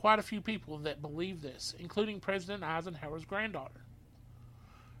 there are quite a few people that believe this, including President Eisenhower's granddaughter.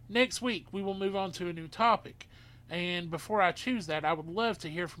 Next week, we will move on to a new topic, and before I choose that, I would love to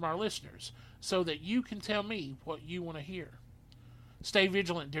hear from our listeners so that you can tell me what you want to hear. Stay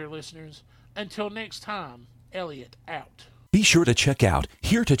vigilant, dear listeners. Until next time, Elliot out. Be sure to check out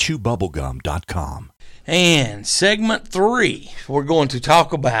HereToChewBubblegum.com. And segment 3, we're going to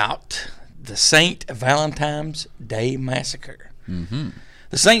talk about the St. Valentine's Day Massacre. Mm-hmm.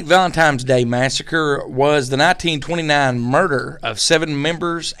 The St. Valentine's Day Massacre was the 1929 murder of 7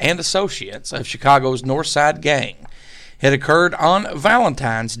 members and associates of Chicago's North Side Gang. It occurred on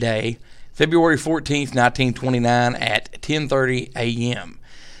Valentine's Day, February 14th, 1929 at 10:30 a.m.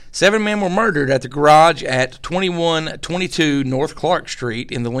 7 men were murdered at the garage at 2122 North Clark Street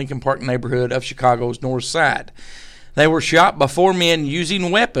in the Lincoln Park neighborhood of Chicago's North Side. They were shot by 4 men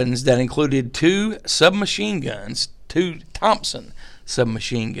using weapons that included 2 submachine guns, 2 Thompson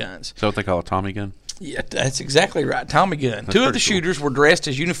submachine guns. Is that what they call a Tommy gun? Yeah, that's exactly right. Tommy gun. That's 2 of the pretty cool. shooters were dressed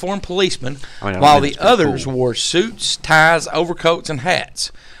as uniformed policemen, I mean, while it's the pretty others cool. wore suits, ties, overcoats, and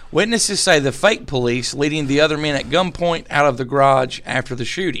hats. Witnesses say the fake police leading the other men at gunpoint out of the garage after the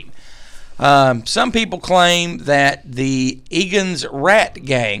shooting. Some people claim that the Egan's Rat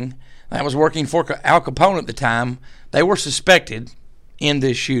Gang that was working for Al Capone at the time, they were suspected in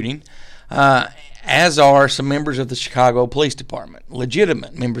this shooting, as are some members of the Chicago Police Department,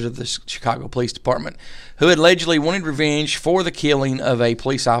 legitimate members of the Chicago Police Department, who had allegedly wanted revenge for the killing of a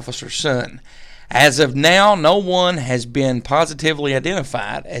police officer's son. As of now, no one has been positively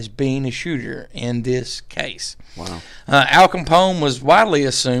identified as being a shooter in this case. Wow. Al Capone was widely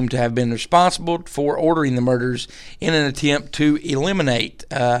assumed to have been responsible for ordering the murders in an attempt to eliminate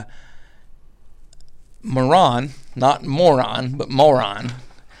Moran, not moron, but Moran.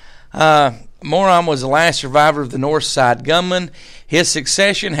 Moran was the last survivor of the North Side gunman. His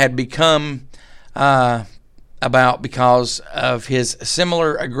succession had become about because of his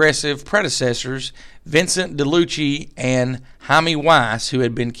similar aggressive predecessors, Vincent DeLucci and Jaime Weiss, who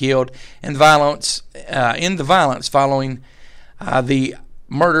had been killed in the violence following the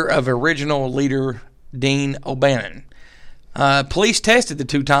murder of original leader Dean O'Bannon. Police tested the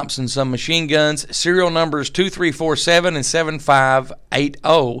 2 Thompson submachine guns, serial numbers 2347 and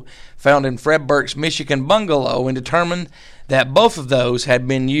 7580, found in Fred Burke's Michigan bungalow, and determined that both of those had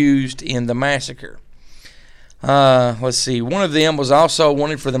been used in the massacre. Let's see. One of them was also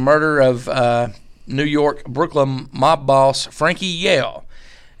wanted for the murder of New York Brooklyn mob boss Frankie Yale,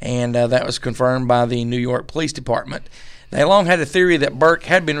 and that was confirmed by the New York Police Department. They long had a theory that Burke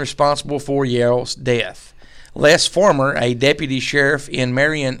had been responsible for Yale's death. Les Former, a deputy sheriff in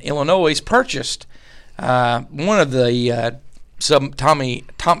Marion, Illinois, purchased one of the Tommy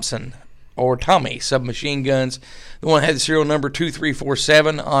submachine guns. The one had the serial number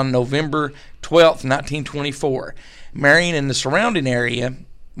 2347 on November 12th, 1924. Marion and the surrounding area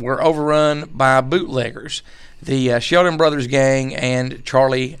were overrun by bootleggers, the Sheldon Brothers gang, and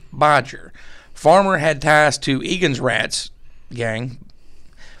Charlie Bodger. Farmer had ties to Egan's Rats gang.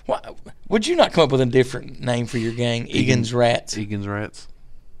 Would you not come up with a different name for your gang? Egan's Rats? Egan's Rats?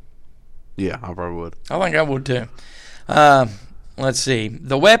 Yeah, I probably would. I think I would too. Let's see.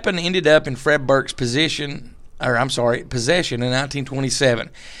 The weapon ended up in Fred Burke's possession in 1927.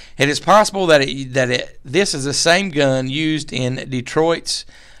 It is possible that this is the same gun used in Detroit's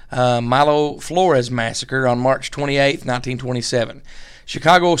Milo Flores massacre on March 28, 1927.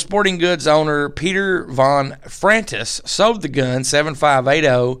 Chicago sporting goods owner Peter Von Frantis sold the gun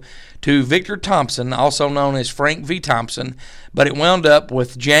 7580 to Victor Thompson, also known as Frank V. Thompson, but it wound up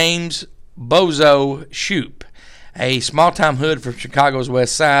with James Bozo Shoop, a small-time hood from Chicago's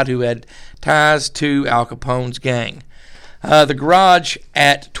West Side who had ties to Al Capone's gang. The garage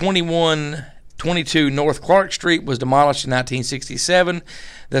at 2122 North Clark Street was demolished in 1967.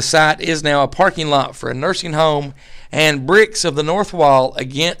 The site is now a parking lot for a nursing home, and bricks of the north wall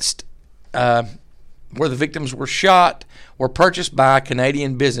against where the victims were shot were purchased by a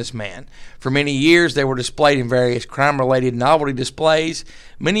Canadian businessman. For many years, they were displayed in various crime-related novelty displays.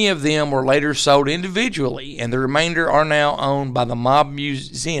 Many of them were later sold individually, and the remainder are now owned by the Mob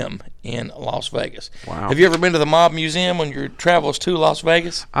Museum in Las Vegas. Wow. Have you ever been to the Mob Museum on your travels to Las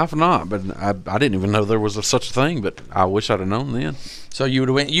Vegas? I've not, but I didn't even know there was such a thing, but I wish I'd have known then. So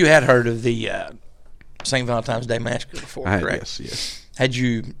you had heard of the St. Valentine's Day Massacre before, I had, correct? Yes. Had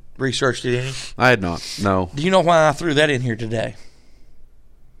you researched it any? I had not, no. Do you know why I threw that in here today?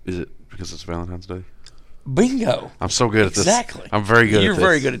 Is it because it's Valentine's Day? Bingo. I'm so good at this. Exactly. I'm very good at this. You're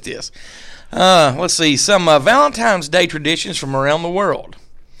very good at this. Let's see. Some Valentine's Day traditions from around the world.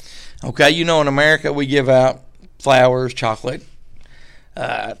 Okay, in America we give out flowers, chocolate,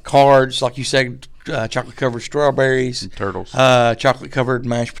 cards, like you said, chocolate-covered strawberries. And turtles. Chocolate-covered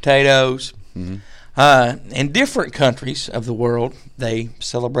mashed potatoes. Mm-hmm. In different countries of the world, they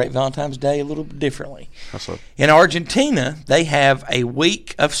celebrate Valentine's Day a little bit differently. How so? In Argentina, they have a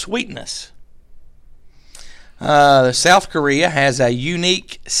week of sweetness. South Korea has a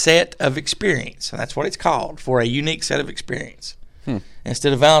unique set of experience. That's what it's called, for a unique set of experience.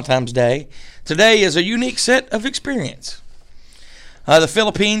 Instead of Valentine's Day, today is a unique set of experience. The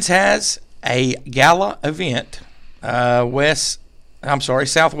Philippines has a gala event. Southwest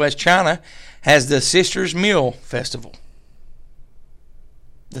China has the Sisters' Meal Festival.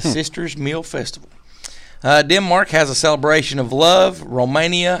 The Sisters' Meal Festival. Denmark has a celebration of love.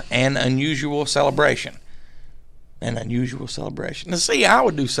 Romania, an unusual celebration. An unusual celebration. Now, see, I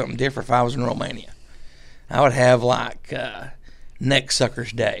would do something different if I was in Romania. I would have like Neck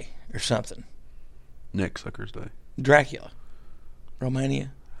Suckers Day or something. Neck Suckers Day. Dracula.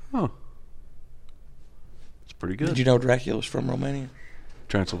 Romania. Oh. It's pretty good. Did you know Dracula's from Romania?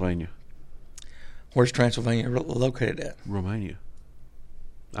 Transylvania. Where's Transylvania located at? Romania.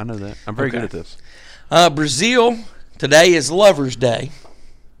 I know that. I'm very good at this. Brazil, today is Lover's Day.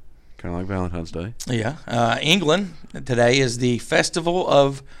 Kind of like Valentine's Day. Yeah. England, today is the Festival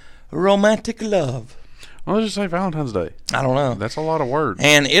of Romantic Love. Well, let's just say Valentine's Day. I don't know. That's a lot of words.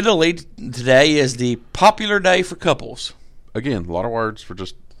 And Italy, today is the Popular Day for Couples. Again, a lot of words for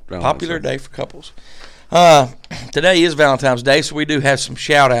just Valentine's Popular Day for Couples. Today is Valentine's Day, so we do have some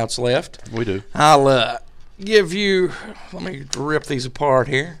shout-outs left. We do. I'll give you, let me rip these apart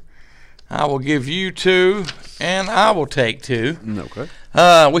here. I will give you two, and I will take two.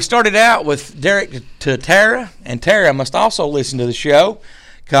 Okay. We started out with Derek to Tara, and Tara must also listen to the show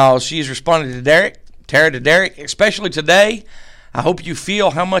because she's responding to Derek. Tara to Derek, especially today, I hope you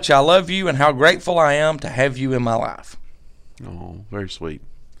feel how much I love you and how grateful I am to have you in my life. Oh, very sweet.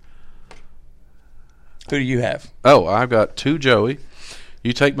 Who do you have? Oh, I've got two Joey.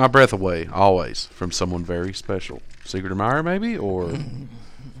 You take my breath away, always, from someone very special. Secret admirer, maybe, or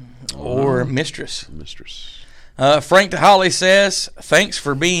mistress. Mistress. Frank to Holly says, thanks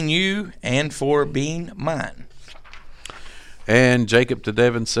for being you and for being mine. And Jacob to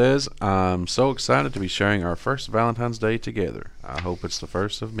Devin says, I'm so excited to be sharing our first Valentine's Day together. I hope it's the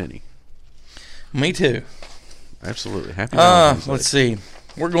first of many. Me too. Absolutely. Happy Valentine's Day. Let's see.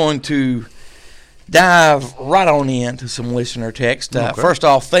 We're going to dive right on into some listener text. Okay. First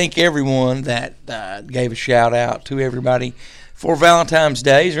off, thank everyone that gave a shout out to everybody for Valentine's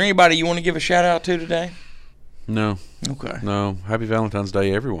Day. Is there anybody you want to give a shout out to today? No. Okay. No. Happy Valentine's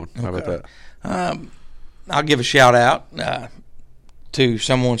Day, everyone. How about that? I'll give a shout out to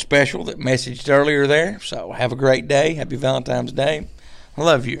someone special that messaged earlier there. So have a great day. Happy Valentine's Day. I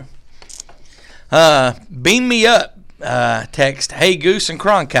love you. Beam me up. Text, hey Goose and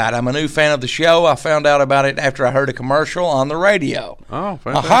Cronkite, I'm a new fan of the show. I found out about it after I heard a commercial on the radio. Oh,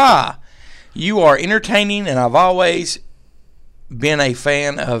 fantastic. Aha! You are entertaining, and I've always been a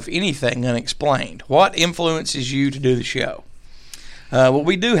fan of anything unexplained. What influences you to do the show? Well,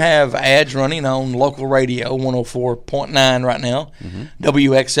 we do have ads running on local radio, 104.9 right now,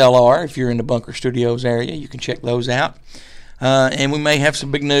 WXLR. If you're in the Bunker Studios area, you can check those out. And we may have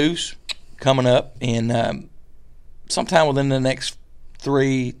some big news coming up in sometime within the next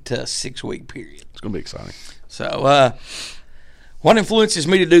 3 to 6 week period. It's going to be exciting. So, what influences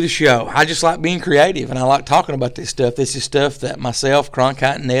me to do the show? I just like being creative, and I like talking about this stuff. This is stuff that myself,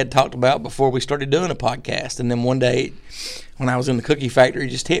 Cronkite, and Ned talked about before we started doing a podcast. And then one day, when I was in the cookie factory, it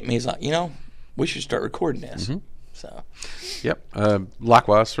just hit me. It's like, we should start recording this. So, yep.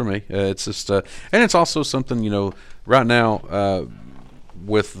 Likewise for me. It's just, and it's also something, right now,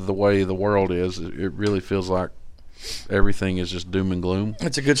 with the way the world is, it really feels like everything is just doom and gloom.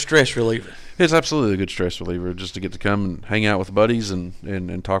 It's a good stress reliever. It's absolutely a good stress reliever just to get to come and hang out with buddies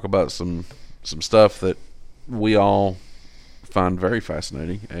and talk about some stuff that we all find very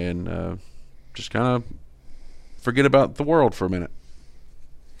fascinating and just kind of forget about the world for a minute.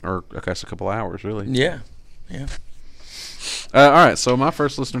 Or, I guess, a couple hours, really. Yeah. All right, so my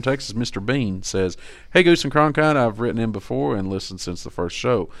first listener text is Mr. Bean. Says, "Hey, Goose and Cronkite, I've written in before and listened since the first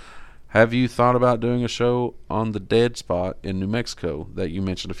show. Have you thought about doing a show on the dead spot in New Mexico that you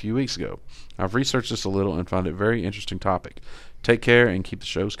mentioned a few weeks ago? I've researched this a little and found it a very interesting topic. Take care and keep the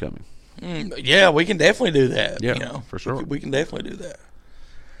shows coming." Yeah, we can definitely do that. Yeah, for sure. We can definitely do that.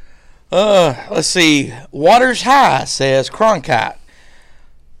 Let's see. Waters High says, Cronkite,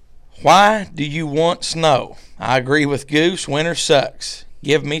 why do you want snow? I agree with Goose. Winter sucks.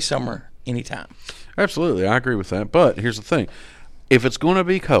 Give me summer anytime. Absolutely, I agree with that. But here's the thing. If it's going to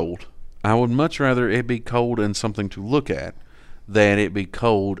be cold, I would much rather it be cold and something to look at than it be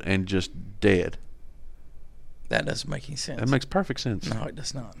cold and just dead. That doesn't make any sense. That makes perfect sense. No, it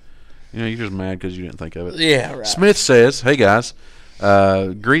does not. You're just mad because you didn't think of it. Yeah, right. Smith says, "Hey, guys.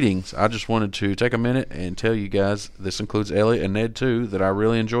 Greetings. I just wanted to take a minute and tell you guys, this includes Elliot and Ned too, that I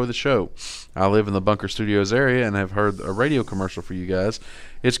really enjoy the show. I live in the Bunker Studios area and have heard a radio commercial for you guys.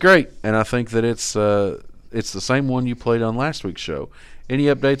 It's great, and I think that it's the same one you played on last week's show. Any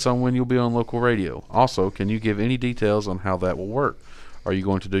updates on when you'll be on local radio? Also, can you give any details on how that will work? Are you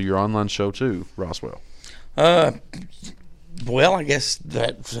going to do your online show too, Roswell?" Well, I guess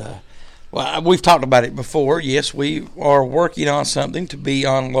that well, we've talked about it before. Yes, we are working on something to be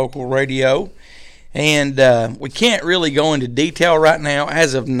on local radio, and we can't really go into detail right now.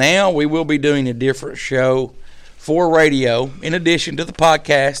 As of now, we will be doing a different show for radio, in addition to the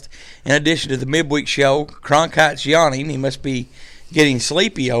podcast, in addition to the midweek show. Cronkite's yawning. He must be getting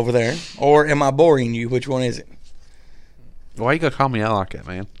sleepy over there. Or am I boring you? Which one is it? Why you gonna call me out like that,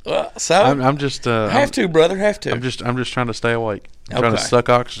 man? So I'm just have to, brother. Have to. I'm just trying to stay awake. I'm trying to suck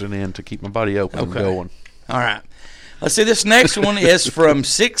oxygen in to keep my body open and going. All right. Let's see. This next one is from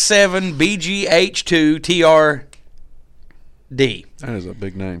 67BGH2TRD. That is a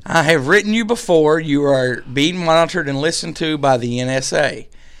big name. I have written you before. You are being monitored and listened to by the NSA.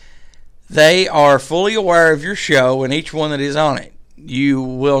 They are fully aware of your show and each one that is on it. You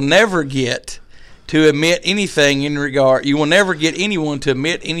will never get to admit anything in regard. You will never get anyone to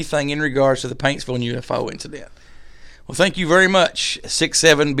admit anything in regards to the Paintsville UFO incident. Well, thank you very much,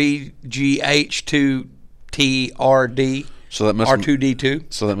 67BGH2TRD. So that must R2D2.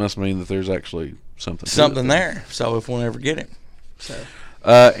 So that must mean that there's actually something there. So if we'll never get it. So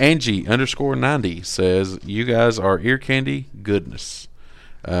Angie _90 says, "You guys are ear candy goodness.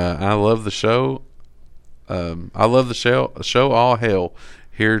 I love the show. I love the show. All hell,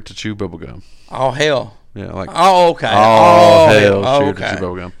 here to chew bubblegum." All hell. Yeah, like okay. All hell, hell. here to chew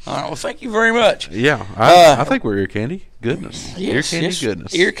bubblegum. All right. Well, thank you very much. Yeah, I think we're ear candy goodness. Yes, ear candy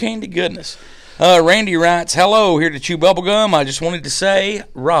goodness. Ear candy goodness. Randy writes, "Hello, here to chew bubblegum. I just wanted to say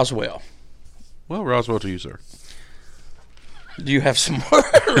Roswell." Well, Roswell to you, sir. Do you have some more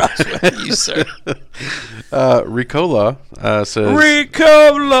Roswell to you, sir? Ricola says,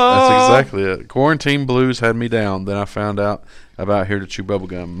 Ricola! That's exactly it. "Quarantine blues had me down. Then I found out about Here to Chew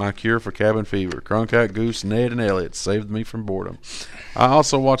Bubblegum. My cure for cabin fever. Cronkite, Goose, Ned, and Elliot saved me from boredom. I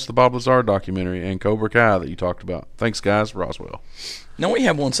also watched the Bob Lazar documentary and Cobra Kai that you talked about. Thanks, guys. Roswell." No, we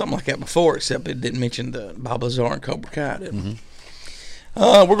had one something like that before, except it didn't mention the Bob Lazar and Cobra Kai, did it?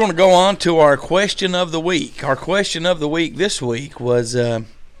 We're going to go on to our question of the week. Our question of the week this week was... I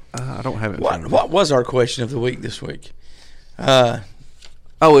don't have it. What was our question of the week this week? It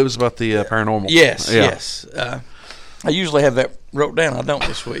was about the paranormal. Yes. I usually have that wrote down. I don't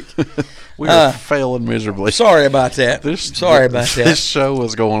this week. We were failing miserably. Sorry about that. Sorry about that. This show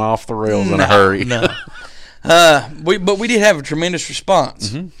was going off the rails in a hurry. No. But we did have a tremendous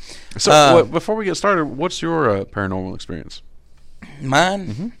response. So before we get started, what's your paranormal experience?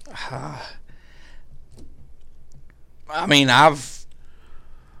 Mine? I mean, I've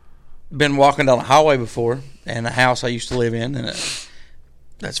been walking down a highway before in a house I used to live in, and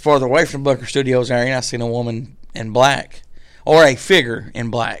that's farther away from the Bunker Studios area, and I seen a woman in black, or a figure in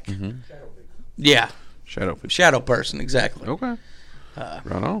black. Yeah. Shadow person, exactly. Okay.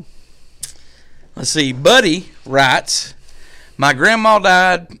 Right on. Let's see. Buddy writes, "My grandma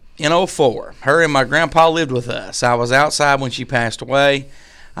died in 2004. Her and my grandpa lived with us. I was outside when she passed away.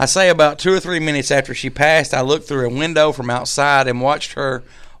 I say about 2 or 3 minutes after she passed, I looked through a window from outside and watched her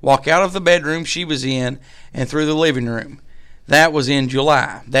walk out of the bedroom she was in and through the living room. That was in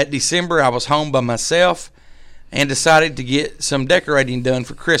July. That December, I was home by myself and decided to get some decorating done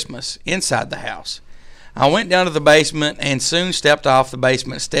for Christmas inside the house. I went down to the basement and soon stepped off the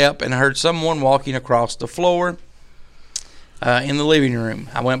basement step and heard someone walking across the floor in the living room.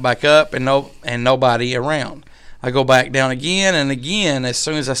 I went back up and nobody around. I go back down again and again. As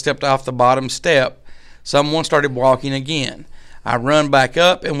soon as I stepped off the bottom step, Someone started walking again. I run back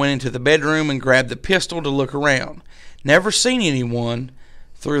up and went into the bedroom and grabbed the pistol to look around. Never seen anyone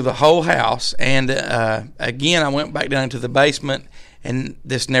through the whole house, and again I went back down into the basement, and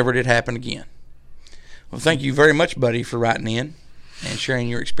this never did happen again. Well, thank you very much, buddy, for writing in and sharing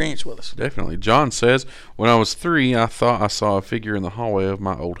your experience with us. Definitely. John says, when I was 3, I thought I saw a figure in the hallway of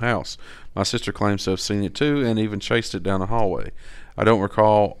my old house. My sister claims to have seen it too and even chased it down the hallway. I don't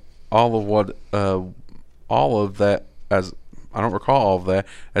recall all of that as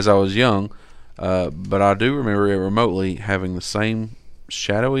I was young, but I do remember it remotely having the same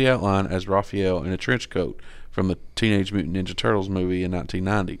shadowy outline as Raphael in a trench coat from the Teenage Mutant Ninja Turtles movie in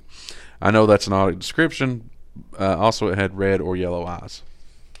 1990. I know that's an odd description. Also, it had red or yellow eyes.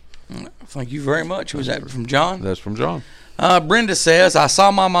 Thank you very much. Was that from John? That's from John. Brenda says, I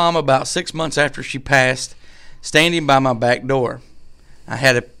saw my mom about 6 months after she passed, standing by my back door. I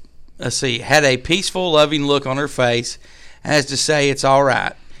had a peaceful, loving look on her face, as to say, it's all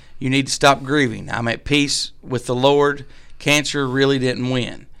right. You need to stop grieving. I'm at peace with the Lord. Cancer really didn't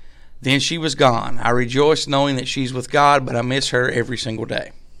win. Then she was gone. I rejoice knowing that she's with God, but I miss her every single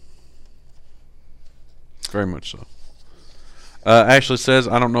day. Very much so. Ashley says,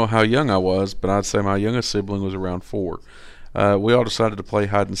 I don't know how young I was, but I'd say my youngest sibling was around 4. We all decided to play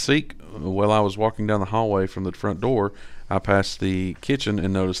hide and seek. While I was walking down the hallway from the front door, I passed the kitchen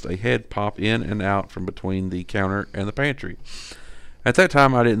and noticed a head pop in and out from between the counter and the pantry. At that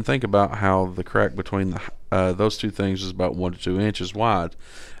time, I didn't think about how the crack between those two things was about 1 to 2 inches wide.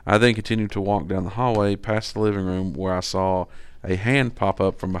 I then continued to walk down the hallway past the living room where I saw a hand pop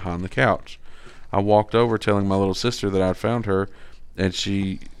up from behind the couch. I walked over telling my little sister that I'd found her and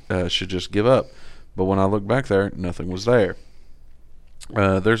she should just give up. But when I looked back there, nothing was there.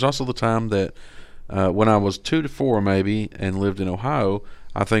 There's also the time that when I was 2 to 4 maybe and lived in Ohio,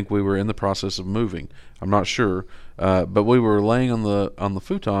 I think we were in the process of moving. I'm not sure, but we were laying on the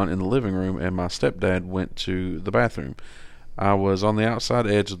futon in the living room, and my stepdad went to the bathroom. I was on the outside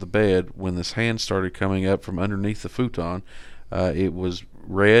edge of the bed when this hand started coming up from underneath the futon. It was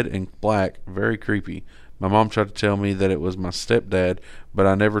red and black, very creepy. My mom tried to tell me that it was my stepdad, but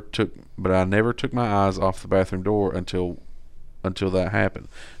I never took my eyes off the bathroom door until that happened.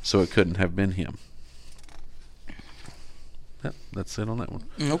 So it couldn't have been him. Yep, that's it on that one.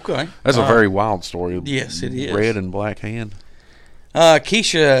 Okay. That's a very wild story. Yes, it is. Red and black hand.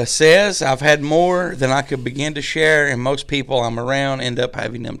 Keisha says, I've had more than I could begin to share, and most people I'm around end up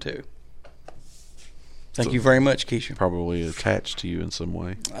having them too. Thank you very much, Keisha. Probably attached to you in some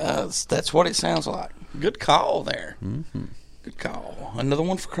way. That's what it sounds like. Good call there. Mm-hmm. Good call. Another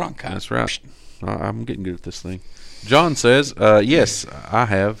one for Cronkite. That's right. I'm getting good at this thing. John says, yes, I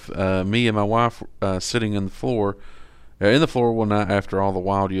have. Me and my wife sitting in the floor one night after all the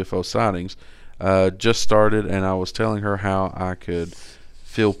wild UFO sightings just started, and I was telling her how I could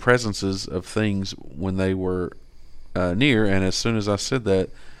feel presences of things when they were near, and as soon as I said that,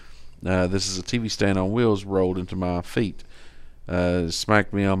 this is a TV stand on wheels rolled into my feet,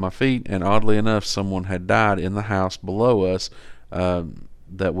 smacked me on my feet, and oddly enough, someone had died in the house below us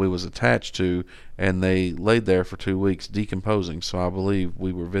that we was attached to, and they laid there for 2 weeks decomposing. So I believe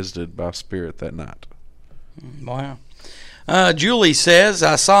we were visited by spirit that night. Wow. Julie says,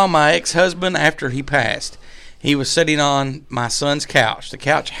 I saw my ex-husband after he passed. He was sitting on my son's couch. The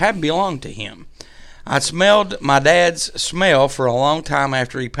couch had belonged to him. I smelled my dad's smell for a long time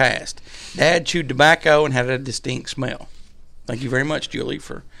after he passed. Dad chewed tobacco and had a distinct smell. Thank you very much, Julie,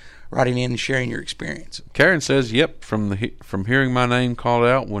 for writing in and sharing your experience. Karen says, yep, from hearing my name called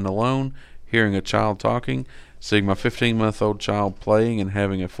out when alone, hearing a child talking, seeing my 15-month-old child playing and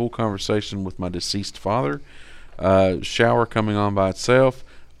having a full conversation with my deceased father, shower coming on by itself,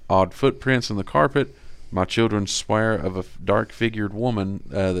 odd footprints in the carpet, my children swear of a dark-figured woman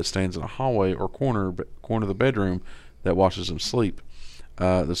that stands in a hallway or corner of the bedroom that watches them sleep.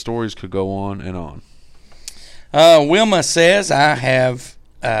 The stories could go on and on. Wilma says, I have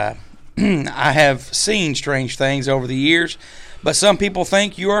seen strange things over the years, but some people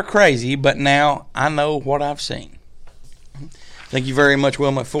think you are crazy, but now I know what I've seen. Thank you very much,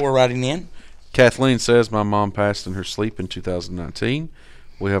 Wilma, for writing in. Kathleen says, my mom passed in her sleep in 2019.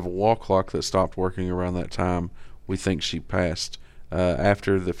 We have a wall clock that stopped working around that time. We think she passed.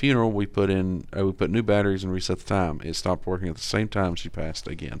 After the funeral, we put new batteries and reset the time. It stopped working at the same time she passed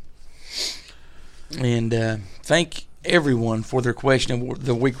again. And thank everyone for their question of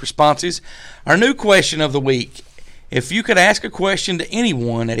the week responses. Our new question of the week: if you could ask a question to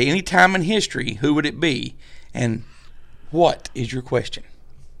anyone at any time in history, who would it be, and what is your question?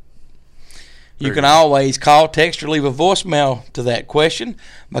 You can always call, text, or leave a voicemail to that question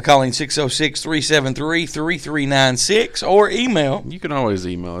by calling 606-373-3396 or email. You can always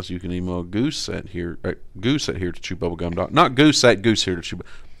email us. You can email goose at here to chewbubblegum. Not goose at goose here to chew,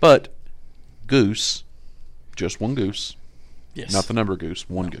 but goose, just one goose. Yes. Not the number goose,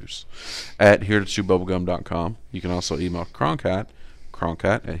 one goose, at here to chewbubblegum.com. You can also email Croncat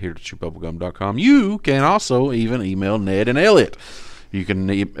at here to chewbubblegum.com. You can also even email Ned and Elliot. You can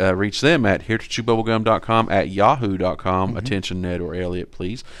reach them at here to chewbubblegum.com, at yahoo.com. Mm-hmm. Attention, Ned or Elliot,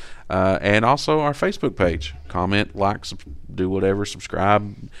 please. And also our Facebook page. Comment, like, do whatever,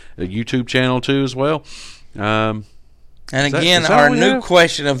 subscribe. A YouTube channel, too, as well. And again, our new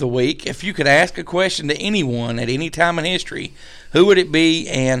question of the week, if you could ask a question to anyone at any time in history, who would it be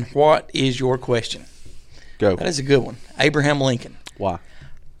and what is your question? Go. That is a good one. Abraham Lincoln. Why?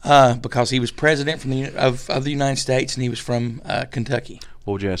 Because he was president of the United States, and he was from Kentucky.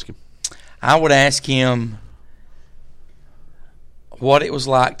 What would you ask him? I would ask him what it was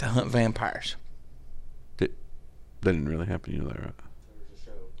like to hunt vampires. That didn't really happen, you know that, right?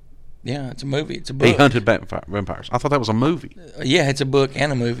 Yeah, it's a movie. It's a book. He hunted vampires. I thought that was a movie. Yeah, it's a book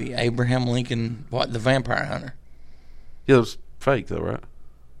and a movie. Abraham Lincoln, the Vampire Hunter. Yeah, it was fake, though, right?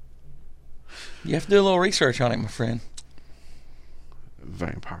 You have to do a little research on it, my friend.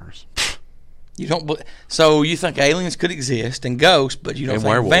 Vampires. You don't. So you think aliens could exist and ghosts, but you don't think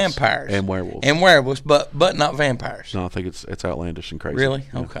werewolves. vampires And werewolves. and werewolves, but not vampires. No, I think it's outlandish and crazy. Really?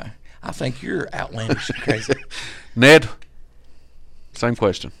 Yeah. Okay. I think you're outlandish and crazy. Ned, same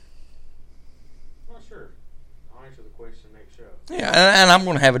question. Not sure. I'll answer the question next show. Yeah, and I'm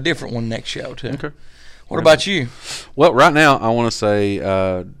going to have a different one next show too. Okay. What about you? Well, right now I want to say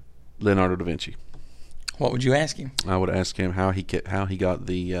Leonardo da Vinci. What would you ask him? I would ask him how he got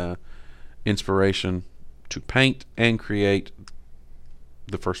the inspiration to paint and create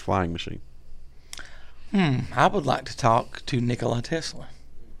the first flying machine. I would like to talk to Nikola Tesla.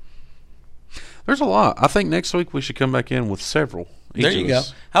 There's a lot. I think next week we should come back in with several. There you go.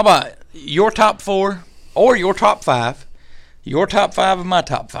 How about your top 4 or your top 5? Your top 5 and my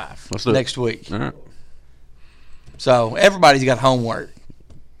top 5. Let's do it next week. All right. So everybody's got homework.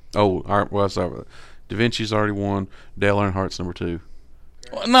 Oh, all right. Well, sorry. Da Vinci's already won. Dale Earnhardt's number 2.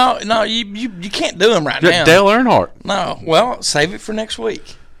 Well, no, you can't do them right now. Dale Earnhardt. No, well, save it for next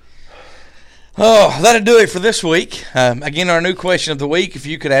week. Oh, that'll do it for this week. Again, our new question of the week: if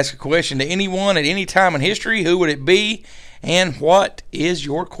you could ask a question to anyone at any time in history, who would it be, and what is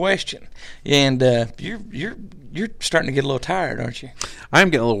your question? And you're starting to get a little tired, aren't you? I am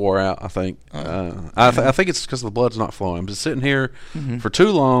getting a little wore out, I think. I think it's because the blood's not flowing. I'm just sitting here for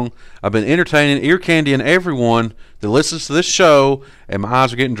too long. I've been entertaining, ear candying everyone that listens to this show, and my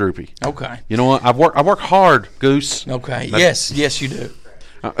eyes are getting droopy. Okay. You know what? I work hard, Goose. Okay. Yes, you do.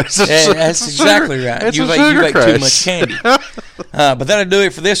 That's exactly right. It's you ate too much candy. But that'll do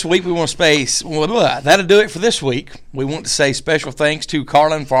it for this week. We want to that'll do it for this week. We want to say special thanks to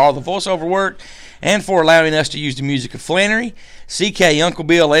Carlin for all the voiceover work and for allowing us to use the music of Flannery, CK, Uncle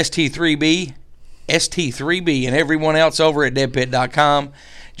Bill, ST3B, and everyone else over at deadpit.com.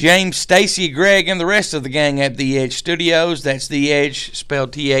 James, Stacy, Greg, and the rest of the gang at The Edge Studios. That's The Edge,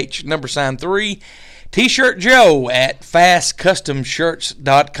 spelled TH, #3. T-Shirt Joe at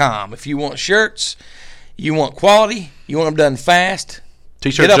fastcustomshirts.com. If you want shirts, you want quality, you want them done fast,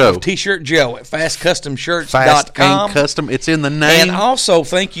 T-Shirt get up Joe. with T-Shirt Joe at fastcustomshirts.com. Fast and custom. It's in the name. And also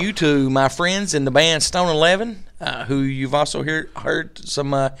thank you to my friends in the band Stone 11, who you've also heard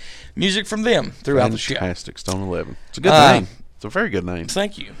some music from them throughout the show. Fantastic. Stone 11. It's a good name. It's a very good name.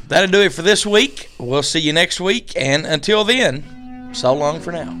 Thank you. That'll do it for this week. We'll see you next week. And until then, so long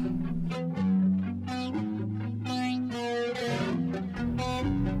for now.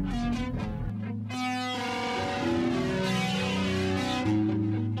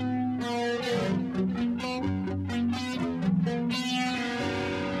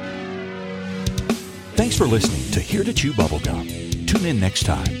 Thanks for listening to Here to Chew Bubblegum. Tune in next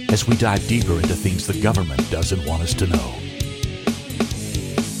time as we dive deeper into things the government doesn't want us to know.